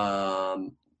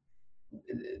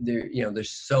 there's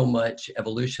so much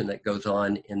evolution that goes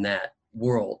on in that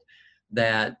world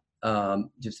that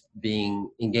just being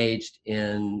engaged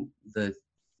in the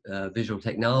visual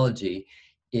technology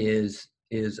is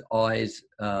always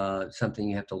something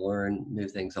you have to learn new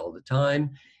things all the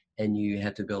time, and you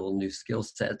have to build new skill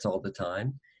sets all the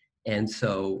time. And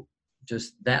so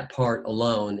just that part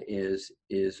alone is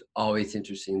always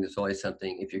interesting. There's always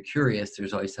something, if you're curious,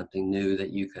 there's always something new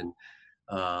that you can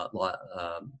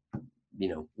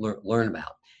learn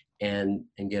about and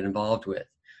get involved with.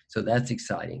 So that's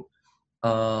exciting.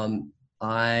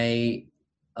 I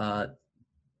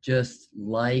just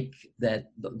like that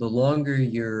the longer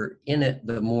you're in it,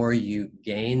 the more you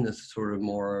gain, the sort of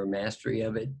more mastery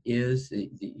of it is that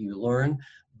you learn,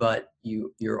 but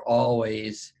you're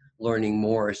always learning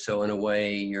more. So in a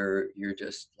way, you're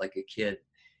just like a kid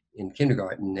in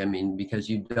kindergarten. I mean, because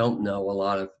you don't know a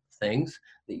lot of things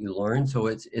that you learn. So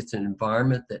it's an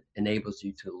environment that enables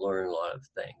you to learn a lot of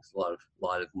things, a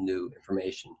lot of new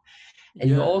information. And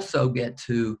you also get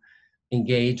to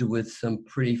engage with some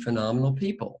pretty phenomenal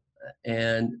people,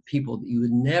 and people that you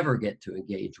would never get to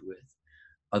engage with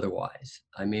otherwise.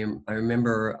 I mean, I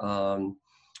remember,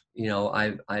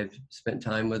 I've spent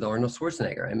time with Arnold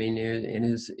Schwarzenegger. I mean, in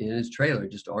his trailer,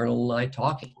 just Arnold and I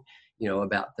talking,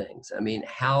 about things. I mean,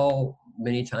 how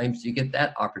many times do you get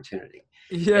that opportunity?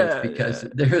 Yeah, and it's because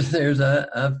there's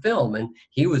a film, and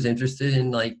he was interested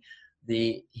in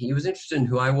he was interested in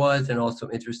who I was, and also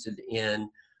interested in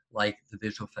like the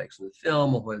visual effects in the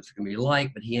film or what it's going to be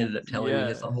like. But he ended up telling me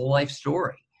his whole life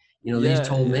story. He's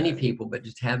told many people, but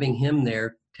just having him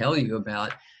there tell you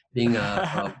about being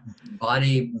a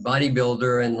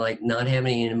bodybuilder and like not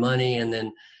having any money, and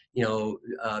then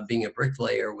being a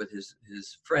bricklayer with his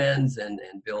friends and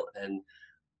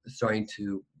starting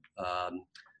to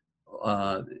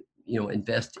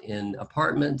invest in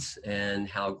apartments, and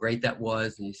how great that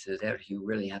was. And he says,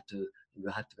 you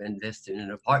have to invest in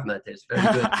an apartment that's very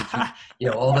good because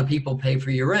all the people pay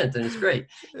for your rent, and it's great,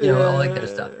 all that kind of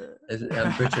stuff.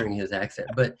 I'm butchering his accent,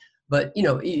 but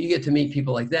you get to meet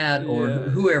people like that, or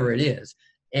whoever it is,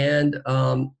 and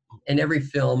every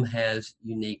film has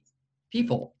unique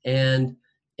people, and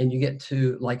you get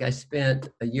to, like, I spent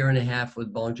a year and a half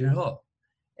with Bong Joon-ho.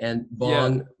 And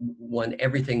Bong won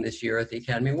everything this year at the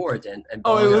Academy Awards, and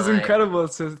Bong it was incredible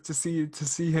to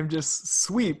see him just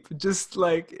sweep, just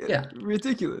like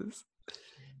ridiculous.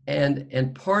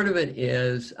 And part of it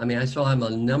is, I mean, I saw him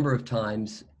a number of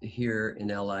times here in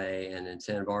LA and in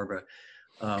Santa Barbara.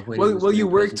 You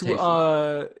worked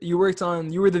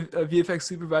on you were the VFX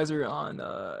supervisor on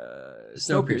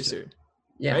Snowpiercer.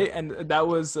 Yeah, right? And that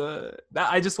was that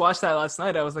I just watched that last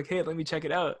night. I was like, hey, let me check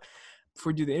it out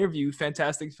before we do the interview.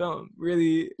 Fantastic film,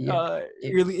 really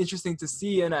really interesting to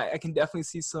see, and I can definitely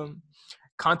see some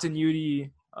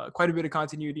continuity, quite a bit of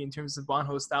continuity in terms of Bong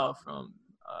Joon-ho's style from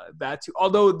that too,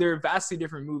 although they're vastly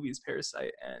different movies,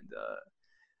 Parasite and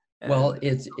well,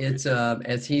 it's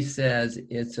as he says,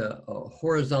 it's a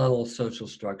horizontal social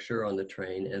structure on the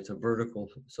train, and it's a vertical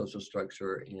social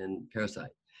structure in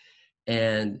Parasite,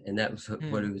 and that was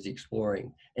what he was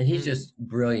exploring. And he's just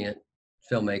brilliant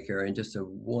filmmaker and just a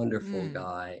wonderful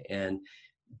guy, and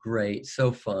great,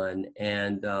 so fun.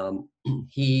 And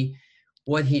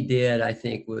what he did, I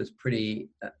think, was pretty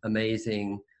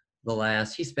amazing.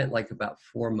 He spent like about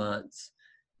 4 months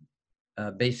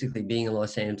basically being in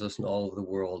Los Angeles and all over the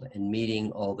world, and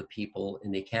meeting all the people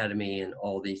in the Academy and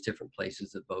all these different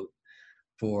places that vote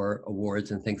for awards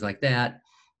and things like that.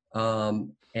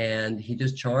 And he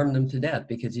just charmed them to death,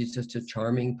 because he's just a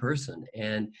charming person,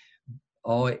 and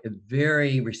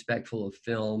very respectful of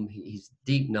film. He's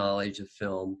deep knowledge of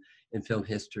film and film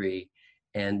history,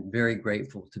 and very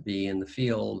grateful to be in the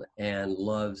field, and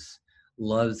loves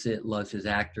it, loves his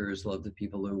actors, loves the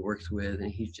people who he works with,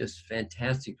 and he's just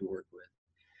fantastic to work with.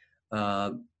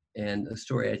 And a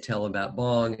story I tell about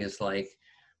Bong is, like,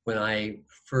 when I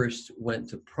first went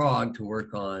to Prague to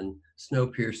work on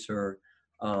Snowpiercer,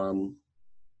 I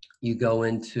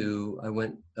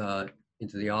went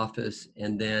into the office,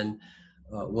 and then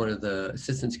one of the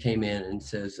assistants came in and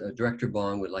says, Director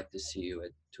Bong would like to see you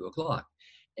at 2:00.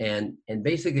 And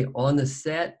basically on the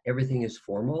set, everything is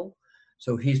formal.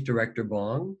 So he's Director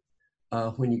Bong.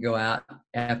 When you go out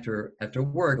after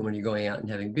work, and when you're going out and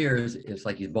having beers, it's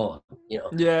like he's Bong,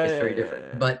 it's very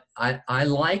different. But I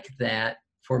like that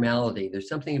formality. There's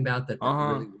something about that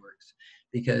really works,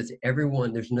 because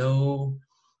there's no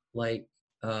like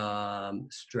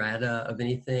strata of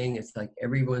anything. It's like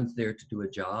everyone's there to do a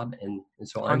job, and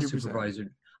so I'm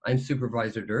 100%.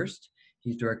 Supervisor Durst.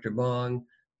 He's Director Bong.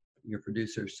 Your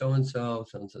producer so-and-so,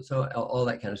 all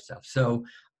that kind of stuff. So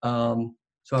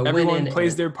Everyone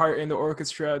plays their part in the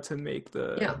orchestra to make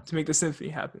the symphony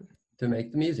happen, to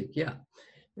make the music.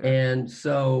 Yeah. And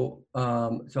so,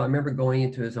 so I remember going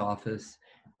into his office,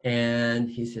 and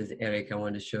he says, "Eric, I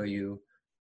want to show you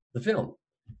the film."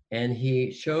 And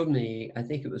he showed me, I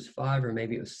think it was 5 or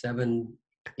maybe it was 7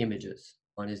 images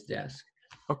on his desk.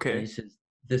 And he Okay. says,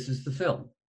 "This is the film."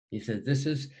 He said, "This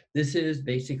is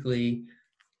basically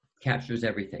captures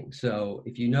everything. So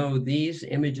if you know these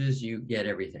images, you get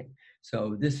everything.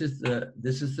 So this is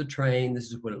the train.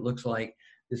 This is what it looks like.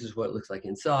 This is what it looks like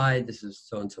inside. This is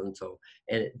so and so and so."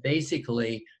 And it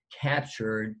basically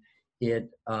captured it,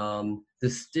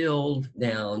 distilled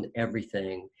down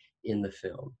everything in the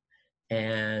film.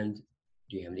 And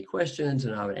do you have any questions?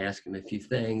 And I would ask him a few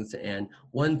things. And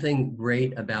one thing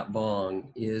great about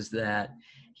Bong is that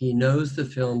he knows the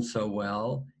film so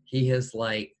well. He has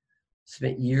like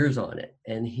spent years on it,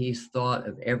 and he's thought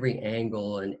of every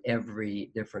angle and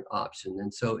every different option.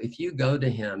 And so if you go to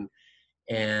him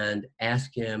and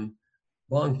ask him,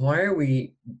 "Bong, why are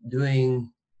we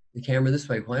doing the camera this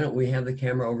way? Why don't we have the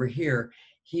camera over here?"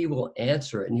 He will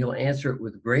answer it, and he'll answer it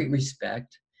with great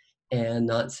respect and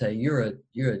not say, "You're a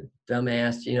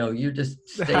dumbass, you know, you just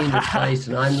stay in your place,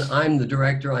 and I'm the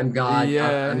director, I'm God,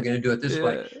 Yeah. I'm going to do it this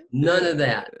way." Yeah. None Yeah. of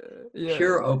that. Yeah.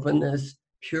 Pure openness,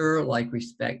 pure like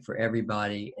respect for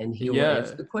everybody, and he will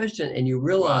answer Yeah. the question. And you Wow.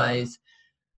 realize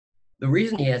the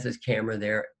reason he has his camera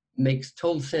there makes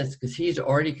total sense, because he's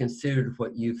already considered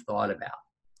what you've thought about.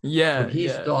 So Yeah.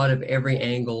 he's Yeah. thought of every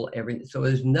angle, everything. So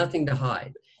there's nothing to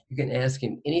hide. You can ask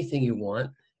him anything you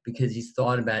want because he's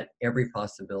thought about every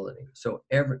possibility. So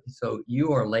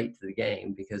you are late to the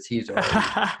game because he's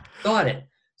already thought it.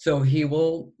 So he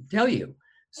will tell you.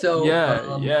 So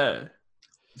Yeah. Yeah.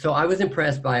 so I was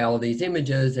impressed by all these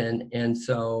images, and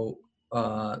so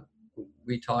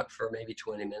we talked for maybe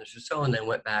 20 minutes or so, and then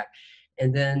went back.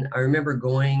 And then I remember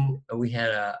we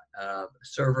had a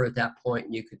server at that point,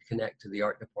 and you could connect to the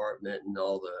art department and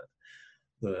all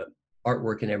the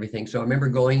artwork and everything. So I remember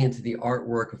going into the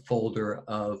artwork folder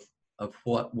of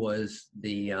what was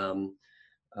the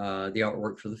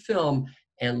artwork for the film,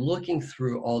 and looking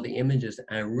through all the images.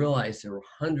 And I realized there were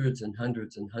hundreds and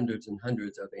hundreds and hundreds and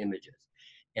hundreds of images.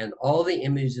 And all the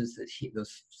images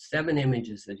those 7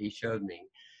 images that he showed me,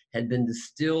 had been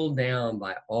distilled down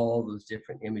by all those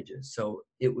different images. So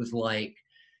it was like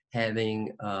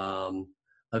having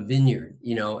a vineyard,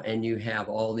 you know, and you have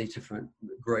all these different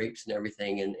grapes and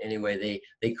everything. And anyway,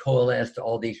 they coalesced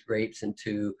all these grapes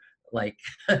into like,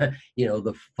 you know,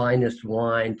 the finest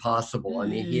wine possible. I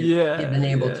mean, he'd been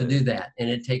able to do that, and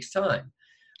it takes time.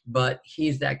 But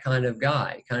he's that kind of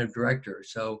guy, kind of director.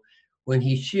 So when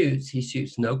he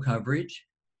shoots no coverage.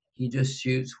 He just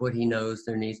shoots what he knows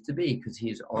there needs to be, because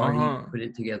he's already put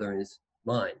it together in his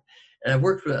mind. And I've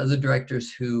worked with other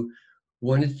directors who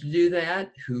wanted to do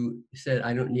that, who said,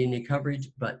 "I don't need any coverage,"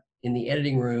 but in the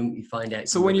editing room, you find out.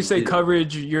 So when you say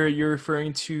coverage, you're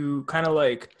referring to kind of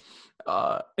like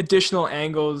additional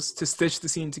angles to stitch the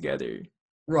scene together.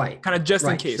 Right. Kind of just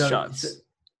in case shots.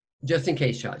 Just in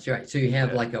case shots, right? So you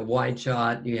have like a wide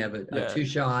shot, you have a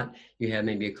 2-shot, you have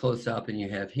maybe a close up, and you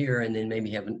have here, and then maybe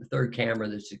have a third camera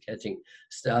that's just catching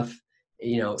stuff,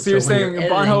 you know. So you're saying in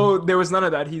Bon Ho, there was none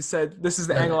of that. He said, "This is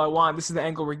the angle I want. This is the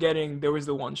angle we're getting." There was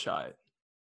the one shot.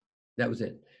 That was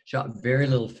it. Shot very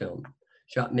little film.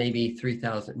 Shot maybe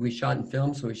 3,000. We shot in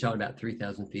film, so we shot about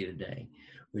 3,000 feet a day,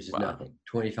 which is nothing.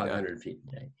 2,500 feet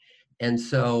a day. And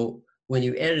so when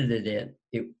you edited it,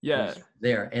 it was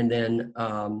there. And then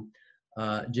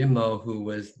Jim Moe, who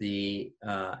was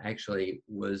actually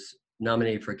was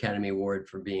nominated for Academy Award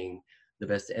for being the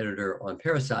best editor on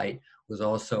Parasite, was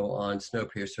also on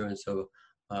Snowpiercer. And so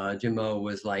Jim Moe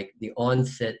was like the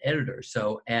on-set editor.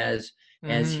 So as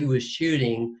he was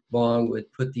shooting, Bong would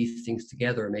put these things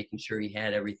together, making sure he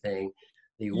had everything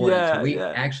that he wanted. So we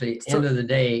actually, end of the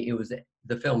day,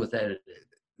 the film was edited.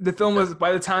 The film was,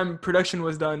 by the time production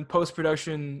was done,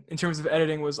 post-production, in terms of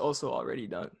editing, was also already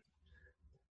done.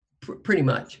 Pretty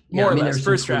much. Yeah, more or less. There's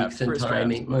first some draft. tweaks and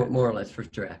timing, more or less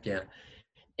first draft, yeah.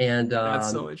 And that's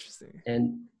so interesting.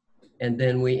 And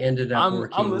then we ended up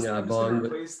working. I'm listening. I'm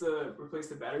just gonna replace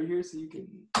the battery here so you can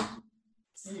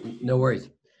see. No worries.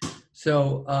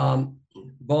 So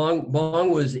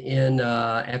Bong was in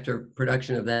after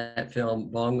production of that film.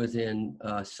 Bong was in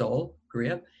Seoul,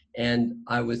 Korea, and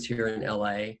I was here in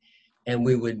LA, and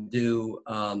we would do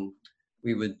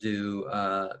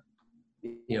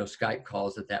Skype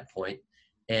calls at that point,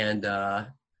 and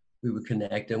we would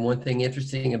connect. And one thing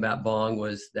interesting about Bong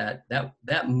was that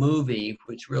movie,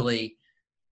 which really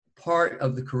part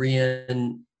of the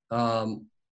Korean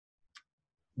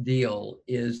deal,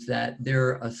 is that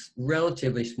they're a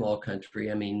relatively small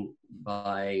country. I mean,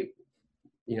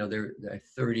 there are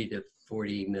 30 to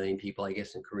 40 million people, I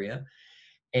guess, in Korea.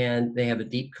 and they have a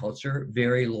deep culture,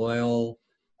 very loyal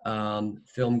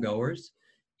film goers.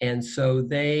 And so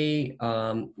they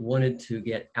wanted to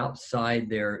get outside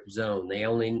their zone.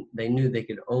 They knew they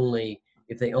could only,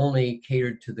 if they only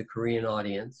catered to the Korean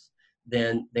audience,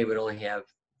 then they would only have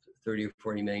 30 or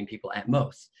 40 million people at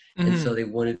most. And so they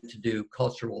wanted to do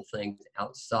cultural things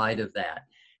outside of that.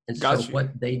 And so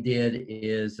what they did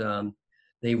is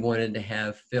they wanted to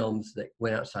have films that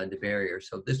went outside the barrier.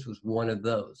 So this was one of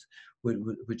those,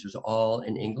 which was all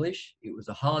in English. It was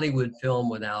a Hollywood film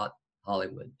without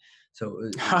Hollywood. So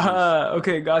it was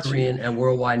okay, got Korean you. and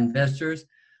worldwide investors.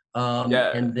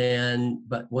 Yeah. And then,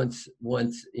 but once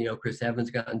Chris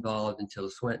Evans got involved, and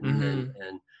Tilda Swinton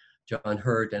and John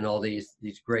Hurt and all these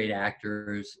great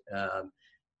actors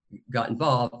got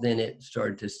involved, then it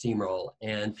started to steamroll,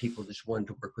 and people just wanted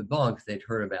to work with Bong because they'd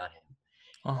heard about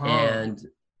him. And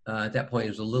at that point, it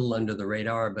was a little under the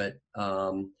radar, but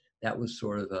that was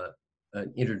sort of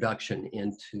an introduction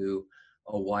into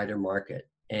a wider market.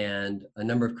 And a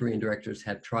number of Korean directors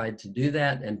have tried to do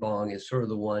that, and Bong is sort of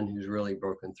the one who's really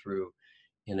broken through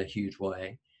in a huge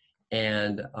way.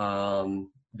 And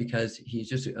because he's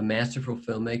just a masterful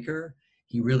filmmaker,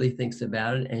 he really thinks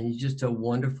about it, and he's just a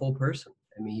wonderful person.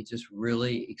 I mean, he's just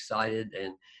really excited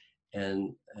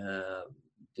and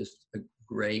just a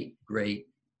great,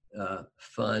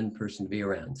 fun person to be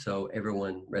around. So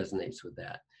everyone resonates with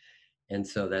that. And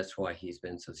so that's why he's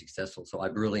been so successful. So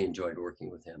I've really enjoyed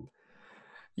working with him.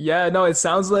 Yeah, no, it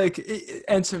sounds like,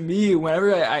 and to me,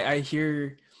 whenever I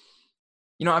hear,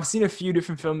 I've seen a few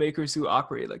different filmmakers who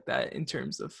operate like that in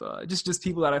terms of just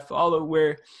people that I follow,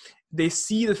 where they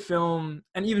see the film,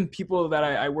 and even people that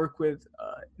I work with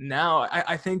now,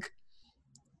 I think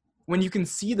when you can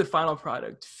see the final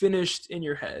product finished in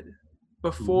your head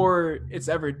before it's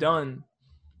ever done,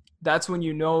 that's when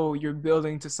you're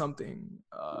building to something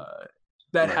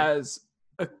that has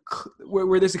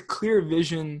where there's a clear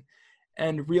vision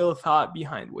and real thought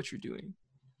behind what you're doing.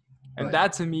 And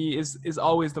that to me is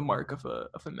always the mark of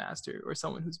a master, or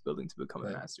someone who's building to become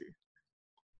a master.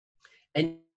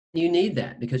 And you need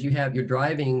that because you're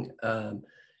driving,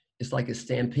 it's like a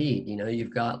stampede,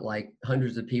 you've got like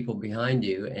hundreds of people behind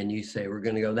you, and you say, we're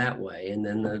going to go that way. And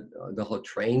then the whole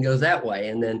train goes that way,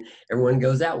 and then everyone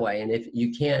goes that way. And if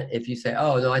you say,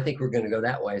 oh no, I think we're going to go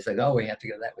that way. It's like, oh, we have to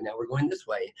go that way. Now we're going this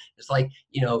way. It's like,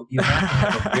 you have to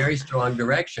have a very strong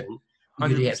direction.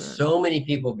 Because 100%. You have so many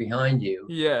people behind you.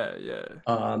 Yeah.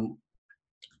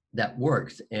 That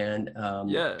works. And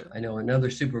I know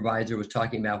another supervisor was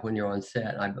talking about when you're on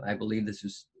set. I believe this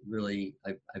is really,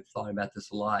 I've thought about this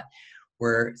a lot,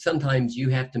 where sometimes you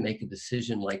have to make a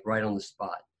decision like right on the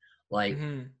spot. Like,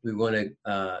 we want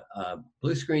a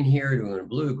blue screen here, do we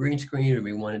want a green screen, or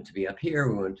we want it to be up here,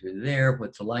 we want it to be there,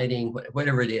 what's the lighting,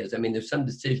 whatever it is. I mean, there's some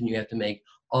decision you have to make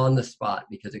on the spot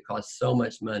because it costs so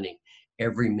much money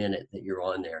every minute that you're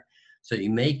on there. So you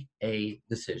make a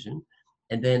decision,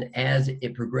 and then as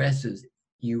it progresses,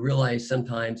 you realize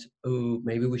sometimes, oh,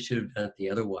 maybe we should have done it the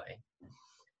other way.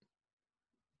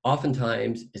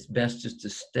 Oftentimes, it's best just to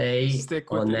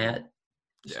stick with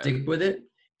it,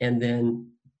 and then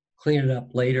clean it up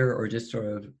later, or just sort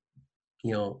of,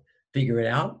 figure it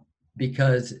out,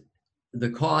 because the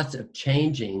cost of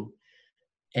changing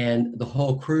and the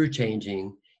whole crew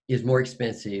changing is more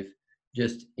expensive,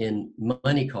 just in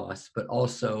money costs, but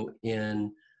also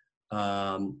in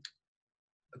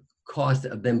cost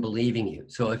of them believing you.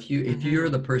 So if you're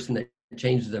the person that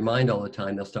changes their mind all the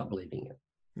time, they'll stop believing you.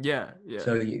 Yeah.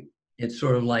 So it's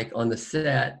sort of like on the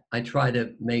set, I try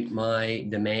to make my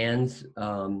demands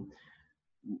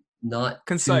not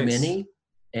concise, too many,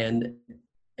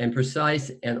 and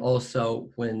precise, and also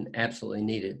when absolutely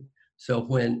needed. So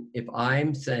if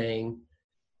I'm saying,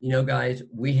 guys,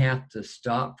 we have to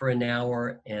stop for an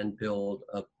hour and build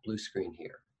a blue screen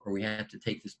here, or we have to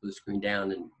take this blue screen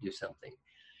down and do something.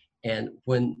 And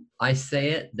when I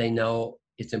say it, they know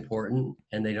it's important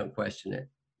and they don't question it.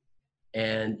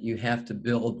 And you have to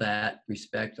build that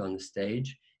respect on the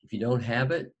stage. If you don't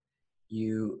have it,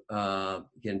 you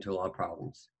get into a lot of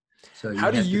problems. So how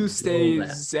do you stay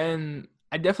zen?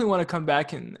 I definitely want to come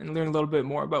back and learn a little bit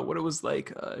more about what it was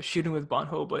like shooting with Bong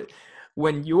Ho, but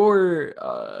when you're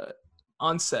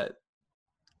on set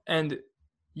and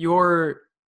your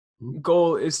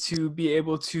goal is to be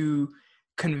able to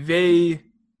convey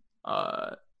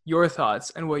your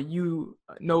thoughts and what you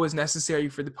know is necessary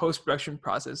for the post-production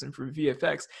process and for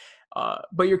VFX,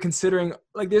 but you're considering,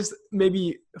 like, there's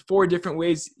maybe 4 different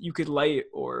ways you could light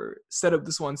or set up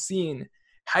this one scene.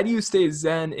 How do you stay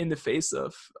zen in the face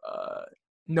of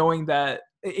knowing that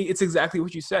it's exactly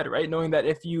what you said, right? Knowing that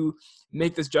if you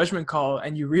make this judgment call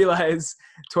and you realize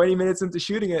 20 minutes into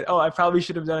shooting it, oh, I probably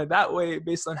should have done it that way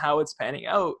based on how it's panning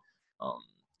out.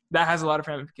 That has a lot of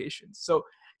ramifications. So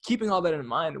keeping all that in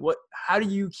mind, how do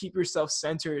you keep yourself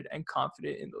centered and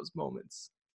confident in those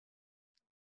moments?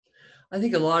 I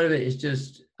think a lot of it is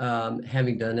just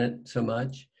having done it so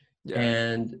much. Yeah.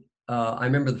 And I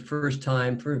remember the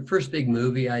first big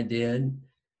movie I did,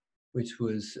 which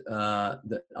was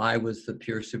that I was the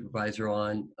peer supervisor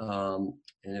on,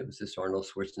 and it was this Arnold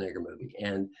Schwarzenegger movie.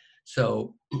 And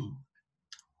so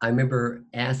I remember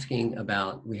asking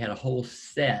about, we had a whole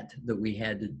set that we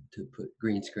had to put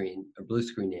green screen or blue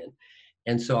screen in.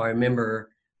 And so I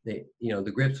remember the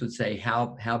grips would say,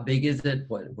 how big is it?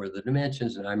 What were the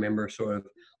dimensions? And I remember sort of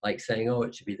like saying, oh,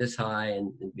 it should be this high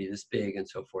and be this big and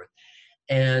so forth.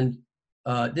 And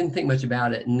didn't think much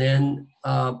about it. And then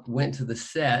went to the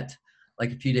set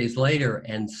like a few days later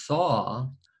and saw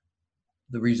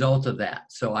the result of that.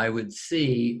 So I would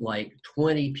see like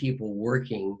 20 people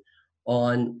working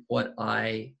on what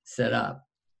I set up.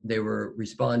 They were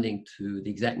responding to the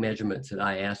exact measurements that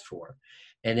I asked for.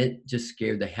 And it just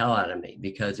scared the hell out of me,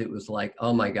 because it was like,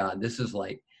 oh my God, this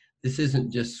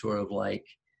isn't just sort of like,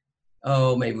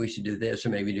 oh, maybe we should do this or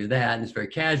maybe do that. And it's very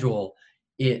casual.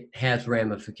 It has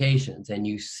ramifications, and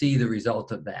you see the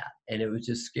result of that. And it would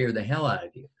just scare the hell out of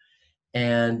you.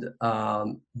 And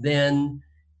then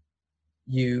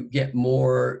you get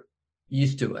more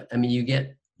used to it. I mean,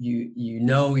 you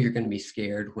know you're going to be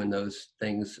scared when those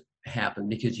things happen,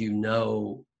 because you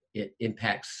know it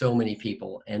impacts so many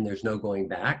people and there's no going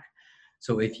back.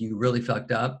 So if you really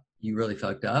fucked up, you really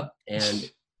fucked up, and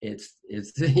it's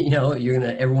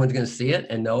everyone's going to see it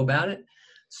and know about it.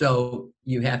 So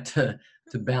you have to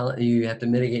balance, you have to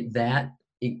mitigate that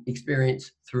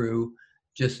experience through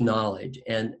just knowledge.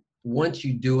 And once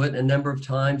you do it a number of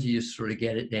times, you just sort of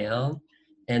get it down,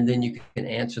 and then you can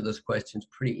answer those questions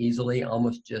pretty easily,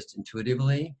 almost just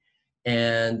intuitively.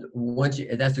 And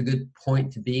that's a good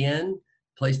place to be in,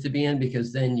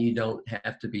 because then you don't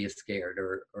have to be as scared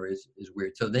or as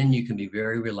weird. So then you can be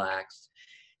very relaxed.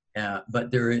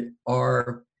 But there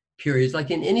are periods,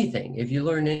 like in anything, if you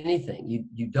learn anything,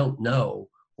 you don't know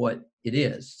what it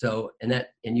is. So, and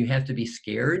you have to be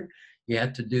scared. You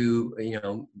have to do,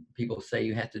 people say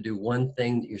you have to do one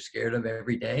thing that you're scared of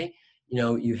every day.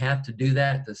 You have to do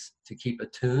that to keep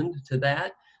attuned to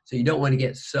that. So you don't want to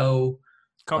get so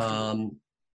comfortable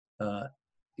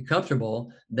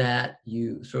that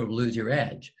you sort of lose your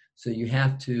edge. So you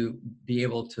have to be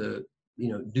able to,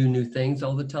 do new things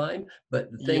all the time.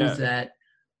 But the things that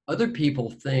other people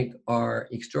think are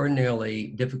extraordinarily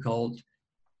difficult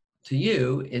to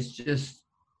you, it's just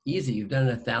easy. You've done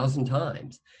it 1,000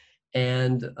 times.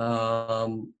 And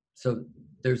so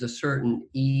there's a certain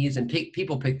ease, and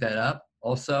people pick that up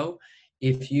also.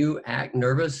 If you act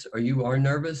nervous or you are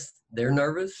nervous, they're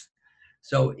nervous.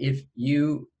 So if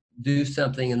you do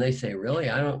something and they say,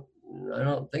 really, I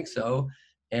don't think so.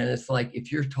 And it's like,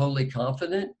 if you're totally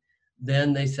confident,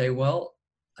 then they say, well,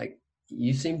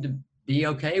 you seem to be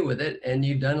okay with it and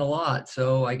you've done a lot,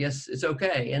 so I guess it's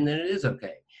okay. And then it is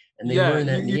okay. And they learn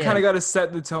that you kind of got to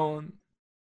set the tone.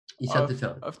 You set the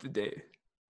tone of the day.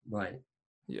 Right.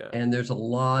 Yeah. And there's a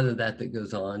lot of that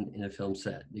goes on in a film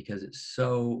set, because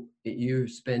you're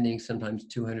spending sometimes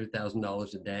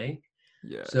 $200,000 a day.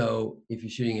 Yeah. So if you're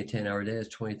shooting a 10-hour day,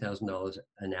 it's $20,000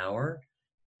 an hour,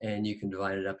 and you can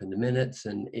divide it up into minutes,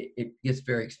 and it gets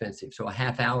very expensive. So a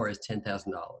half hour is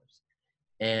 $10,000.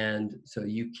 And so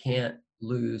you can't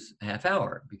lose a half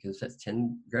hour, because that's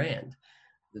 $10,000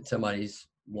 that somebody's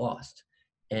lost.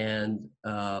 And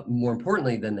more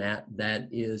importantly than that, that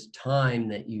is time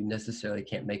that you necessarily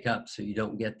can't make up. So you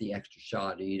don't get the extra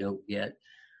shot, or you don't get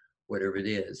whatever it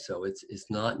is. So it's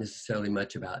not necessarily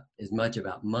as much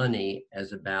about money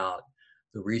as about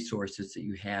the resources that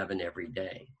you have in every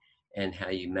day and how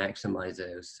you maximize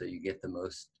those so you get the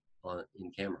most in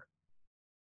camera.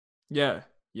 Yeah,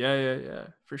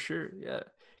 for sure. Yeah,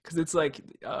 because it's like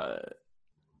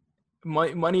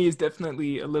money is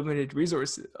definitely a limited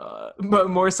resource, but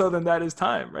more so than that is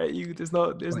time, right? There's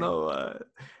no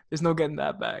getting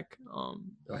that back.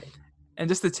 Right. And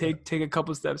just to take a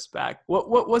couple steps back,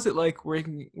 what was it like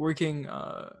working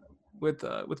with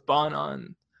Bon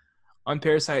on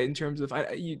Parasite, in terms of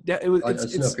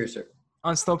Snowpiercer.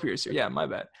 On Snowpiercer, yeah, my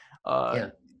bad. Yeah.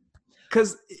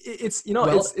 Because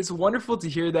it's wonderful to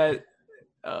hear that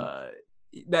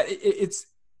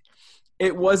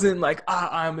it wasn't like,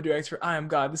 I'm a director, I am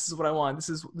God, this is what I want, this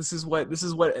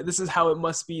is how it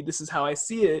must be, this is how I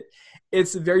see it.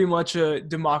 It's very much a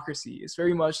democracy. It's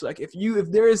very much like, if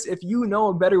you know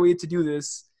a better way to do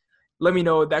this, let me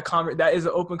know. That is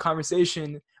an open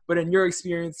conversation. But in your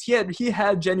experience, he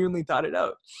had genuinely thought it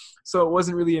out. So it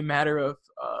wasn't really a matter of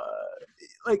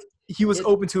like he was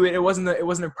open to it. It wasn't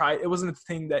a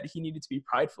thing that he needed to be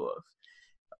prideful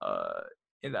of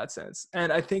in that sense.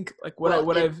 And I think like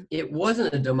it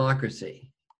wasn't a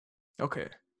democracy. Okay.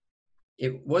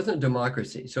 It wasn't a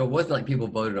democracy. So it wasn't like people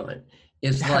voted on it.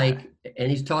 It's like,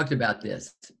 and he's talked about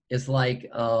this. It's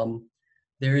like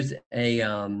there's a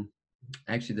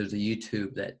actually there's a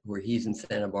YouTube where he's in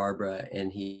Santa Barbara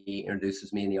and he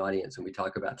introduces me in the audience and we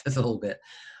talk about this a little bit.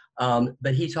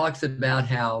 But he talks about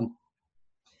how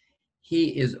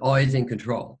he is always in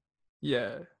control.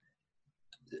 Yeah.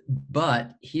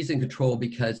 But he's in control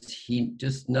because he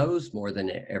just knows more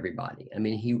than everybody. I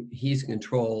mean, he's in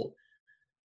control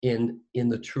in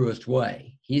the truest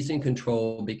way. He's in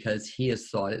control because he has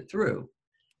thought it through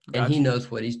and he knows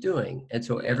what he's doing. And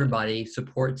so everybody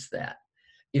supports that.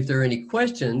 If there are any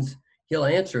questions, he'll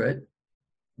answer it,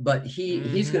 but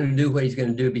he's going to do what he's going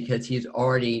to do because he's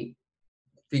already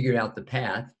figured out the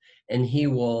path, and he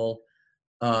will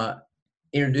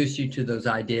introduce you to those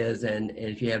ideas. And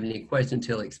if you have any questions,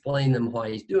 he'll explain them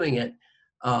why he's doing it.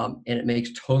 And it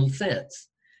makes total sense.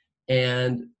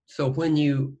 And so when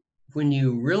you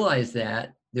realize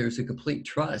that, there's a complete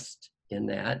trust in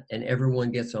that, and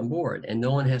everyone gets on board and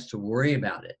no one has to worry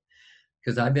about it.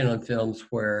 Because I've been on films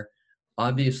where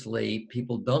obviously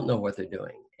people don't know what they're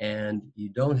doing and you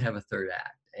don't have a third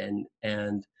act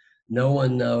and no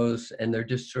one knows and they're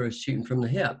just sort of shooting from the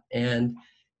hip. And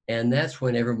that's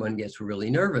when everyone gets really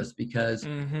nervous because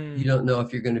you don't know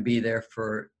if you're going to be there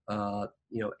for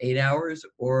 8 hours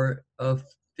or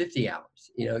 50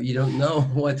 hours. You don't know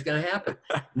what's going to happen.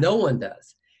 No one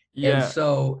does. And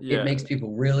so it makes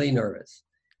people really nervous.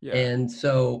 And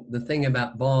so the thing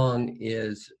about Bong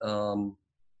is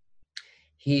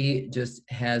he just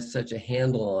has such a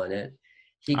handle on it.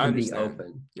 He can be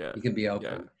open. He can be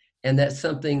open. And that's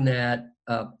something that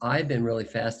I've been really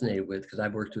fascinated with because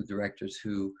I've worked with directors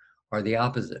who are the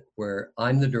opposite, where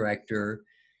I'm the director,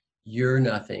 you're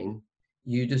nothing,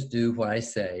 you just do what I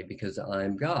say because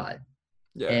I'm God.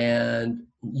 And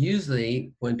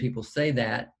usually when people say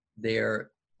that,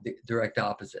 they're the direct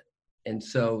opposite. And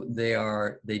so they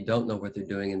don't know what they're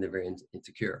doing and they're very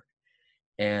insecure.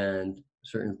 And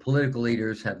certain political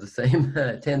leaders have the same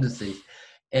tendencies.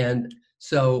 And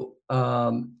so,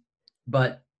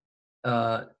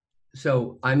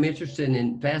 so I'm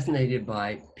fascinated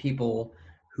by people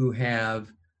who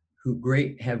have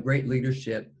great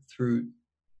leadership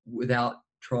without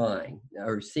trying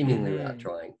or seemingly without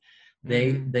trying.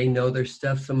 They know their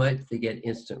stuff so much they get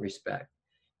instant respect,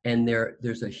 and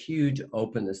there's a huge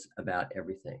openness about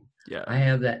everything. I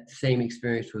have that same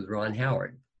experience with Ron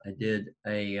Howard. I did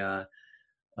a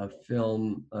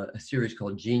film, a series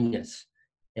called Genius,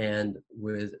 and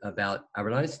about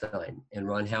Albert Einstein, and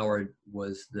Ron Howard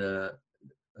was the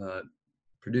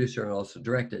producer and also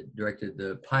directed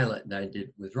the pilot that I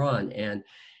did with Ron, and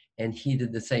he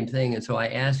did the same thing. And so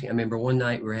I remember one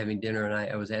night we were having dinner and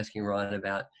I was asking Ron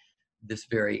about this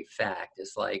very fact.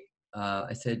 It's like,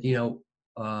 I said,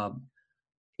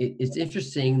 it's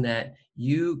interesting that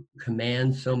you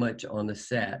command so much on the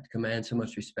set, command so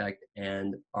much respect,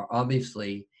 and are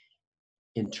obviously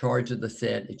in charge of the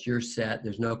set. It's your set.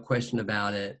 There's no question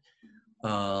about it.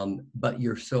 But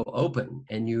you're so open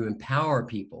and you empower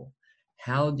people.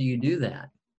 How do you do that?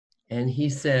 And he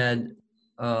said,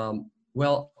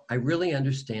 well, I really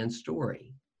understand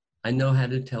story. I know how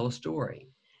to tell a story.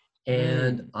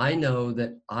 And I know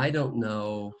that I don't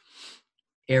know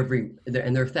and there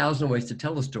are 1,000 ways to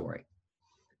tell a story.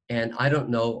 And I don't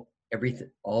know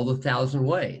all the 1,000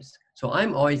 ways. So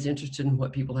I'm always interested in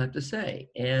what people have to say.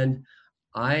 And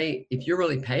if you're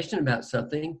really passionate about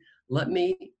something, let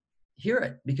me hear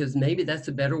it, because maybe that's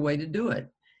a better way to do it.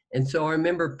 And so I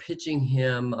remember pitching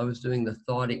him, I was doing the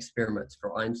thought experiments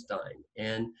for Einstein.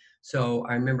 And so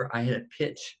I remember I had a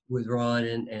pitch with Ron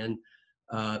and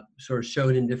sort of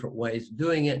showed in different ways of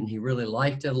doing it, and he really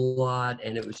liked it a lot,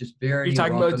 and it was just very You're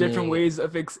talking welcoming. about different ways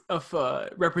of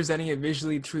representing it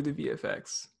visually through the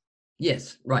VFX.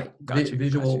 Yes, right.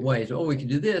 Visual ways. Oh, we could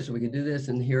do this, or we could do this,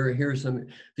 and here are some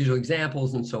visual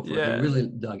examples and so forth. He really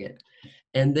dug it.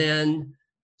 And then,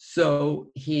 so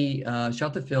he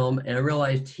shot the film, and I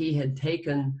realized he had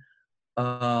taken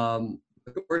a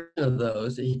portion of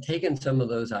those. He'd taken some of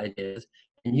those ideas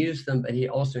and used them, but he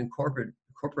also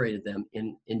incorporated them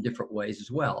in different ways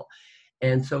as well.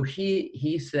 And so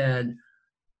he said,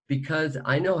 because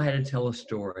I know how to tell a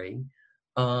story,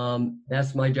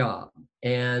 that's my job.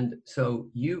 And so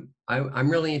I'm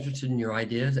really interested in your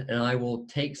ideas, and I will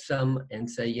take some and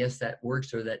say, yes, that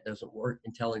works or that doesn't work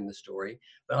in telling the story.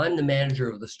 But I'm the manager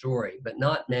of the story, but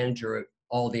not manager of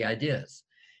all the ideas.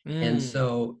 And Mm.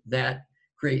 so that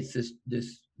creates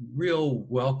this real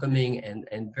welcoming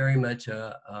and very much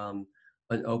an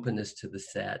openness to the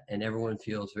set, and everyone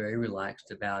feels very relaxed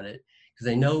about it because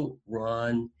they know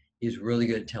Ron is really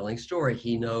good at telling story.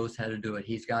 He knows how to do it.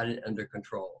 He's got it under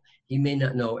control. He may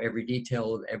not know every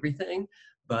detail of everything,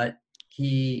 but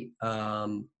he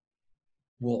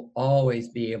will always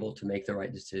be able to make the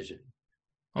right decision.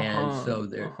 And Uh-huh. so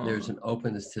there's Uh-huh. an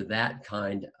openness to that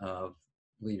kind of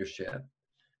leadership.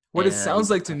 What it sounds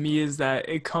And like to me is that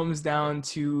it comes down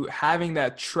to having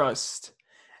that trust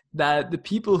that the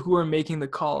people who are making the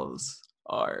calls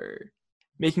are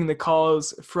making the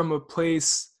calls from a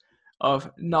place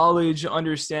of knowledge and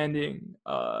understanding,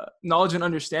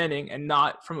 and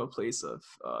not from a place of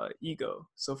ego.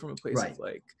 So from a place of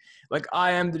right, like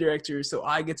I am the director, so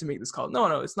I get to make this call. No,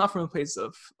 no, it's not from a place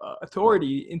of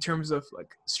authority in terms of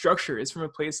like structure. It's from a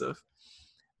place of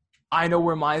I know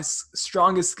where my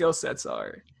strongest skill sets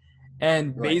are.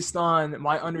 And right, based on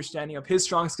my understanding of his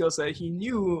strong skill set, he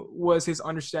knew was his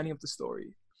understanding of the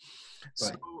story. So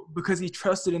right. because he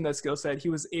trusted in that skill set, he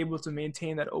was able to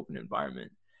maintain that open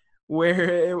environment where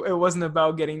it wasn't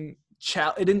about getting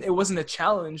it wasn't a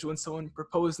challenge when someone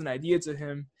proposed an idea to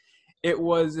him. It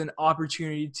was an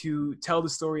opportunity to tell the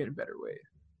story in a better way.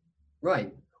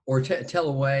 Right. Or tell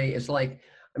away. It's like,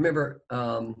 I remember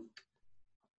uh,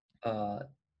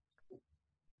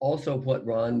 also what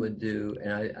Ron would do,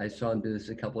 and I saw him do this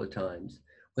a couple of times.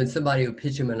 When somebody would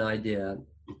pitch him an idea,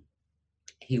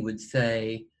 he would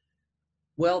say,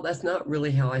 well, that's not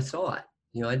really how I saw it.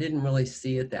 You know, I didn't really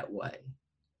see it that way.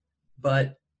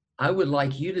 But I would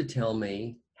like you to tell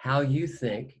me how you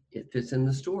think it fits in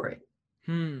the story.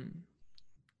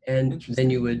 And then Interesting.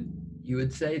 you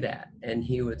would say that, and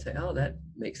he would say, oh, that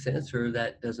makes sense, or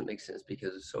that doesn't make sense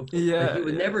because of so forth. But Yeah, yeah. he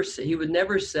would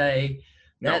never say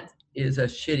No. that is a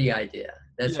shitty idea,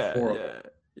 that's Yeah, horrible. yeah,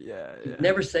 yeah, He would yeah.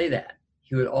 never say that.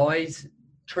 He would always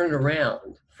turn it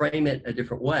around, frame it a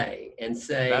different way, and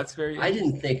say, That's very I didn't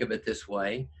interesting. think of it this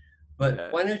way, but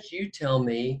Yeah. why don't you tell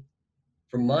me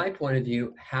from my point of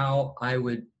view how I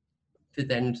would fit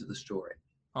that into the story.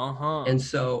 Uh-huh. And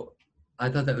so I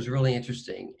thought that was really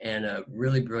interesting and a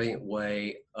really brilliant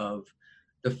way of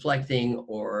deflecting,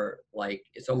 or like,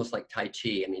 it's almost like Tai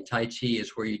Chi. I mean, Tai Chi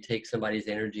is where you take somebody's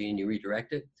energy and you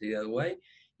redirect it to the other way.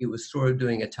 It was sort of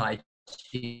doing a Tai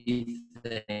Chi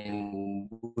thing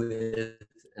with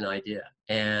an idea.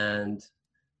 And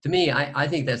to me, I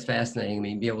think that's fascinating. I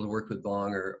mean, be able to work with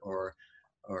Bong or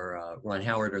Ron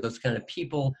Howard or those kind of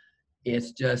people.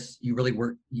 It's just, you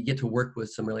get to work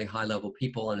with some really high level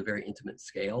people on a very intimate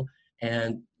scale.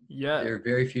 And Yeah. there are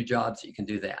very few jobs that you can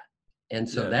do that. And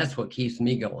so Yeah. that's what keeps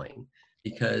me going,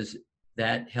 because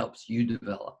that helps you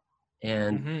develop.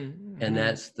 And Mm-hmm. and Mm-hmm.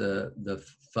 that's the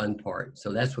fun part.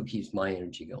 So that's what keeps my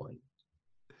energy going.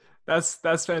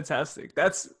 That's fantastic.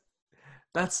 That's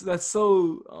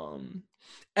so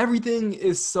everything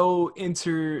is so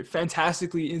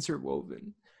fantastically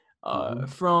interwoven. Mm-hmm.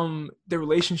 From the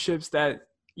relationships that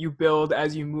you build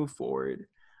as you move forward.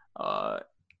 Uh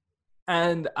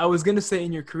and I was gonna say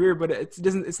in your career, but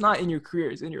it's not in your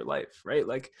career, it's in your life, right?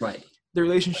 Like Right. the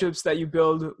relationships that you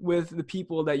build with the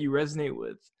people that you resonate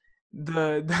with,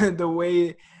 the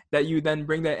way that you then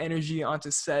bring that energy onto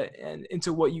set and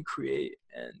into what you create,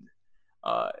 and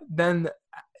then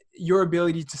your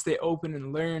ability to stay open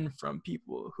and learn from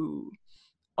people who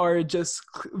are just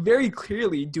very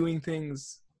clearly doing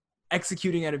things,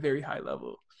 executing at a very high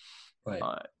level. Right.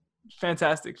 uh,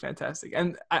 fantastic.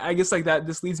 And I guess like that,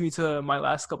 this leads me to my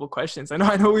last couple questions. I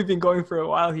know we've been going for a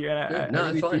while here, and Good. I No,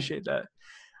 really it's fine. appreciate that.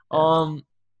 Yeah. um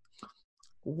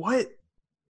what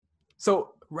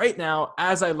So right now,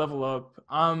 as I level up,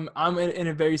 I'm in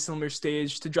a very similar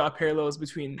stage, to draw parallels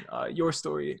between your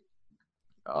story.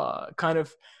 Kind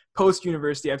of post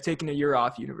university, I've taken a year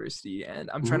off university, and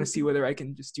I'm trying to Mm-hmm. see whether I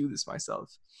can just do this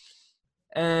myself.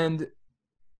 And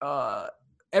uh,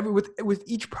 with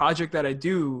each project that I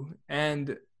do,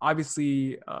 and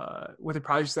obviously with the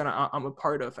projects that I'm a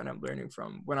part of and I'm learning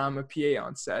from, when I'm a PA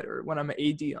on set or when I'm an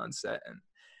AD on set, and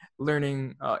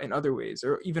learning in other ways,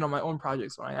 or even on my own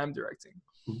projects when I am directing,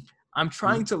 I'm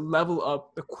trying to level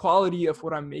up the quality of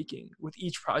what I'm making with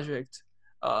each project,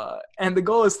 and the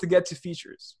goal is to get to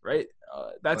features, right?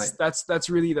 Right. That's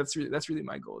really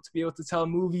my goal, to be able to tell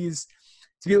movies,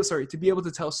 to be able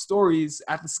to tell stories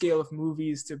at the scale of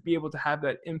movies, to be able to have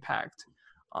that impact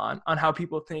on how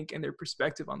people think and their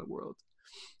perspective on the world.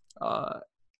 Uh,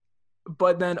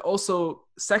 but then also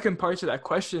second part to that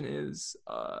question is,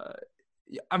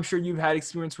 I'm sure you've had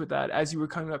experience with that as you were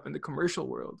coming up in the commercial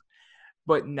world.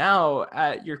 But now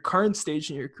at your current stage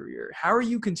in your career, how are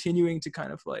you continuing to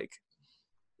kind of like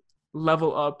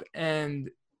level up? And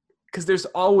because there's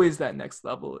always that next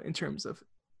level in terms of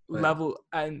Right. level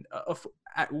and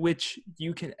at which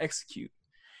you can execute.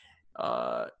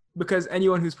 Because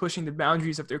anyone who's pushing the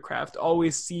boundaries of their craft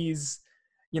always sees,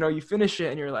 you finish it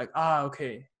and you're like,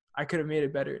 okay, I could have made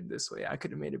it better in this way. I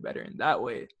could have made it better in that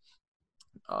way.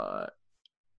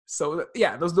 So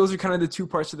yeah, those are kind of the two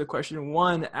parts of the question.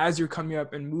 One, as you're coming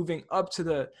up and moving up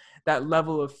to that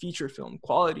level of feature film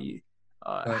quality,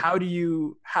 Right. how did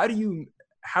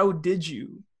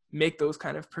you make those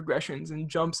kind of progressions and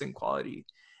jumps in quality?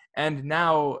 And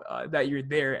now that you're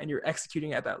there and you're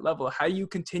executing at that level, how do you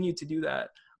continue to do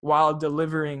that while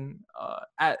delivering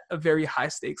at a very high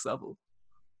stakes level?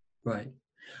 Right.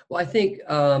 Well, I think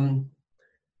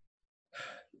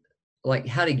like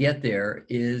how to get there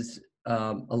is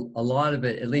a lot of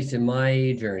it, at least in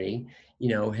my journey,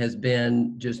 has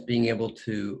been just being able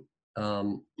to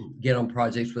get on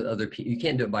projects with other people. You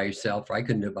can't do it by yourself, or I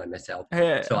couldn't do it by myself.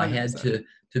 Yeah, So I had 100%.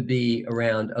 to be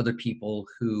around other people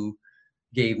who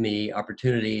gave me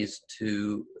opportunities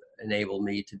to enable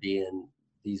me to be in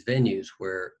these venues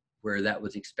where that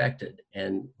was expected.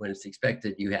 And when it's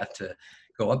expected, you have to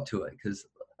go up to it, because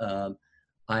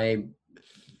I,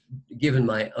 given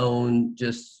my own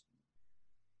just,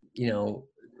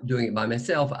 doing it by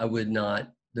myself,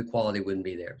 the quality wouldn't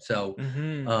be there. So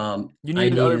You I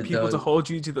needed other needed people to those. hold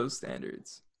you to those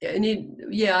standards.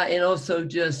 And also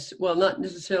just, well, not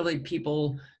necessarily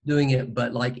people doing it,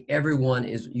 but like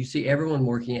you see everyone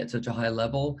working at such a high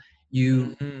level,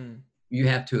 you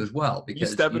have to as well, You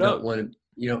because step you it don't up. want to,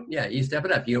 you step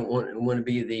it up. You don't want to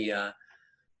be the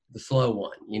slow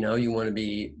one, you want to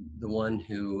be the one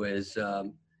who is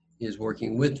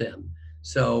working with them.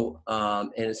 So,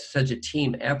 and it's such a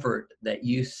team effort that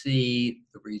you see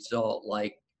the result.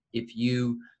 Like if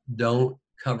you don't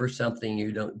cover something,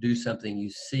 you don't do something,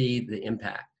 you see the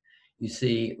impact. You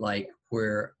see like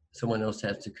where someone else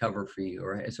has to cover for you,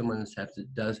 or someone else has to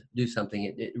do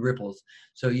something, it ripples.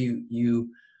 So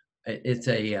it's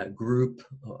a group,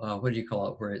 what do you call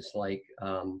it, where it's like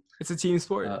It's a team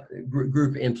sport.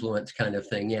 group influence kind of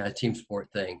thing. Yeah, a team sport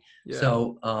thing. Yeah.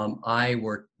 So I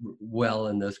work well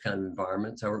in those kind of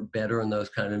environments. I work better in those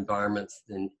kind of environments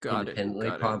than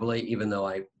independently, probably, even though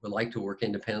I would like to work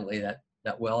independently that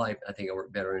well. I think I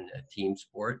work better in a team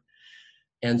sport.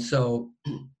 And so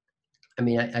I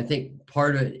mean, I think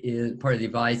part of the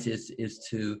advice is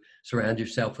to surround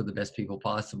yourself with the best people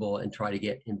possible and try to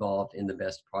get involved in the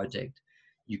best project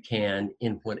you can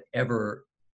in whatever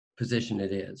position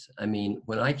it is. I mean,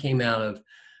 when I came out of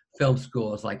film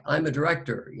school, it's like, I'm a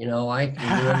director, I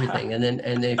can do everything. And then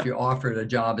if you're offered a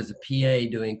job as a PA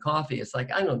doing coffee, it's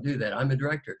like, I don't do that. I'm a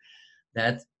director.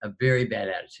 That's a very bad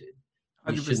attitude.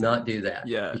 100%. You should not do that,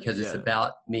 because it's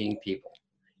about meeting people.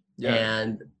 Yeah.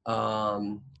 And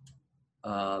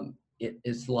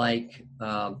it's like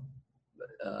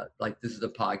this is a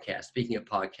podcast. Speaking of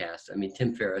podcasts, I mean,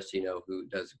 Tim Ferriss, who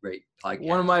does a great podcast.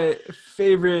 One of my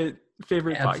favorite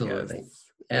Absolutely. podcasts.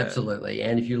 Absolutely. Yeah.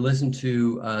 And if you listen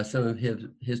to some of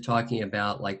his talking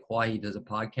about like why he does a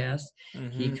podcast,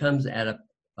 he comes at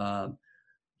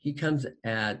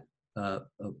a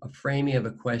framing of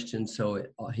a question, so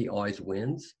he always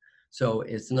wins. So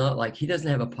it's not like he doesn't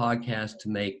have a podcast to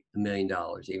make $1 million,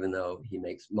 even though he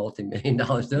makes multi-million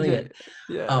dollars doing it.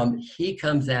 Yeah. He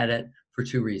comes at it for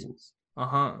two reasons.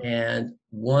 And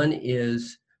one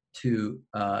is to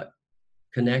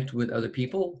connect with other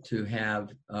people, to have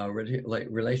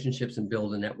relationships and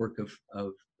build a network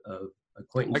of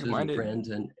acquaintances and friends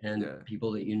and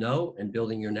people that and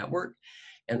building your network,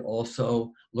 and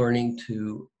also learning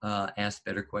to ask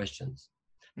better questions.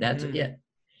 That's it.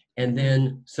 And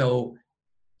then, so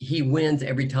he wins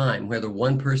every time, whether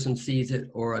one person sees it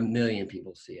or 1 million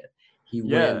people see it. He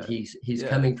wins. He's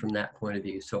coming from that point of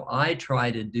view. So I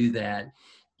try to do that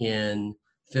in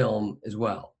film as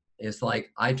well. It's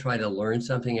like I try to learn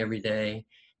something every day,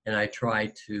 and I try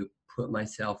to put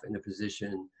myself in a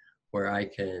position where I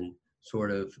can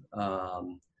sort of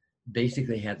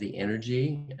basically have the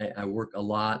energy. I work a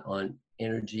lot on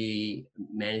energy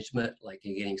management, like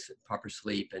getting proper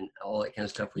sleep and all that kind of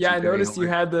stuff. Yeah, I noticed you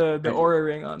had the Oura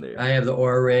ring on there. I have the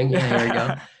Oura ring. Yeah, there you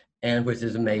go. And which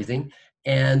is amazing.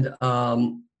 And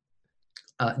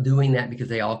doing that because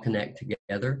they all connect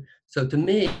together. So to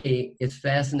me, it's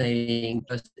fascinating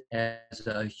just as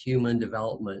a human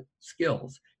development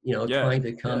skills, trying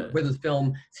to come, whether the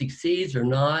film succeeds or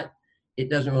not, it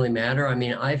doesn't really matter. I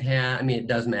mean, it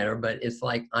does matter, but it's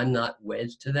like I'm not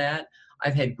wedged to that.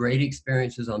 I've had great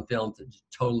experiences on films that just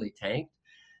totally tanked.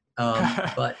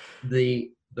 But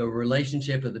the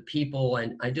relationship of the people,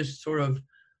 and I just sort of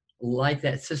like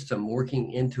that system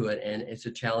working into it, and it's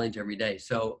a challenge every day.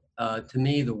 So to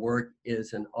me, the work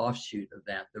is an offshoot of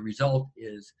that. The result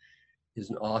is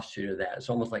an offshoot of that. It's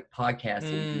almost like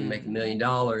podcasting. If you make $1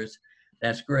 million,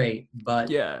 that's great. But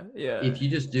Yeah. if you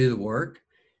just do the work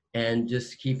and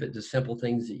just keep it to simple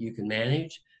things that you can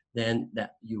manage, then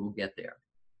that you will get there.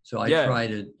 So I try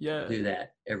to do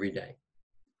that every day.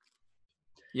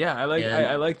 Yeah, I like And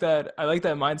I like that. I like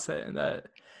that mindset, and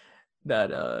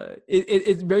that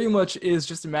it very much is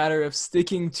just a matter of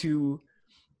sticking to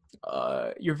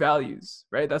your values,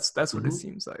 right? That's what it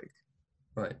seems like.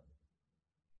 Right.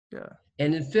 Yeah.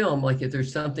 And in film, like if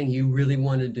there's something you really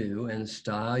want to do and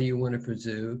style you want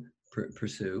to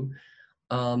pursue,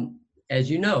 as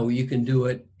you know, you can do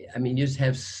it. I mean, you just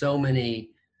have so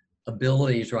many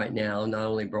abilities right now, not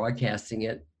only broadcasting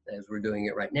it as we're doing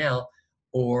it right now,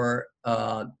 or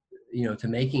to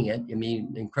making it. I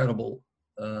mean, incredible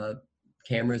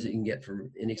cameras that you can get for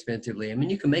inexpensively. I mean,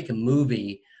 you can make a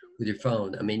movie with your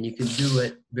phone. I mean, you can do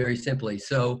it very simply.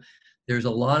 So there's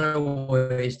a lot of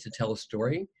ways to tell a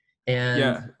story,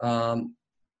 and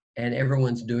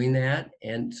everyone's doing that.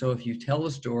 And so if you tell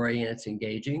a story and it's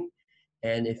engaging,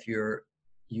 and if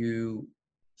you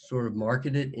sort of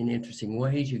market it in interesting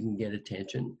ways, you can get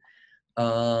attention.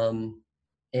 But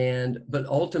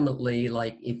ultimately,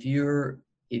 like if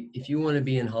you want to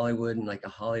be in Hollywood and like a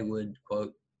Hollywood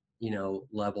quote,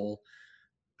 level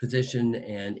position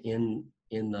and in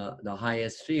the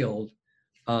highest field,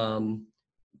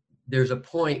 there's a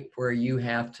point where you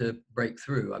have to break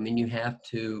through. I mean, you have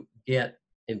to get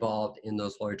involved in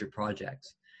those larger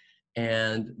projects.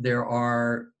 And there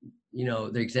are,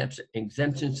 the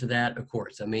exemptions to that, of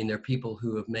course. I mean, there are people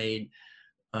who have made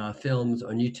films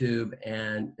on YouTube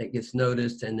and that gets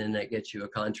noticed, and then that gets you a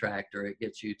contract, or it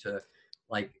gets you to,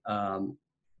 like,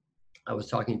 I was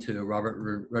talking to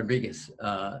Robert Rodriguez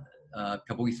a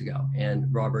couple weeks ago,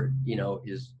 and Robert,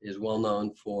 is well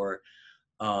known for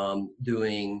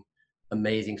doing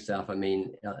amazing stuff. I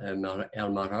mean, El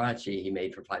Mariachi, he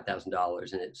made for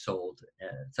 $5,000 and it sold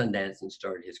at Sundance and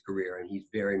started his career. And he's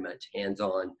very much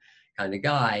hands-on kind of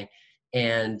guy.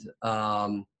 And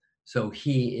so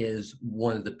he is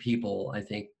one of the people, I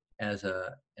think, as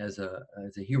a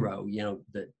hero,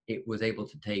 that it was able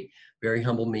to take very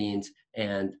humble means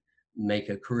and make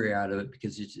a career out of it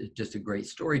because it's just a great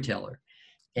storyteller.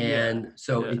 And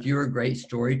so if you're a great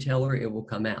storyteller, it will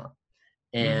come out.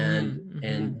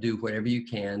 And do whatever you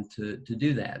can to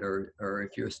do that, or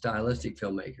if you're a stylistic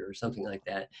filmmaker or something like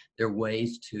that, there are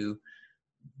ways to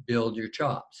build your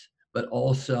chops. But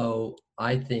also,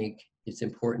 I think it's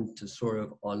important to sort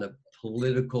of, on a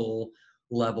political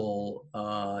level,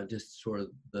 just sort of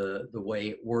the way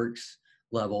it works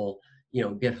level,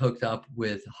 get hooked up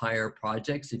with higher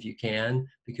projects if you can,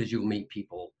 because you'll meet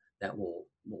people that will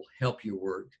help your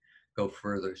work go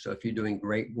further. So if you're doing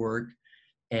great work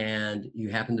and you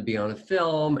happen to be on a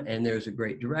film and there's a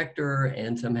great director,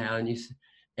 and somehow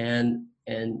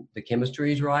and the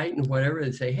chemistry is right and whatever,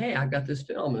 they say, hey, I've got this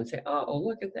film, and they say, oh,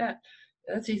 look at that,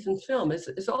 that's Ethan's film,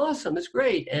 it's awesome, it's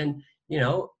great. And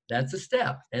that's a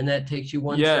step, and that takes you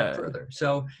one step further.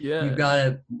 So you've got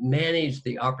to manage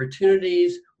the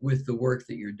opportunities with the work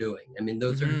that you're doing. I mean,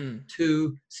 those are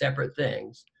two separate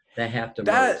things that have to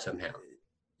merge somehow.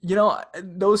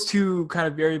 Those two kind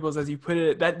of variables, as you put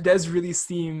it, that does really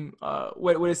seem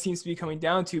what it seems to be coming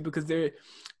down to, because there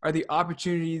are the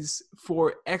opportunities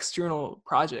for external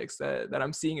projects that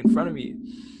I'm seeing in front of me.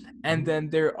 And then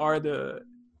there are the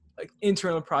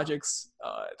internal projects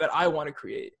that I want to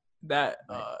create that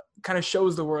kind of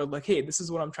shows the world, like, hey, this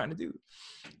is what I'm trying to do.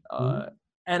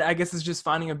 And I guess it's just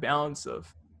finding a balance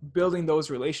of building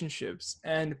those relationships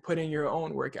and putting your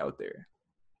own work out there.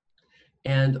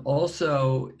 And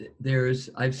also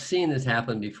I've seen this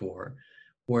happen before,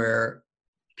 where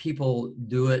people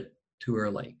do it too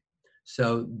early.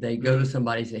 So they go to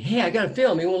somebody and say, hey, I got a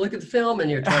film, you want to look at the film?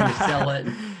 And you're trying to sell it.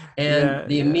 And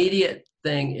the immediate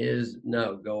thing is,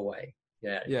 no, go away.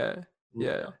 Yeah.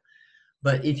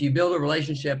 But if you build a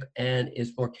relationship and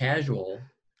it's more casual,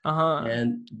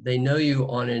 and they know you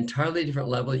on an entirely different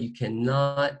level, you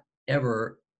cannot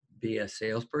ever be a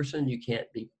salesperson. You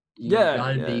can't be. You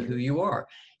got to be who you are.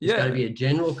 It's got to be a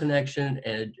genuine connection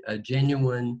and a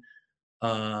genuine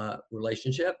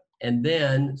relationship, and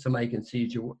then somebody can see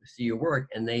your work,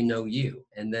 and they know you,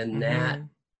 and then that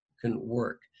can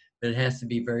work. But it has to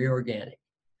be very organic,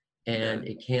 and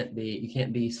you can't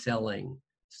be selling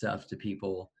stuff to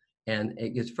people. And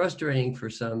it gets frustrating for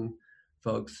some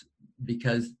folks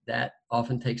because that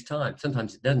often takes time.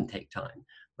 Sometimes it doesn't take time,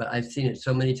 but I've seen it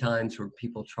so many times where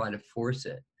people try to force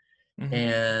it. Mhm.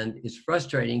 And it's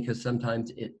frustrating because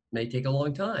sometimes it may take a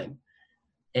long time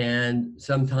and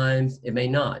sometimes it may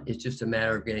not. It's just a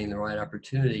matter of getting the right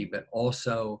opportunity, but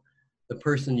also the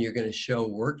person you're going to show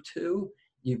work to,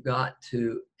 you've got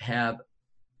to have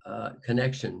a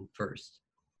connection first.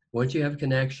 Once you have a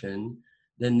connection,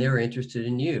 then they're interested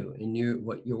in you,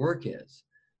 what your work is.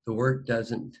 The work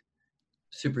doesn't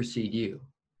supersede you.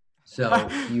 So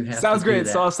you have Sounds to do great.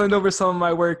 that. So I'll send over some of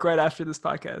my work right after this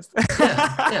podcast.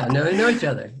 yeah, know each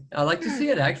other. I like to see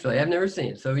it, actually. I've never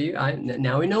seen it. So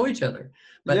now we know each other.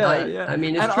 But yeah. I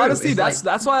mean, it's and true. honestly, It's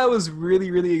that's why I was really,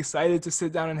 really excited to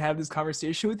sit down and have this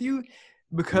conversation with you,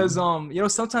 because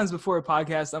sometimes before a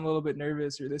podcast I'm a little bit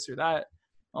nervous or this or that.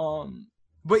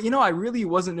 But I really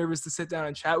wasn't nervous to sit down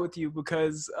and chat with you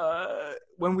because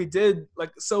when we did,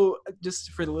 so just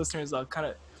for the listeners, I'll kind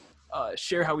of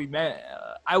share how we met.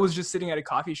 I was just sitting at a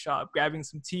coffee shop grabbing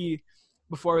some tea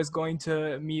before I was going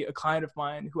to meet a client of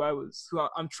mine we're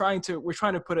trying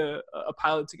to put a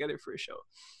pilot together for a show.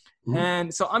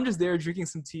 And so I'm just there drinking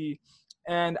some tea,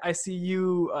 and I see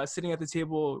you sitting at the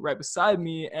table right beside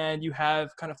me, and you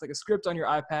have kind of like a script on your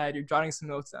iPad. You're jotting some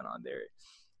notes down on there,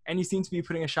 and you seem to be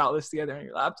putting a shot list together on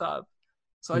your laptop.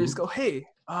 So I just go, hey,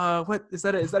 what is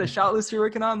that? Is that a shot list you're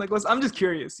working on? I'm just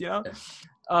curious,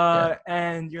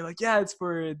 And you're like, yeah, it's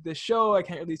for this show. I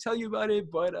can't really tell you about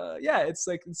it, but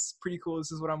it's pretty cool.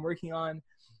 This is what I'm working on.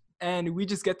 And we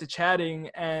just get to chatting,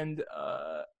 and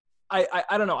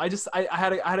I don't know. I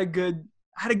had a good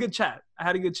chat.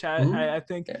 I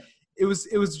think it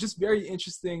was just very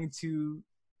interesting to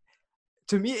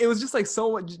me. It was just like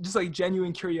so much, just like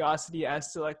genuine curiosity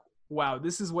as to wow,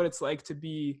 this is what it's like to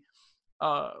be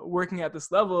working at this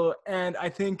level. And I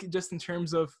think just in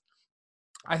terms of,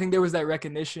 I think there was that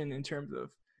recognition in terms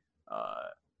of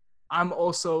I'm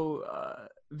also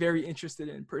very interested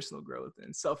in personal growth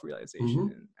and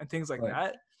self-realization and things like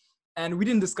that. And we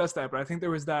didn't discuss that, but I think there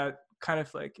was that kind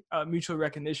of mutual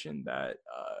recognition that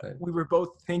we were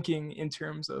both thinking in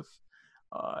terms of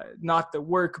not the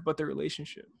work, but the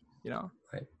relationship,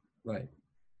 Right.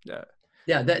 Yeah.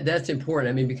 Yeah, that's important.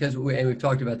 I mean, because we've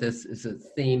talked about this as a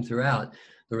theme throughout.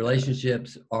 The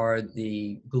relationships are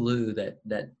the glue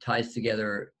that ties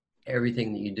together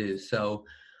everything that you do. So,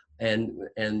 and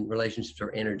relationships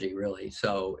are energy, really.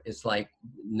 So it's like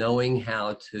knowing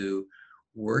how to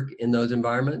work in those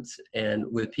environments and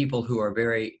with people who are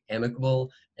very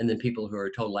amicable and then people who are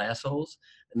total assholes.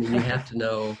 I mean, you have to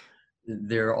know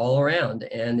they're all around,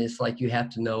 and it's like you have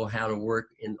to know how to work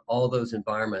in all those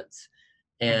environments.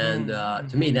 And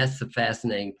to me, that's the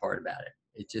fascinating part about it.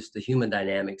 It's just the human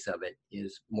dynamics of it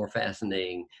is more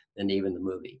fascinating than even the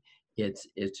movie. It's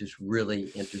just really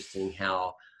interesting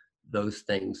how those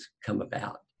things come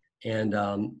about, and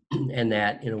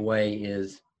that in a way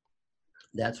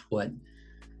that's what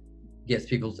gets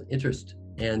people's interest.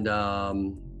 And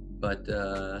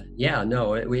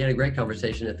we had a great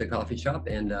conversation at the coffee shop,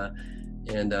 and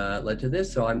led to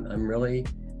this. So I'm really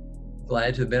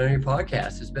glad to have been on your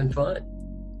podcast. It's been fun.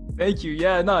 Thank you.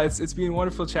 Yeah, no, it's been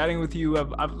wonderful chatting with you.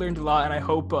 I've learned a lot, and I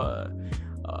hope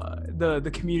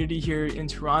the community here in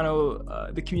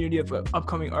Toronto, the community of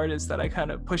upcoming artists that I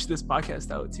kind of push this podcast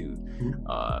out to,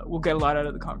 will get a lot out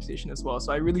of the conversation as well.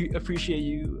 So I really appreciate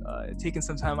you taking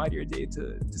some time out of your day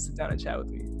to sit down and chat with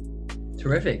me.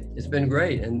 Terrific. It's been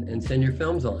great. And send your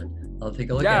films on. I'll take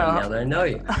a look at them now that I know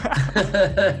you.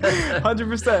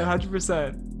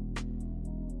 100%.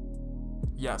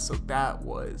 Yeah, so that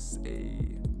was a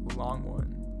long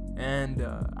one. And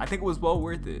I think it was well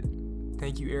worth it.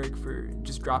 Thank you, Eric, for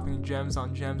just dropping gems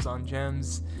on gems on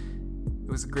gems.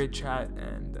 It was a great chat,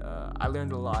 and I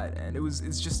learned a lot. And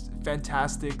it's just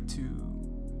fantastic to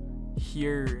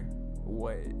hear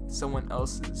what someone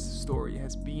else's story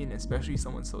has been, especially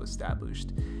someone so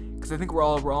established. Because I think we're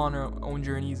all on our own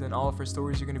journeys, and all of our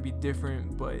stories are going to be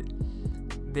different, but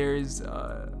there's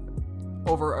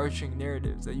overarching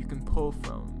narratives that you can pull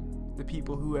from the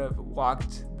people who have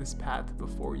walked this path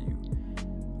before you,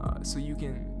 so you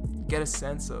can get a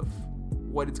sense of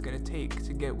what it's going to take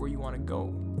to get where you want to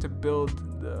go, to build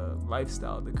the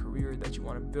lifestyle, the career that you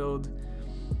want to build.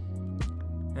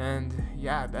 And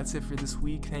yeah, that's it for this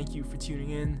week. Thank you for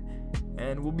tuning in,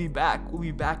 and we'll be back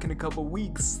in a couple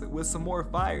weeks with some more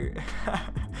fire.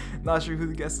 Not sure who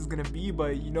the guest is going to be,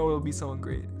 but it'll be someone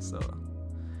great. So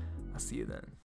I'll see you then.